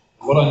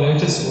 And what I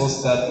noticed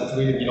was that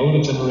really the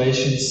older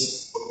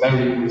generations were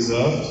very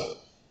reserved.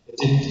 They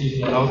didn't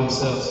even allow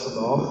themselves to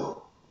laugh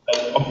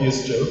at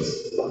obvious jokes.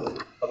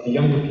 But the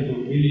younger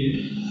people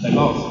really, they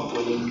laughed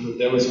when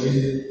there was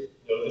really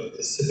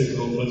this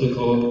typical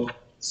political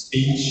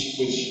speech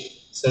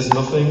which says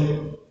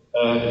nothing.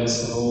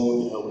 It's the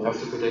whole, we have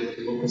to protect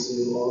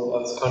democracy and all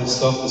that kind of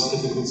stuff, this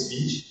typical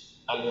speech.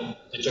 And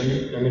the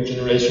younger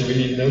generation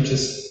really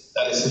noticed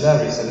that is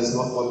hilarious, that is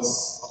not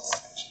what's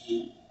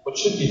actually what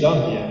should be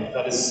done here.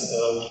 That is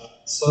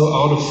so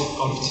out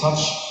of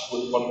touch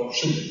with what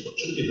should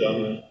be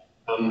done.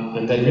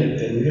 And they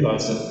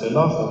realized that they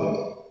laughed at it.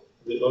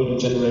 The older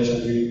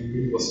generation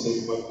really was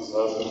still quite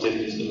reserved and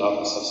didn't allow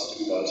themselves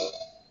to do that.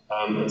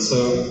 And so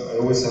I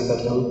always have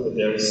that hope that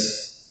there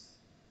is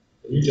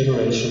a new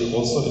generation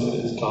also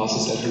in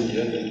classes every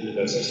year in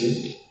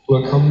university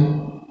who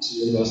come to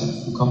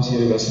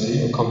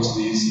university or come to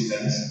these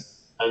events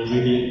and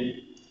really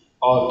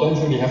don't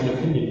really have an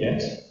opinion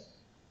yet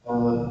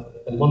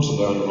and want to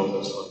learn about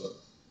this one,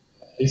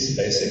 at least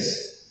the basics.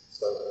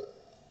 So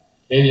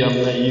maybe I'm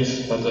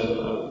naive, but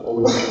I'm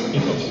always a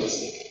bit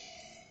optimistic.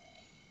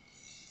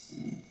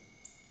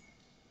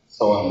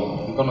 So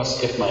I'm going to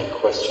skip my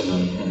question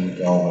and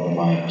go over the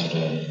mic to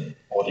the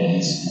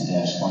audience. And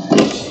there's one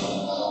question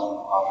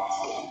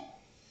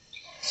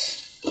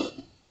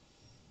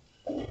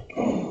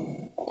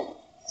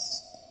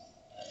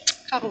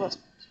Carlos.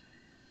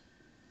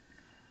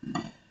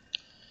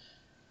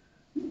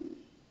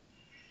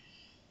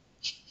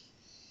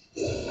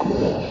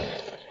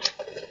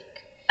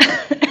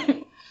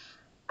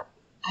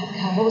 I'm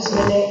Carlos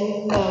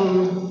Henning.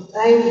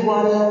 I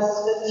want to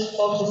switch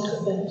focus a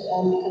bit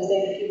because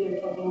David, you were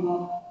talking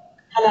about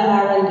Hannah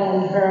Arendt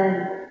and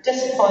her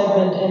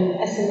disappointment in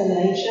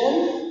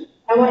assimilation.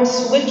 I want to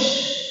switch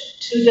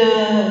to the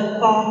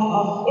thought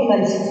of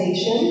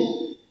emancipation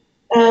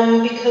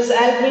because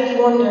I really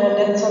wonder, and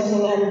that's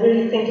something I'm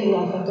really thinking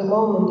of at the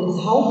moment, is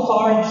how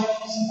far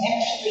Jews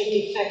actually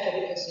de facto,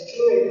 because the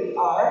jury we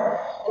are,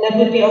 and that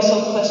would be also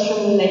a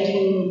question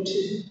relating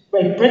to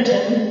Great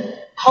Britain,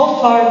 how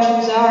far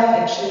Jews are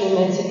actually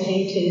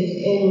emancipated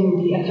in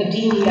the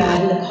academia,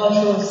 in the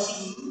cultural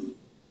scene.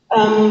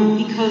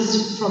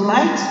 Because from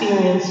my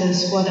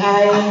experiences, what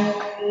I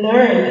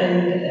learned,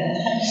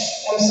 and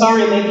I'm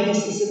sorry, maybe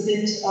this is a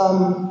bit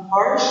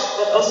harsh,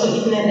 but also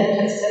even in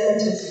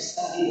anti-Semitism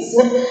studies,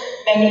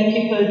 many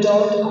people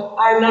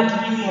are not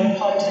really in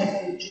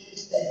contact with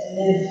Jews that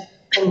live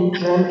in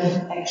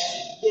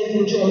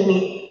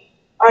Germany,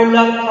 are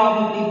not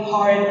probably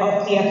part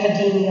of the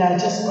academia,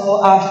 just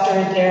go after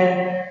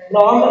their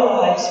normal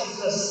lives,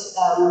 because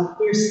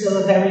we're still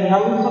a very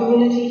young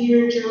community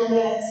here in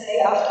Germany, I'd say,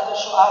 after the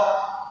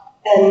Shoah.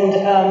 And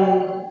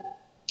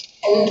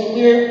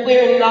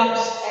we're not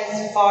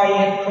as far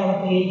yet,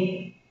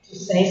 probably, to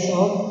say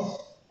so.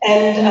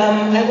 And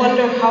I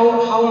wonder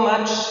how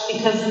much,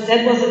 because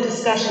that was a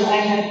discussion I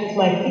had with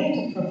my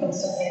theater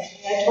professor,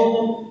 actually. I told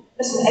him,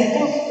 listen, I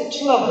think the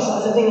two of us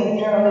are living in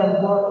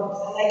parallel worlds,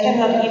 and I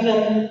cannot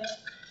even,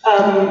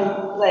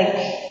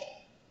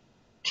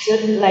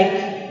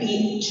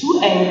 be too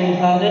angry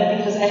about it,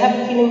 because I have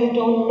a feeling you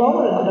don't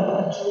know a lot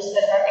about Jews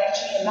that are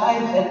actually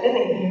alive and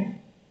living here.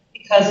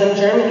 Because in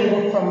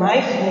Germany, from my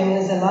feeling,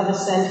 there's a lot of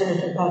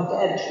centered about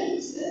dead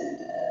Jews. And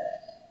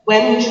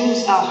when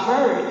Jews are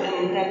heard,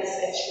 and that's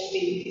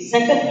actually the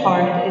second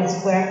part,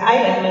 is where I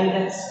am, and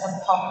that's a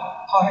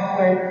part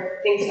where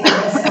things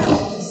are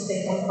accepted to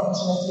stay,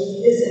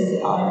 unfortunately, is in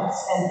the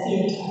arts and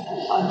theater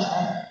and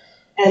culture.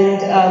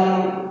 And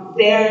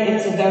there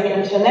it's a very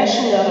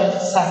international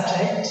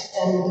subject,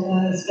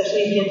 and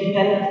especially the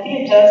independent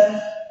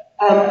theaters.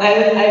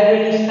 I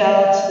really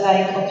felt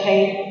like,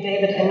 okay,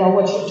 David, I know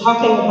what you're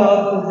talking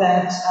about with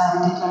that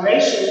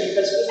declaration,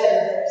 because we had a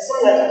very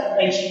similar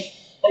declaration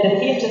in the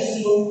theater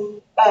scene,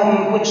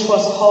 which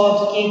was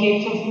called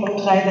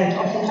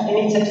GG5.3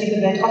 Initiative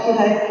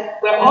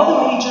Weltoffenheit, where all the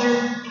major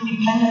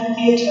independent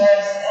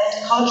theaters and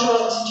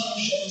cultural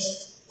institutions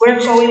were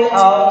going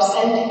out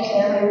and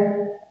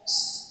declaring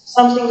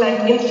something like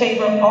in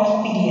favor of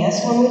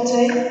BDS, one would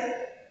say.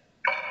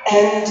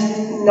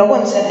 And no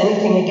one said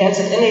anything against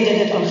it, and they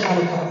did it on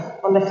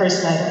Hanukkah, on the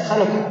first night of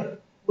Hanukkah,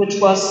 which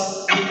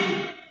was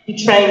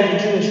betraying the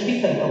Jewish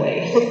people in a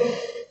way.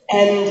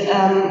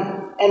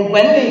 And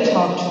when they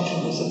talk to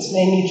Jews, it's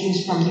mainly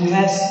Jews from the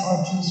US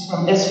or Jews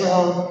from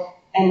Israel,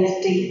 and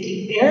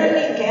they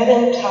barely get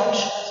in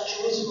touch with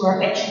Jews who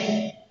are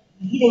actually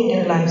leading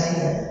their lives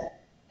here.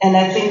 And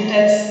I think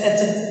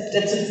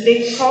that's a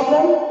big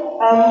problem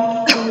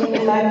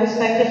in my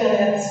perspective,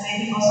 and that's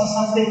maybe also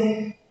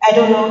something, I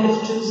don't know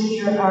if Jews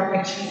here are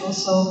actually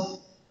also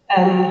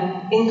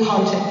in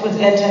contact with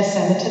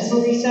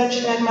anti-Semitism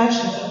research that much.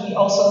 That would be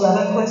also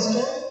another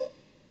question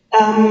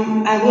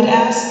I would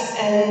ask.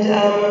 And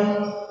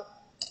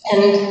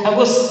I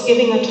was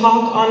giving a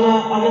talk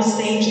on a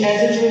stage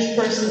as a Jewish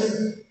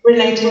person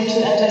relating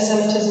to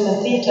anti-Semitism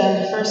in theater,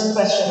 and the first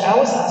question I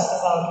was asked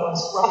about was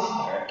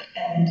Rothberg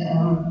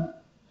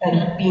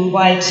and being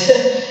white.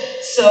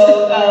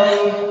 So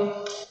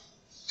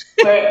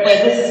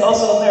where this is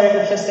also a very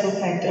interesting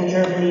fact in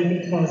Germany,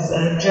 because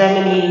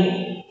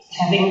Germany,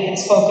 having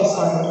its focus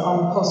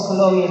on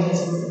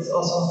post-colonialism, is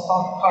also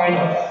a part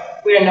of,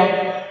 we're not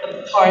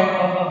a part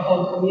of a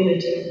whole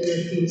community of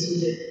Europeans who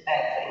did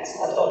bad things,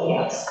 not only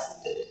us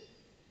who did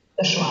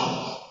the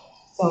Shoah.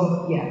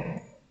 So yeah,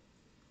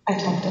 I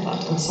talked a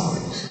lot, I'm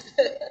sorry.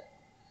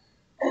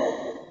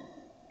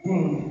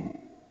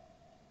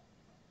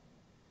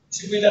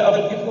 Should we let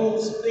other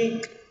people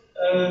speak?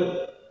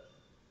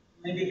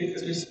 Maybe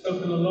because we've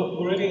spoken a lot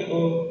already,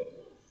 or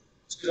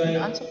should I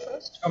answer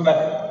first? Come back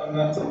on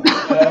that.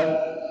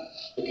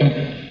 You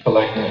can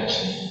collect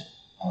actually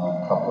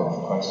a couple of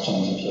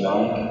questions if you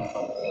like,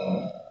 but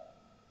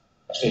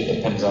actually it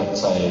depends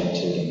outside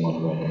to the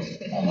moderators,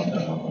 not the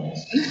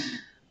moderators.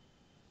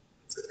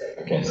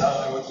 Okay.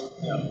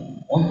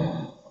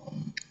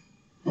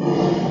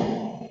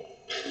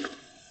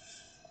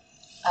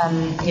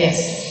 Yes.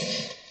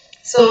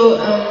 So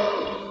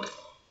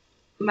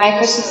my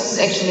question is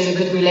actually a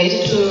bit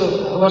related to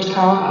what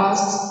Kara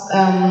asked.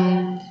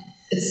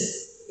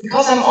 It's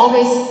because I'm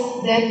always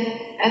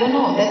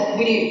that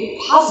really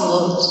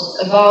puzzled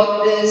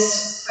about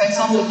this. For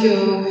example, if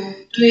you're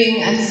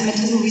doing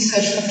anti-Semitism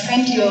research for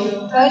 20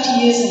 or 30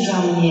 years in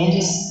Germany and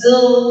you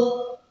still,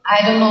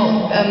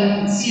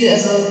 see it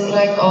as a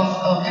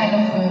kind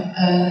of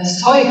a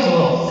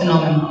historical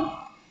phenomenon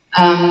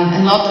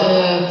and not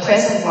a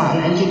present one,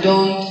 and you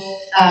don't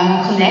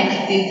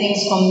connect the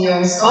things from your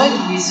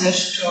historical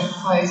research to,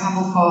 for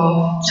example,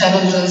 for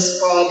challenges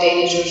for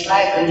daily Jewish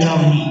life in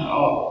Germany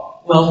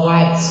or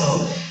worldwide.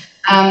 So,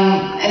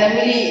 and I'm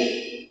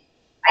really,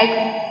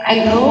 I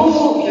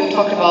know you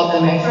talked about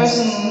the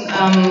Macpherson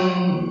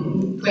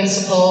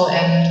principle,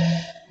 and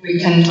we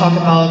can talk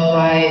about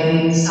why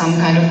in some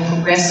kind of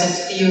progressive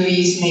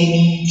theories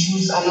maybe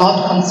Jews are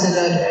not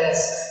considered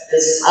as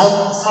this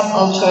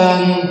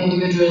subaltern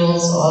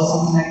individuals or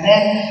something like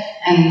that,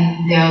 and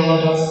there are a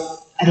lot of,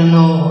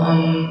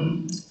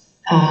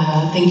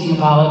 thinking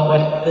about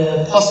what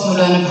the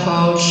postmodern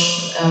approach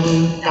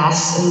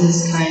does in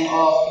this kind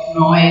of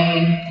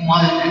ignoring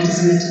modern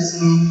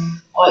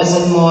anti-Semitism, or is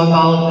it more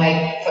about,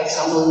 like, for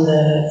example, in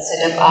the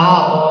ZFR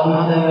or in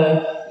other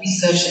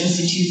research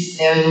institutes,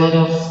 there are a lot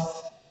of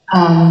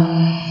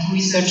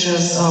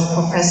researchers or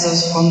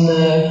professors from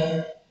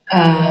the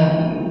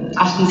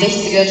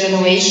 68er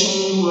generation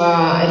who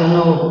are,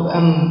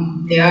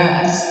 their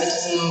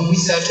anti-Semitism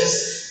research is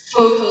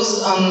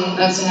focused on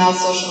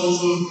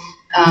national-socialism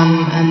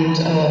and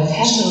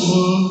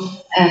fascism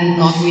and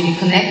not really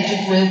connected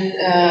with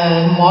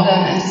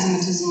modern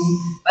anti-Semitism.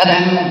 But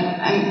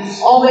I'm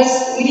always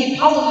really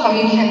puzzled how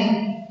you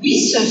can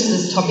research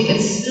this topic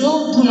and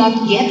still do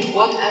not get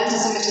what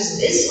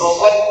anti-Semitism is or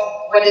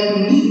what it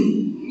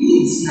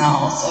means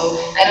now. So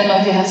I don't know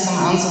if you have some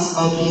answers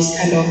about these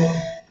kind of,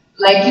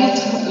 like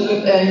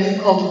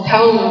you called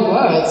parallel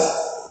words,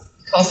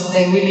 because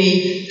they're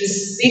really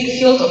this big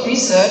field of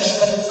research,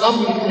 but it's not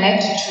really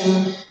connected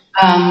to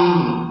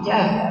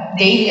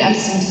daily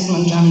anti-Semitism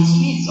on German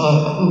streets or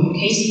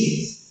UK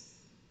streets.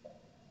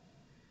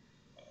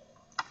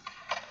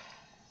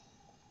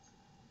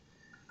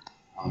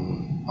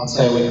 I'll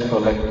say we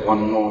collect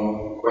one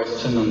more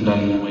question and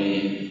then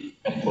we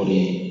get for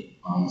the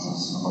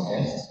answers of our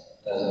guests.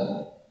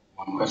 There's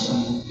one question.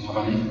 Do you have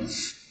any?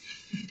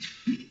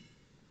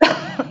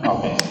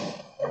 Okay.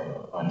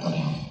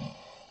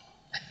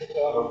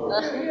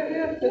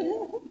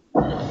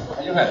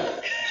 Right,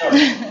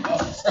 Ronja.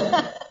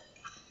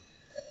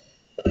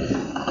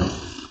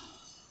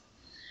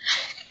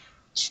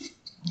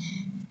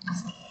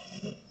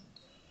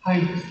 Hi,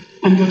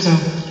 I'm Jutta.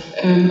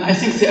 I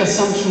think the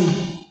assumption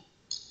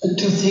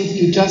to think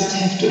you just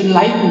have to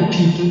enlighten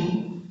people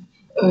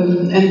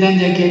and then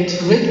they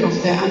get rid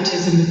of their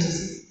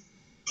anti-Semitism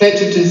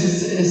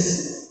prejudices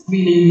is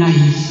really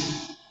naive.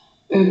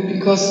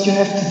 Because you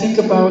have to think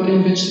about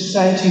in which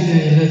society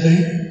they're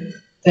living,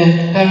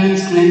 that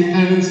parents,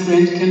 grandparents,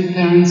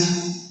 great-grandparents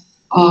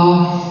a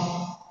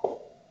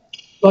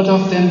lot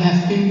of them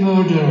have been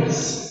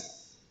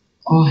murderers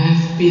or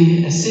have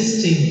been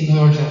assisting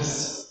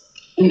murders.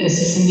 an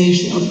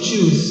assassination of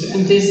Jews,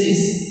 and this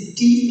is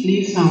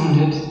deeply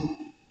founded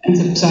in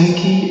the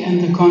psyche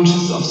and the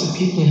conscience of the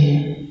people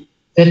here.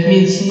 That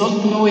means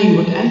not knowing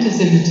what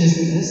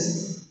anti-Semitism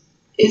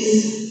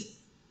is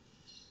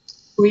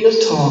real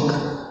talk.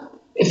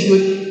 If you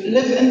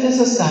live in the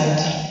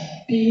society,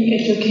 being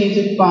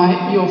educated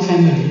by your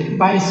family,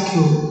 by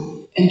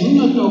school, and do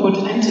not know what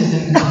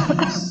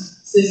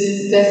anti-Semitism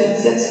is,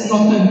 that's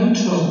not a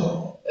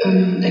neutral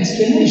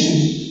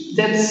explanation.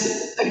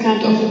 That's a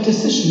kind of a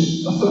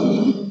decision, of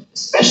a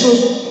special.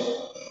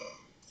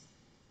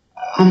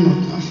 I'm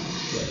not.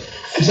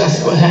 I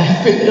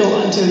have been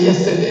ill until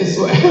yesterday,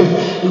 so I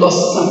have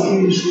lost some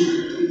English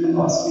in the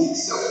last week.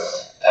 So,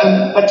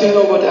 but you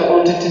know what I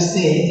wanted to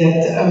say,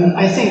 that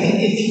I think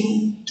if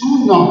you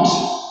do not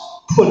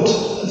put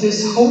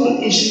this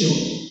whole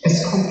issue,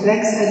 as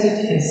complex as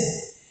it is,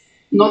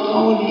 not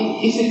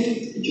only if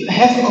it, you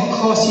have, of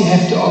course you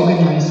have to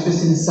organize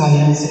within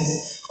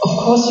sciences, of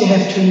course you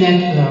have to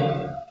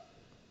network,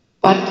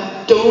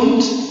 but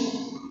don't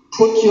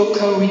put your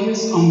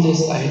careers on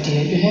this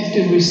idea. You have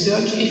to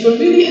research if you're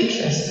really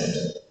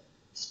interested.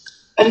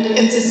 And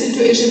the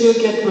situation will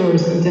get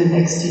worse in the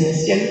next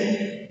years.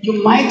 Yeah?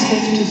 You might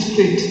have to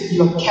split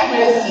your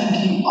career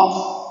thinking of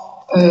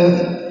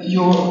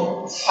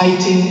your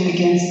fighting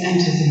against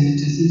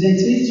anti-Semitism.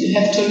 That means you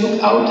have to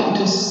look out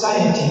into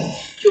society.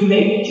 You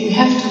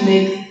have to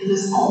make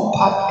this all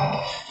public.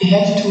 You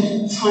have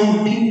to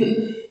find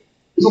people.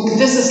 Look,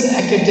 this is an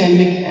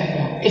academic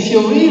area. If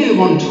you really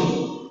want to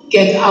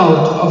get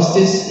out of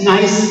this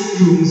nice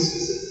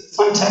rooms,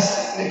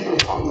 fantastic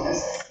microphone,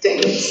 as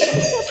David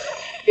says,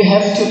 you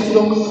have to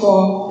look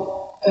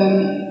for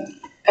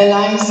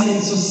allies in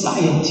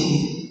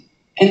society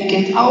and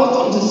get out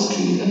on the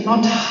street and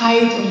not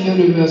hide on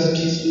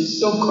universities with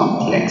so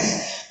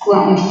complex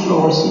ground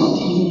floors, not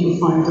even you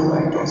find the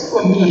right doors.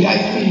 For me,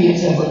 I've been here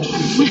several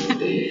times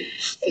today.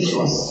 It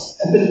was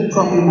a bit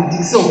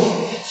problematic. So,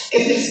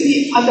 if it's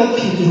me, other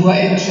people who are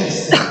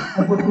interested,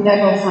 I would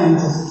never find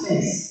this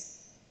place.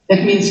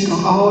 That means go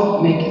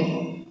out, make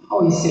it,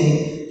 how you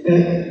say,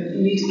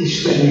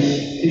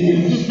 niedrigschwellig in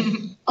English.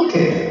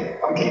 Okay,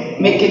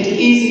 make it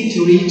easy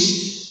to reach.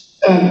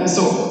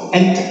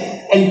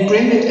 And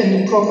bring it in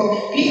the proper.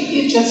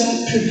 We're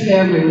just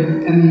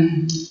preparing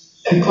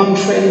a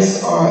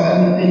conference or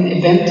an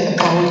event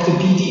about the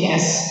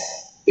BDS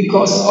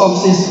because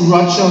of this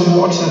Roger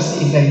Waters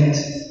event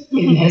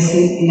in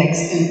Hesse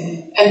next.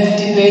 And the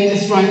debate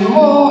is running,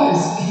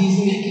 he's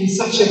making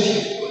such a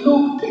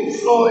look, Pink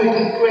Floyd,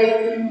 and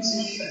great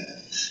music, and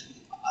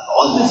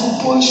all this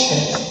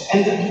bullshit.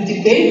 And the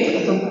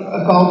debate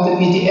about the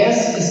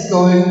BDS is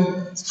going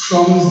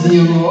from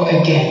zero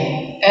again.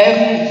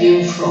 Every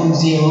year from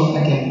zero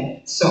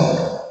again. So,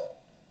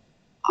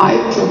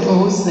 I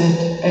propose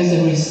that as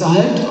a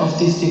result of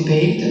this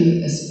debate,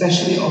 and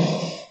especially of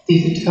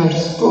David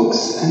Hirsh's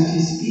books and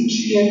his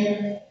speech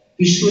here,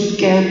 we should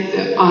get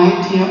the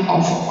idea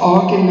of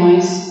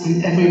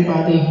organizing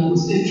everybody who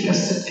is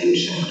interested in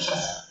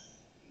just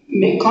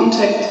make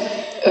contact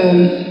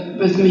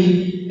with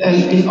me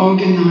and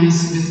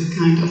organize with a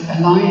kind of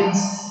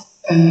alliance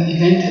an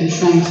event in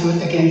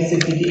Frankfurt against the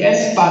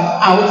BDS, but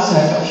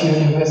outside of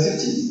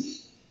university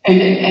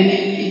and in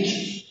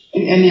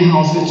any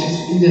house which is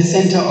in the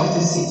center of the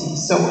city.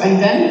 So,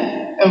 and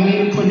then a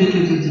real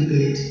political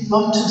debate,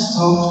 not too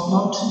soft,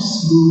 not too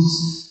smooth,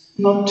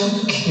 not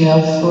too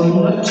careful,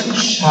 not too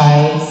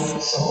shy.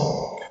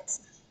 So,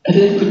 a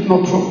little bit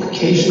more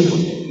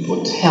provocation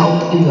would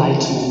help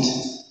enlightenment.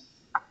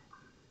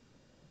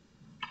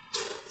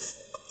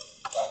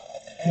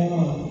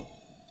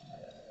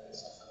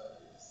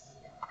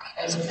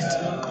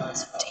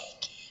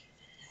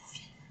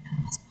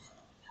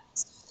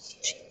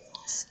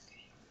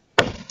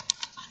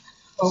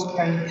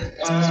 Okay,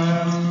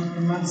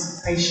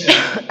 emancipation.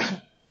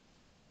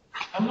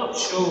 I'm not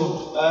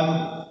sure.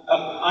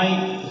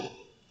 I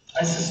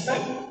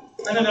suspect,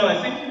 I don't know,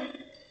 I think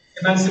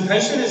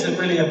emancipation is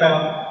really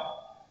about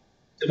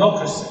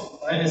democracy,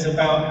 right? It's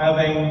about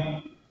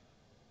having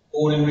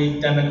ordinary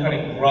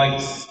democratic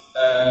rights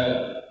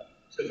to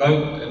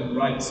vote and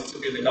rights to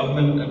be in the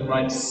government and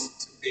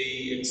rights to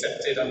be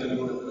accepted under the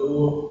rule of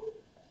law.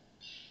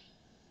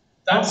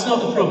 That's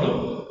not the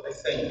problem, I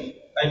think.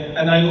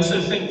 And I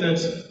also think that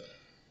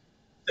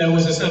there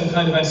was a certain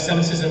kind of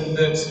anti-Semitism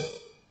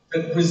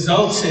that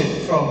resulted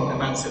from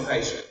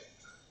emancipation,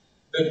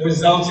 that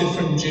resulted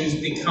from Jews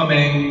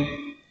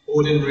becoming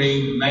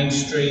ordinary,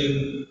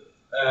 mainstream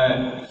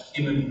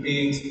human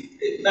beings.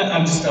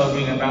 I'm just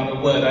arguing about the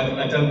word.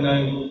 I don't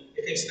know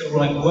if it's the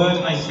right word.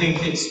 I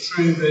think it's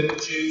true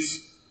that Jews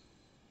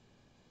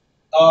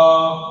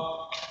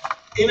are,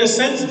 in a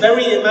sense,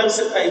 very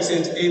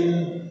emancipated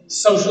in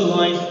social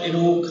life, in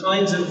all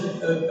kinds of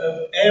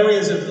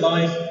areas of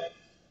life,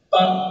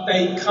 but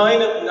they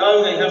kind of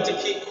know they have to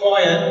keep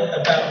quiet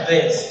about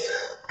this,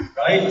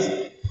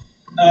 right?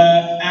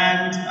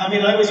 And I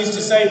mean, I always used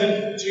to say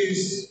that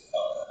Jews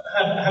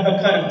have a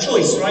kind of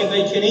choice, right?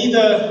 They can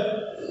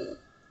either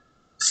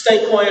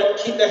stay quiet,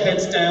 keep their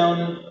heads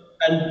down,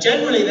 and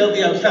generally they'll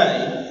be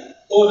okay,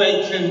 or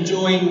they can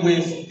join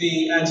with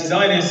the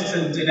anti-Zionists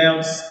and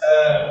denounce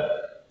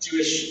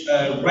Jewish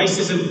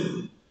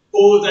racism,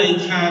 or they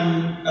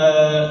can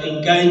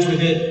engage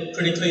with it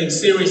critically and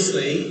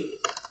seriously.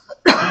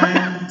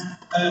 And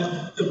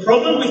the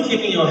problem with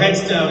keeping your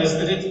heads down is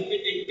that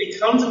it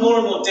becomes more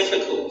and more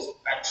difficult,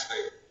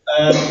 actually.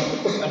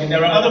 I mean,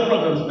 there are other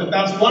problems, but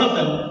that's one of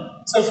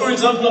them. So, for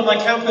example, on my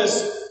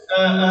campus,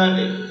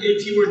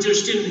 if you were a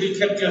Jewish student who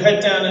kept your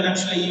head down and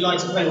actually you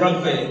liked to play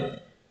rugby,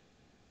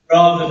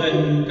 rather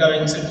than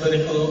going to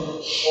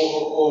political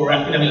or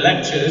academic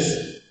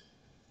lectures,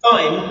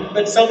 fine,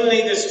 but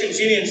suddenly the Students'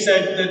 Union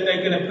said that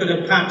they're going to put a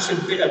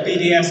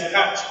BDS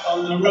patch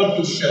on the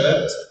rugby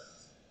shirt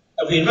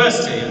of the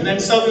university, and then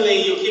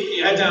suddenly you're keeping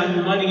your head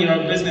down, minding your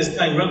own business,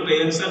 playing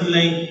rugby, and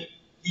suddenly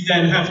you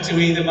then have to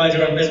either mind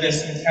your own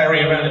business and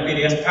carry around a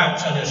BDS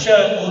patch on your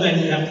shirt, or then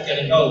you have to get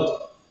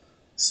involved.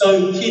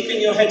 So keeping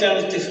your head down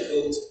is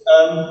difficult.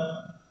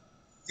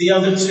 The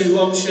other two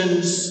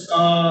options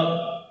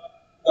are,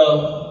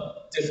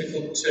 well,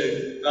 difficult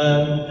too.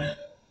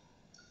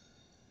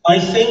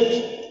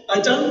 I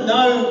don't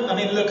know, I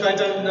mean, look, I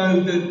don't know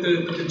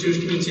the Jewish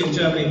community in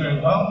Germany very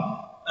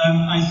well.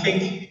 I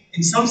think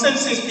in some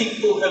senses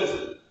people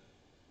have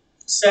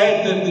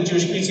said that the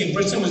Jewish community in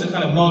Britain was a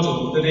kind of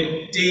model, that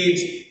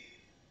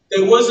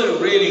there was a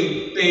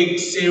really big,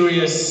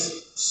 serious,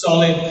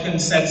 solid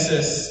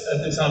consensus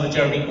at the time of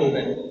Jeremy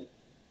Corbyn.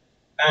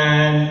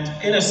 And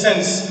in a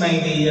sense,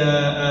 maybe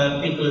I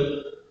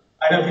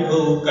know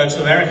people go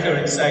to America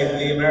and say that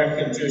the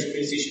American Jewish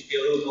community should be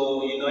a little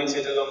more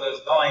united along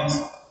those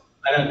lines.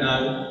 I don't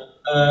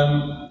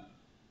know.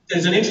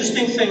 There's an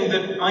interesting thing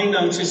that I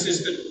notice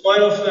is that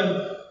quite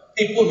often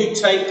people who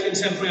take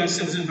contemporary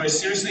antisemitism very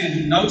seriously and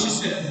who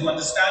notice it and who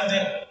understand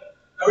it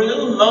are a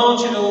little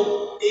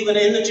marginal even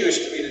in the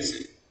Jewish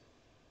community.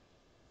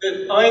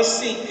 That I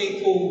see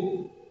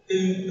people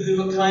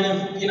who are kind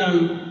of, you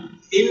know,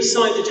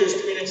 inside the Jewish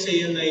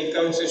community, and they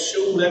go to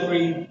shul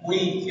every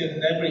week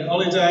and every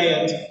holiday,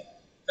 and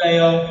they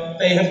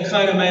have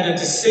kind of made a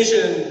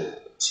decision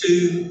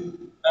to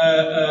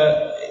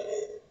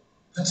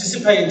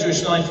participate in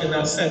Jewish life in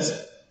that sense.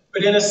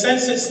 But in a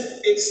sense,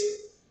 it's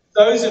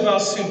those of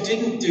us who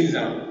didn't do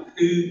that,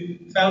 who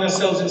found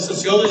ourselves in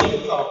sociology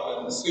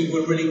departments, who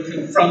were really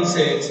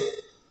confronted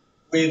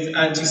with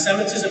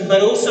anti-Semitism,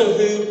 but also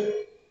who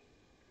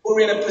were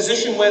in a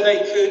position where they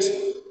could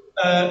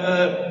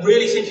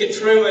really think it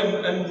through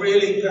and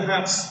really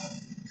perhaps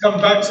come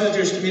back to the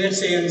Jewish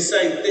community and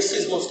say, this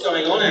is what's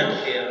going on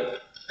out here.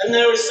 And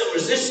there is some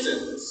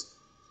resistance.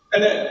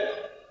 And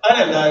I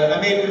don't know,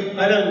 I mean,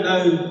 I don't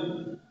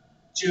know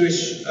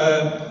Jewish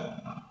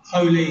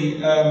holy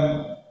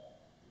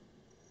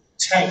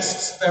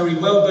texts very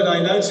well, but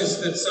I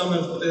noticed that some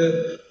of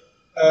the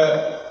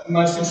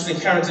most interesting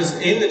characters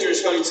in the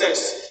Jewish holy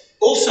texts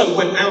also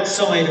went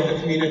outside of the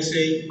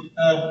community.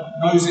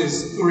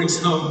 Moses, for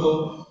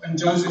example, and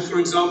Joseph, for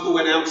example,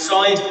 went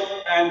outside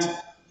and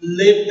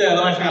lived their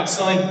life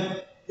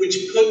outside, which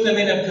put them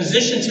in a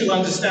position to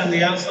understand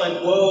the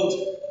outside world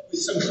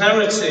with some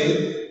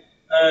clarity,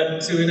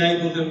 to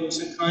enable them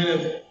to kind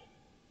of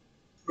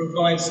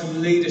provide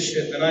some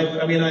leadership. And I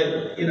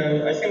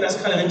think that's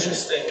kind of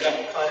interesting,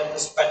 that kind of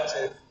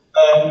perspective.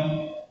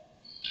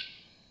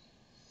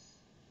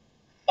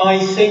 I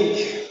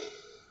think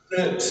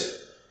that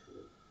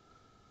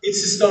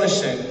it's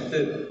astonishing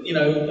that, you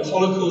know, the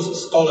Holocaust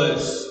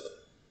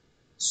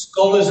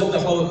scholars of the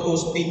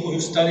Holocaust, people who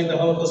studied the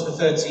Holocaust for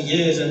 30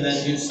 years and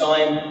then who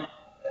signed,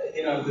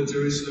 you know, the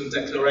Jerusalem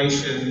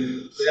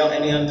Declaration without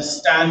any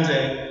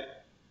understanding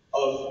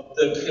of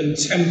the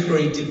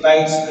contemporary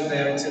debates that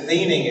they're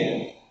intervening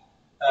in,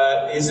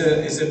 is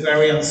a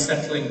very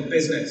unsettling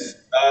business.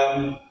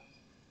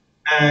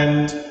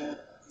 And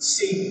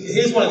see,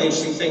 here's one of the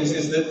interesting things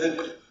is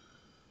that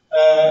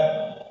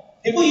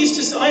people used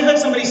to say, I heard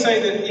somebody say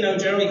that, you know,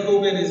 Jeremy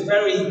Corbyn is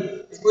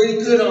really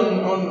good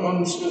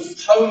on sort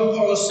of home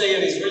policy,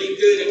 and he's really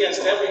good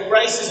against every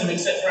racism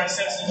except for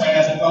anti-Semitism, where he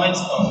has a blind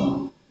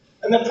spot.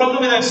 And the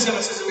problem with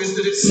anti-Semitism is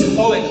that it's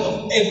symbolic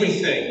of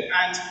everything.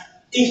 And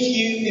if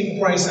you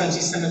embrace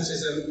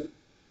anti-Semitism,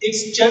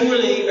 it's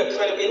generally a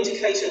kind of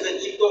indicator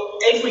that you've got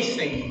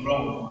everything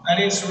wrong.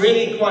 And it's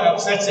really quite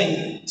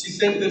upsetting to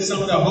think that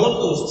some of the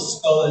Holocaust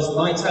scholars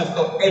might have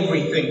got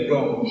everything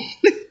wrong.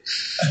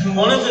 And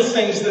one of the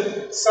things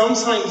that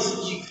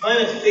sometimes you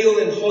kind of feel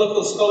in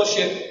Holocaust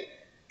scholarship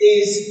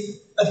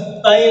is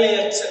a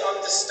failure to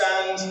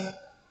understand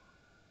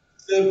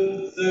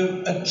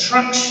the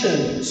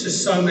attraction to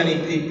so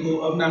many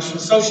people of National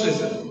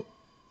Socialism.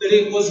 That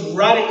it was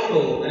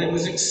radical, and it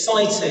was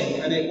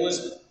exciting, and it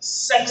was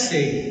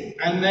sexy,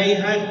 and they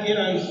had, you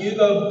know,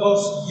 Hugo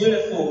Boss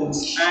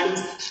uniforms, and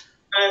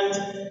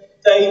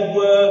they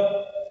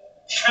were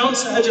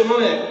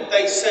counter-hegemonic.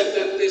 They said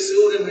that this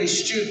ordinary,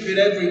 stupid,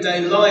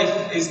 everyday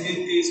life is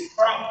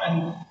crap,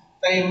 and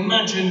they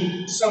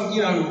imagined some,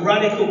 you know,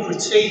 radical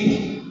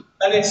critique.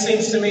 And it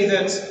seems to me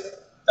that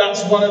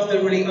that's one of the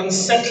really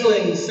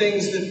unsettling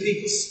things that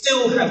people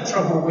still have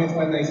trouble with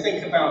when they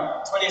think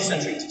about 20th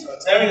century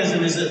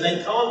totalitarianism, is that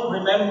they can't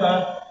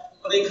remember,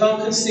 or they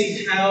can't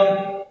conceive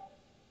how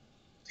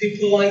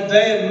people like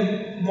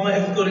them might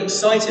have got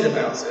excited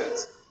about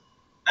it.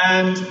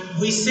 And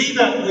we see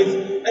that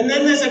with, and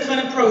then there's a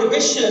kind of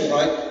prohibition,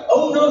 right?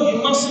 Oh no,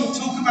 you mustn't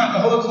talk about the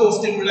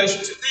Holocaust in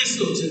relation to this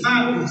or to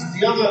that or to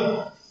the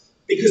other,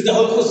 because the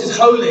Holocaust is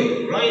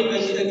holy, right?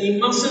 And you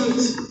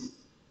mustn't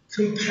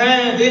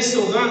compare this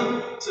or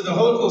that to the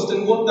Holocaust.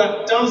 And what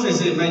that does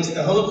is it makes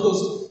the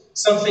Holocaust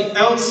something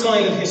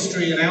outside of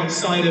history and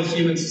outside of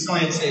human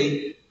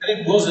society. And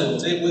it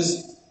wasn't. It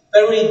was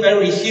very,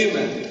 very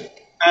human.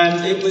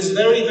 And it was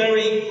very,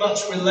 very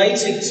much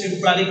related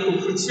to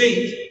radical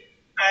critique.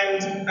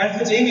 And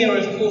academia,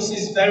 of course,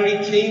 is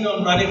very keen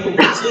on radical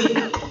critique.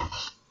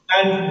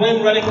 And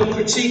when radical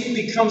critique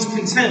becomes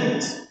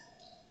contempt,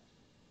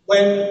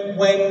 when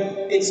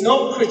it's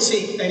not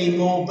critique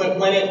anymore, but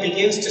when it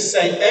begins to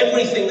say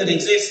everything that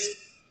exists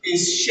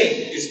is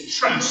shit, is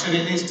trash, and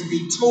it needs to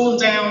be torn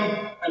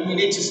down, and we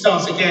need to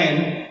start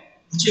again,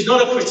 which is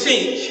not a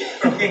critique,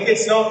 right?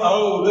 It's not,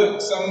 oh, look,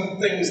 some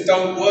things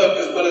don't work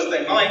as well as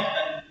they might,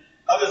 and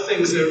other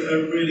things are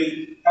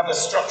really have a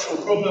structural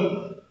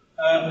problem.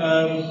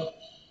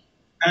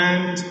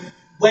 And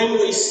when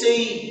we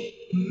see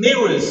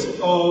mirrors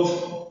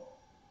of,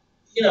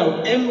 you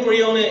know,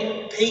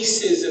 embryonic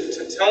pieces of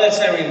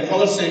totalitarian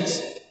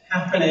politics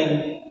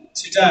happening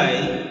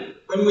today,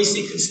 when we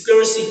see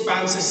conspiracy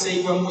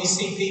fantasy, when we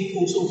see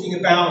people talking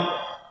about,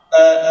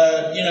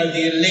 you know,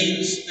 the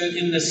elites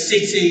in the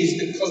cities,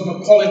 the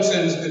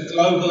cosmopolitans, the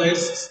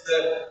globalists,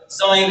 the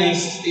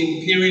Zionists, the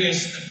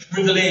imperialists, the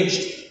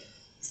privileged,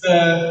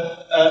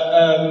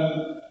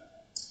 the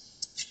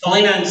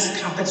finance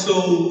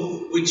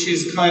capital, which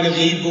is kind of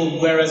evil,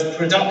 whereas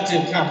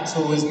productive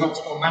capital is much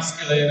more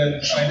masculine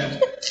and kind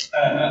of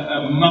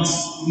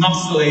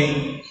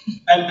muscly,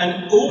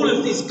 and all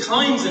of these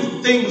kinds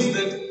of things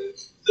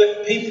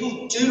that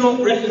people do not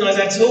recognise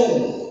at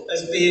all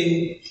as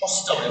being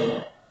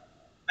hostile.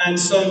 And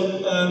so,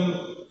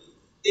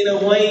 in a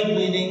way,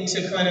 we need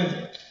to kind of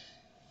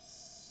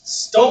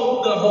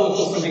stop the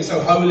Holocaust from being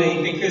so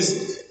holy,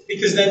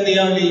 because then the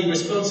only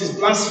response is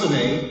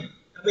blasphemy.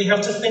 We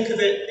have to think of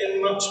it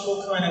in much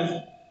more kind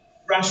of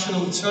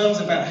rational terms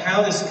about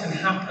how this can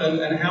happen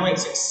and how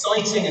it's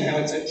exciting and how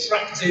it's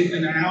attractive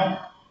and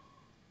how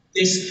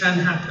this can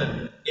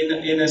happen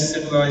in a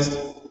civilized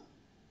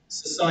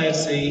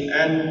society.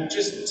 And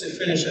just to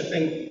finish, I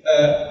think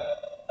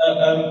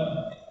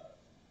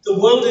the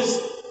world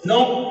is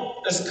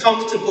not as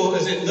comfortable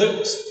as it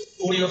looked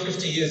 40 or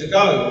 50 years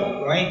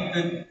ago,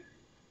 right?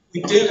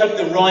 We do have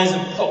the rise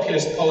of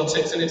populist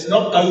politics, and it's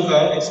not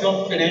over, it's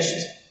not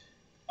finished.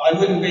 I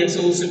wouldn't be at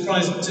all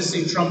surprised to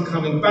see Trump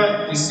coming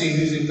back. We see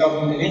who's in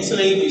government in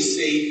Italy. We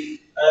see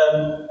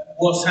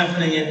what's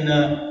happening in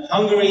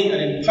Hungary and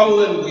in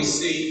Poland. We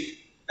see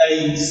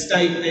a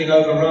state being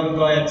overrun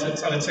by a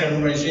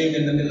totalitarian regime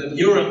in the middle of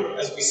Europe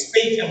as we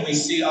speak, and we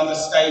see other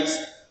states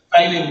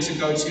failing to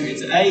go to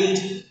its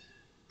aid.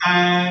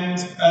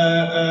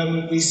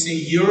 And we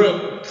see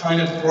Europe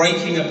kind of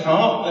breaking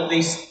apart, at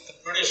least the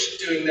British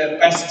doing their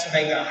best to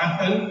make that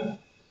happen.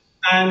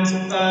 And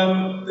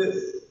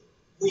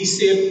we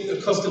see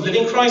a cost of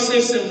living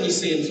crisis, and we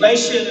see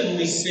inflation, and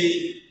we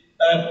see,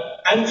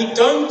 and we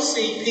don't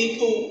see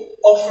people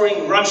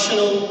offering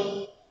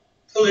rational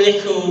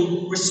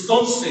political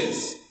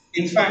responses.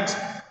 In fact,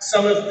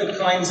 some of the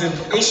kinds of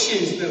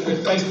issues that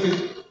we're faced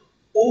with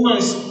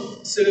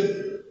almost sort of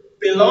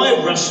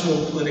belie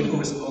rational political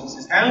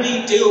responses. How do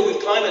you deal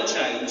with climate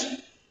change?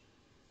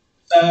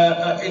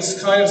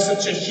 It's kind of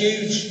such a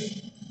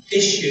huge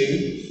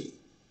issue.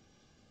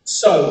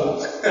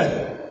 So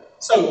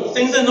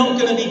things are not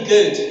going to be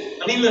good.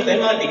 I mean, look, they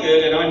might be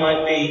good, and I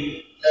might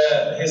be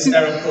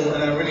hysterical,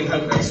 and I really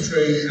hope that's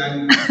true,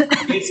 and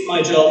it's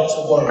my job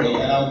to worry,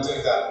 and I'll do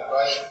that,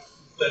 right?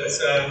 But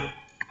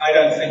I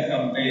don't think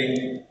I'm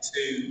being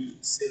too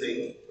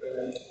silly,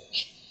 really.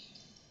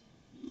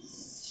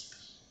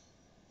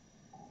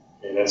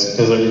 Okay, that's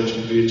because I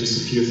really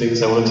just a few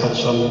things I want to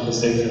touch on,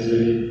 because they've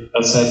really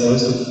said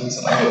most of the things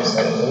that I have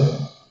said.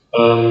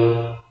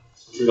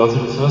 With regard to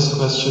the first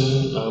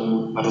question,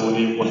 I don't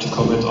really want to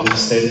comment on the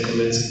state of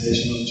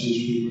emancipation of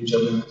Jewish people in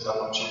Germany, because I'm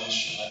not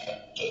Jewish and I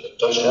can't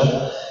judge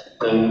that.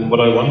 What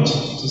I want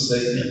to say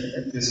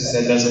is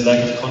that there's a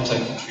lack of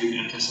contact between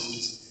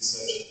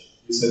anti-Semitism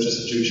researchers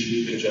and Jewish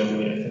people in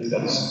Germany. I think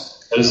that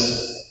is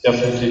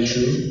definitely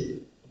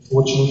true,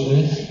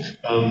 unfortunately.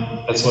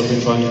 That's what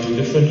we're trying to do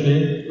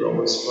differently. We're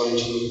always trying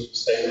to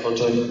stay in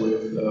contact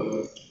with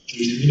the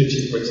Jewish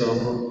community, for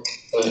example,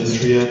 in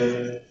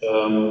Trier.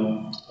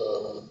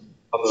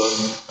 Other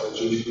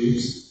Jewish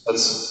groups.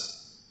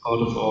 That's part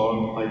of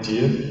our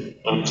idea.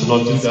 To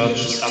not do that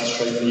just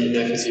abstractly in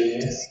academia,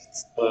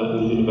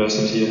 in the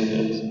university,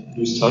 and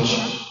lose touch.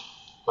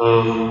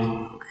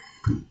 On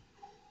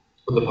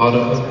the part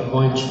of the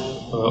point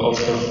of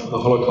the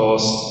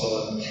Holocaust,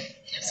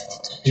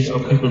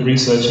 people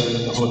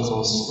researching the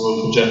Holocaust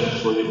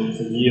for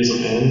years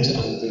on end,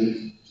 and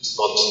they just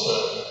not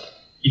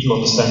even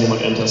understanding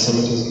what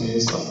anti-Semitism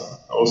is.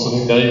 I also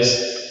think that is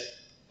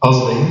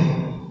puzzling.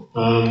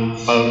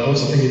 I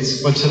also think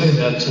it's quite telling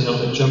that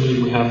in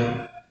Germany we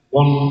have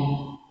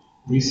one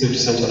research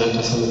center on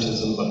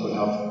anti-Semitism, but we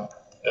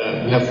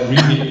have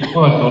really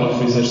quite a lot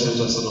of research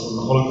centers on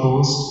the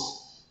Holocaust.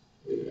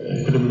 We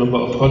put a number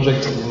of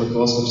projects on the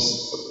Holocaust, which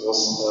was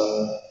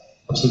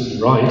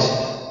absolutely right.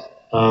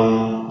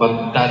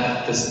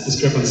 But this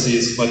discrepancy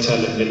is quite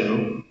telling, the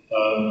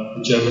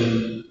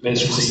German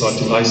mainstream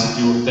society likes to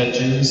deal with dead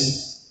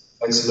Jews,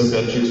 likes to look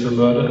at Jews were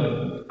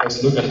murdered, likes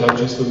to look at how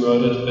Jews were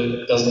murdered, but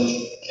it doesn't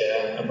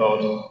care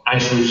about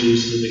actual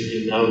Jews living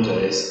here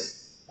nowadays.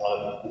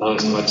 Now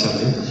it's quite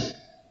telling.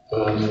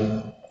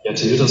 To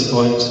Juta's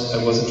point, I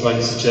wasn't trying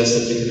to suggest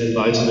that you can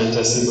enlighten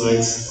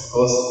anti-Semites. Of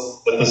course,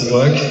 that doesn't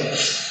work. I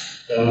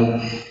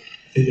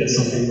think there's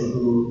some people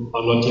who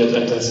are not yet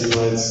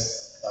anti-Semites.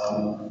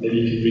 Maybe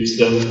you can reach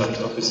them,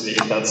 but obviously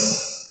if that's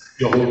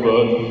your whole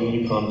world,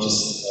 you can't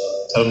just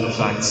tell them the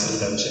facts and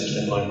then change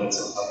their mind. That's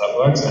not how that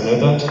works, I know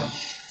that.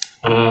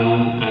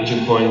 And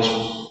your point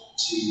to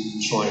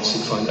try to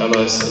find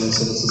allies in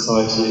civil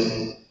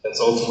society, that's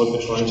also what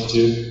we're trying to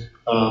do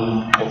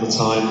all the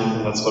time,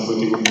 and that's what we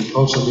do with the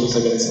culture weeks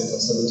against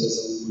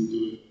anti-Semitism. We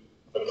do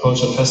a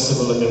culture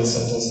festival against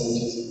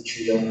anti-Semitism in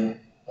Trier,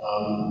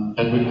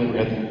 and we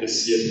had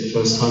this year for the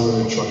first time.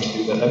 We're trying to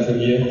do that every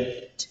year.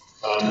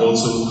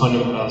 Also, kind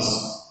of as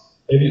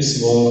maybe a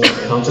small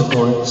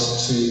counterpoint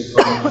to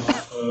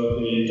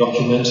the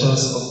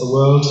documenters of the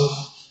world,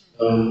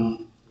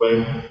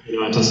 where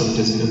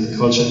anti-Semitism in the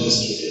culture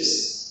industry is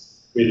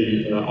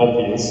really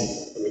obvious,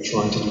 and we're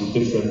trying to be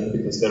different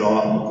because there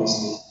are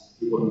obviously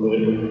people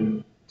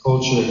in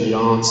culture and the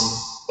arts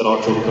that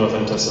are critical of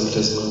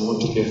anti-Semitism and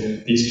want to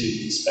give these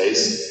people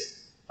space.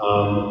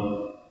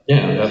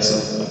 That's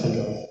I think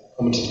I've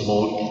commented on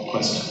all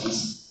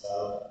questions.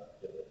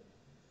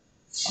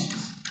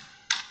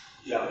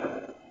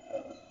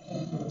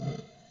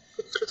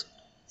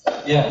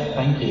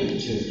 Thank you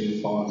to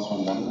you for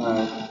answering them.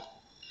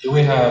 Do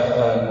we have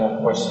more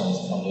questions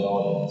from the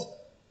audience?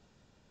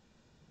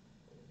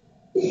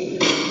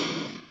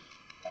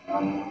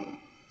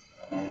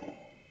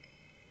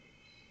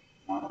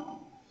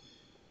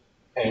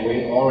 Okay, we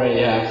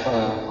already have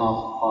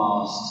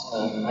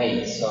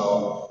 8:30, so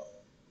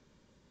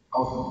I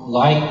would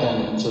like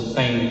them to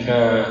thank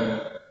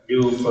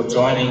you for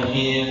joining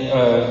here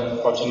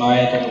for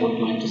tonight. I would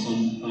like to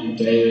thank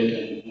David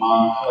and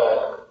Marc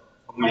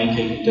for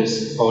making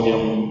this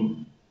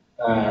podium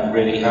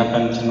really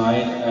happen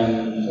tonight.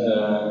 And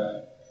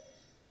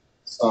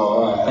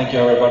so thank you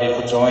everybody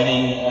for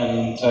joining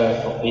and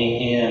for being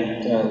here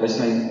and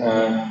listening.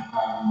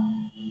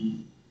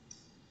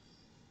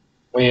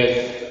 We're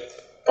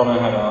gonna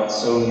head out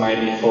soon,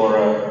 maybe for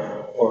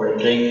a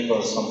drink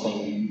or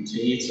something to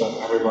eat, so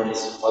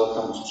everybody's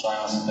welcome to join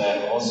us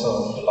there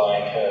also if you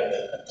like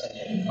to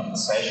continue the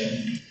conversation.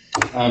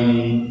 I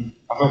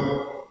have a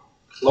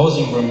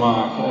closing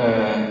remark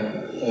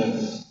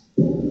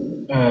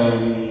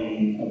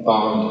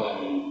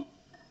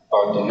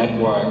about the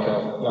network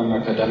of young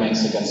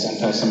academics against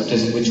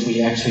anti-Semitism, which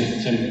we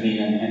actually, Tim, me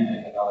and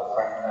Henning, another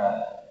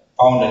friend,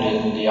 founded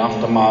in the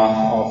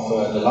aftermath of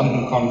the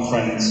London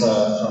conference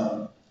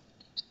from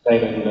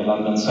David in the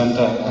London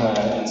Centre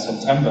in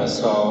September.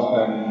 So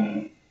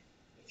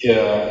if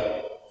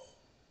you're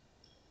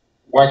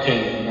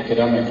working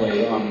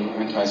academically on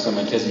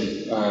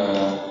anti-Semitism,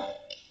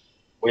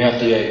 we have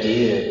the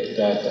idea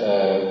that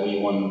we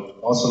want,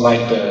 also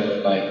like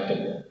the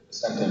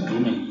Centre in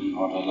Bloomington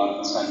or the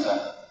London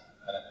Centre,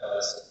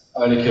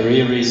 early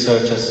career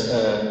researchers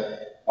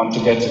want to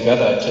get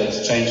together to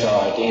exchange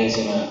our ideas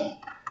in a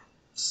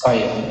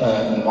safe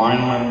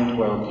environment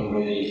where we can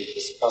really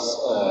discuss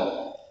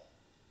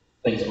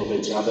things with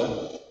each other,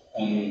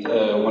 and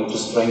want to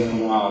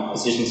strengthen our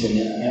positions in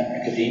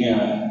academia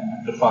and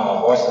amplify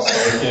our voices. So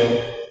if you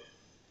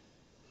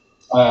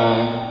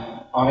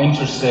are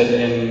interested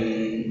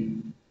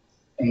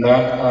in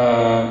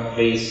that,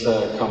 please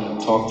come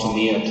talk to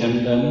me or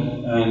Tim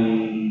then,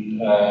 and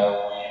we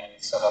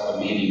set up a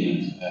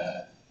meeting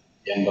at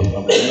the end of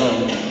November,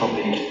 and we're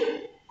probably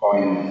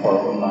going for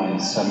an online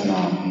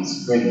seminar in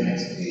spring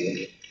next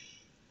year.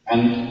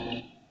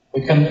 And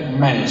we can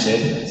manage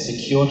it,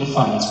 secure the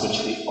funds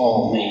which we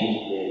all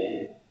need,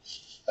 really.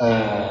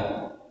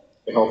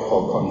 We hope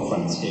for a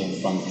conference here in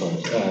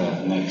Frankfurt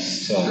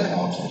next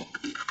autumn,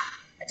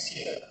 next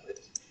year.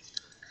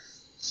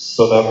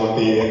 So that would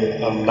be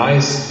a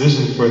nice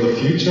vision for the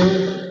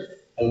future,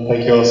 and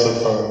thank you also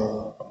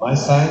from my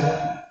side.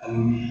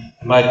 And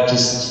I might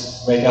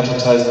just make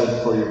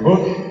advertisement for your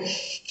book,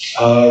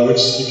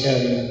 which you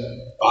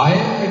can buy,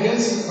 I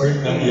guess, or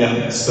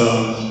So.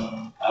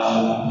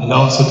 And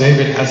also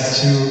David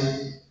has two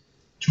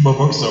more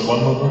books, or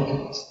one more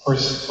book for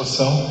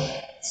sale.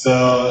 So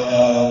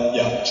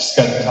just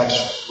get in touch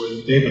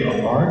with David or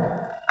Marc.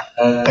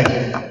 And thank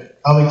you for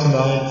coming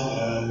tonight,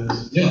 and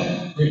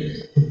great.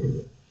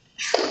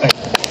 Thank you.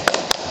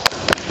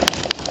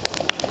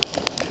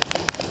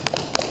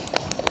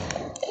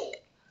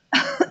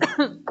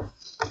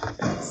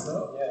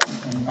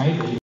 and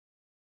maybe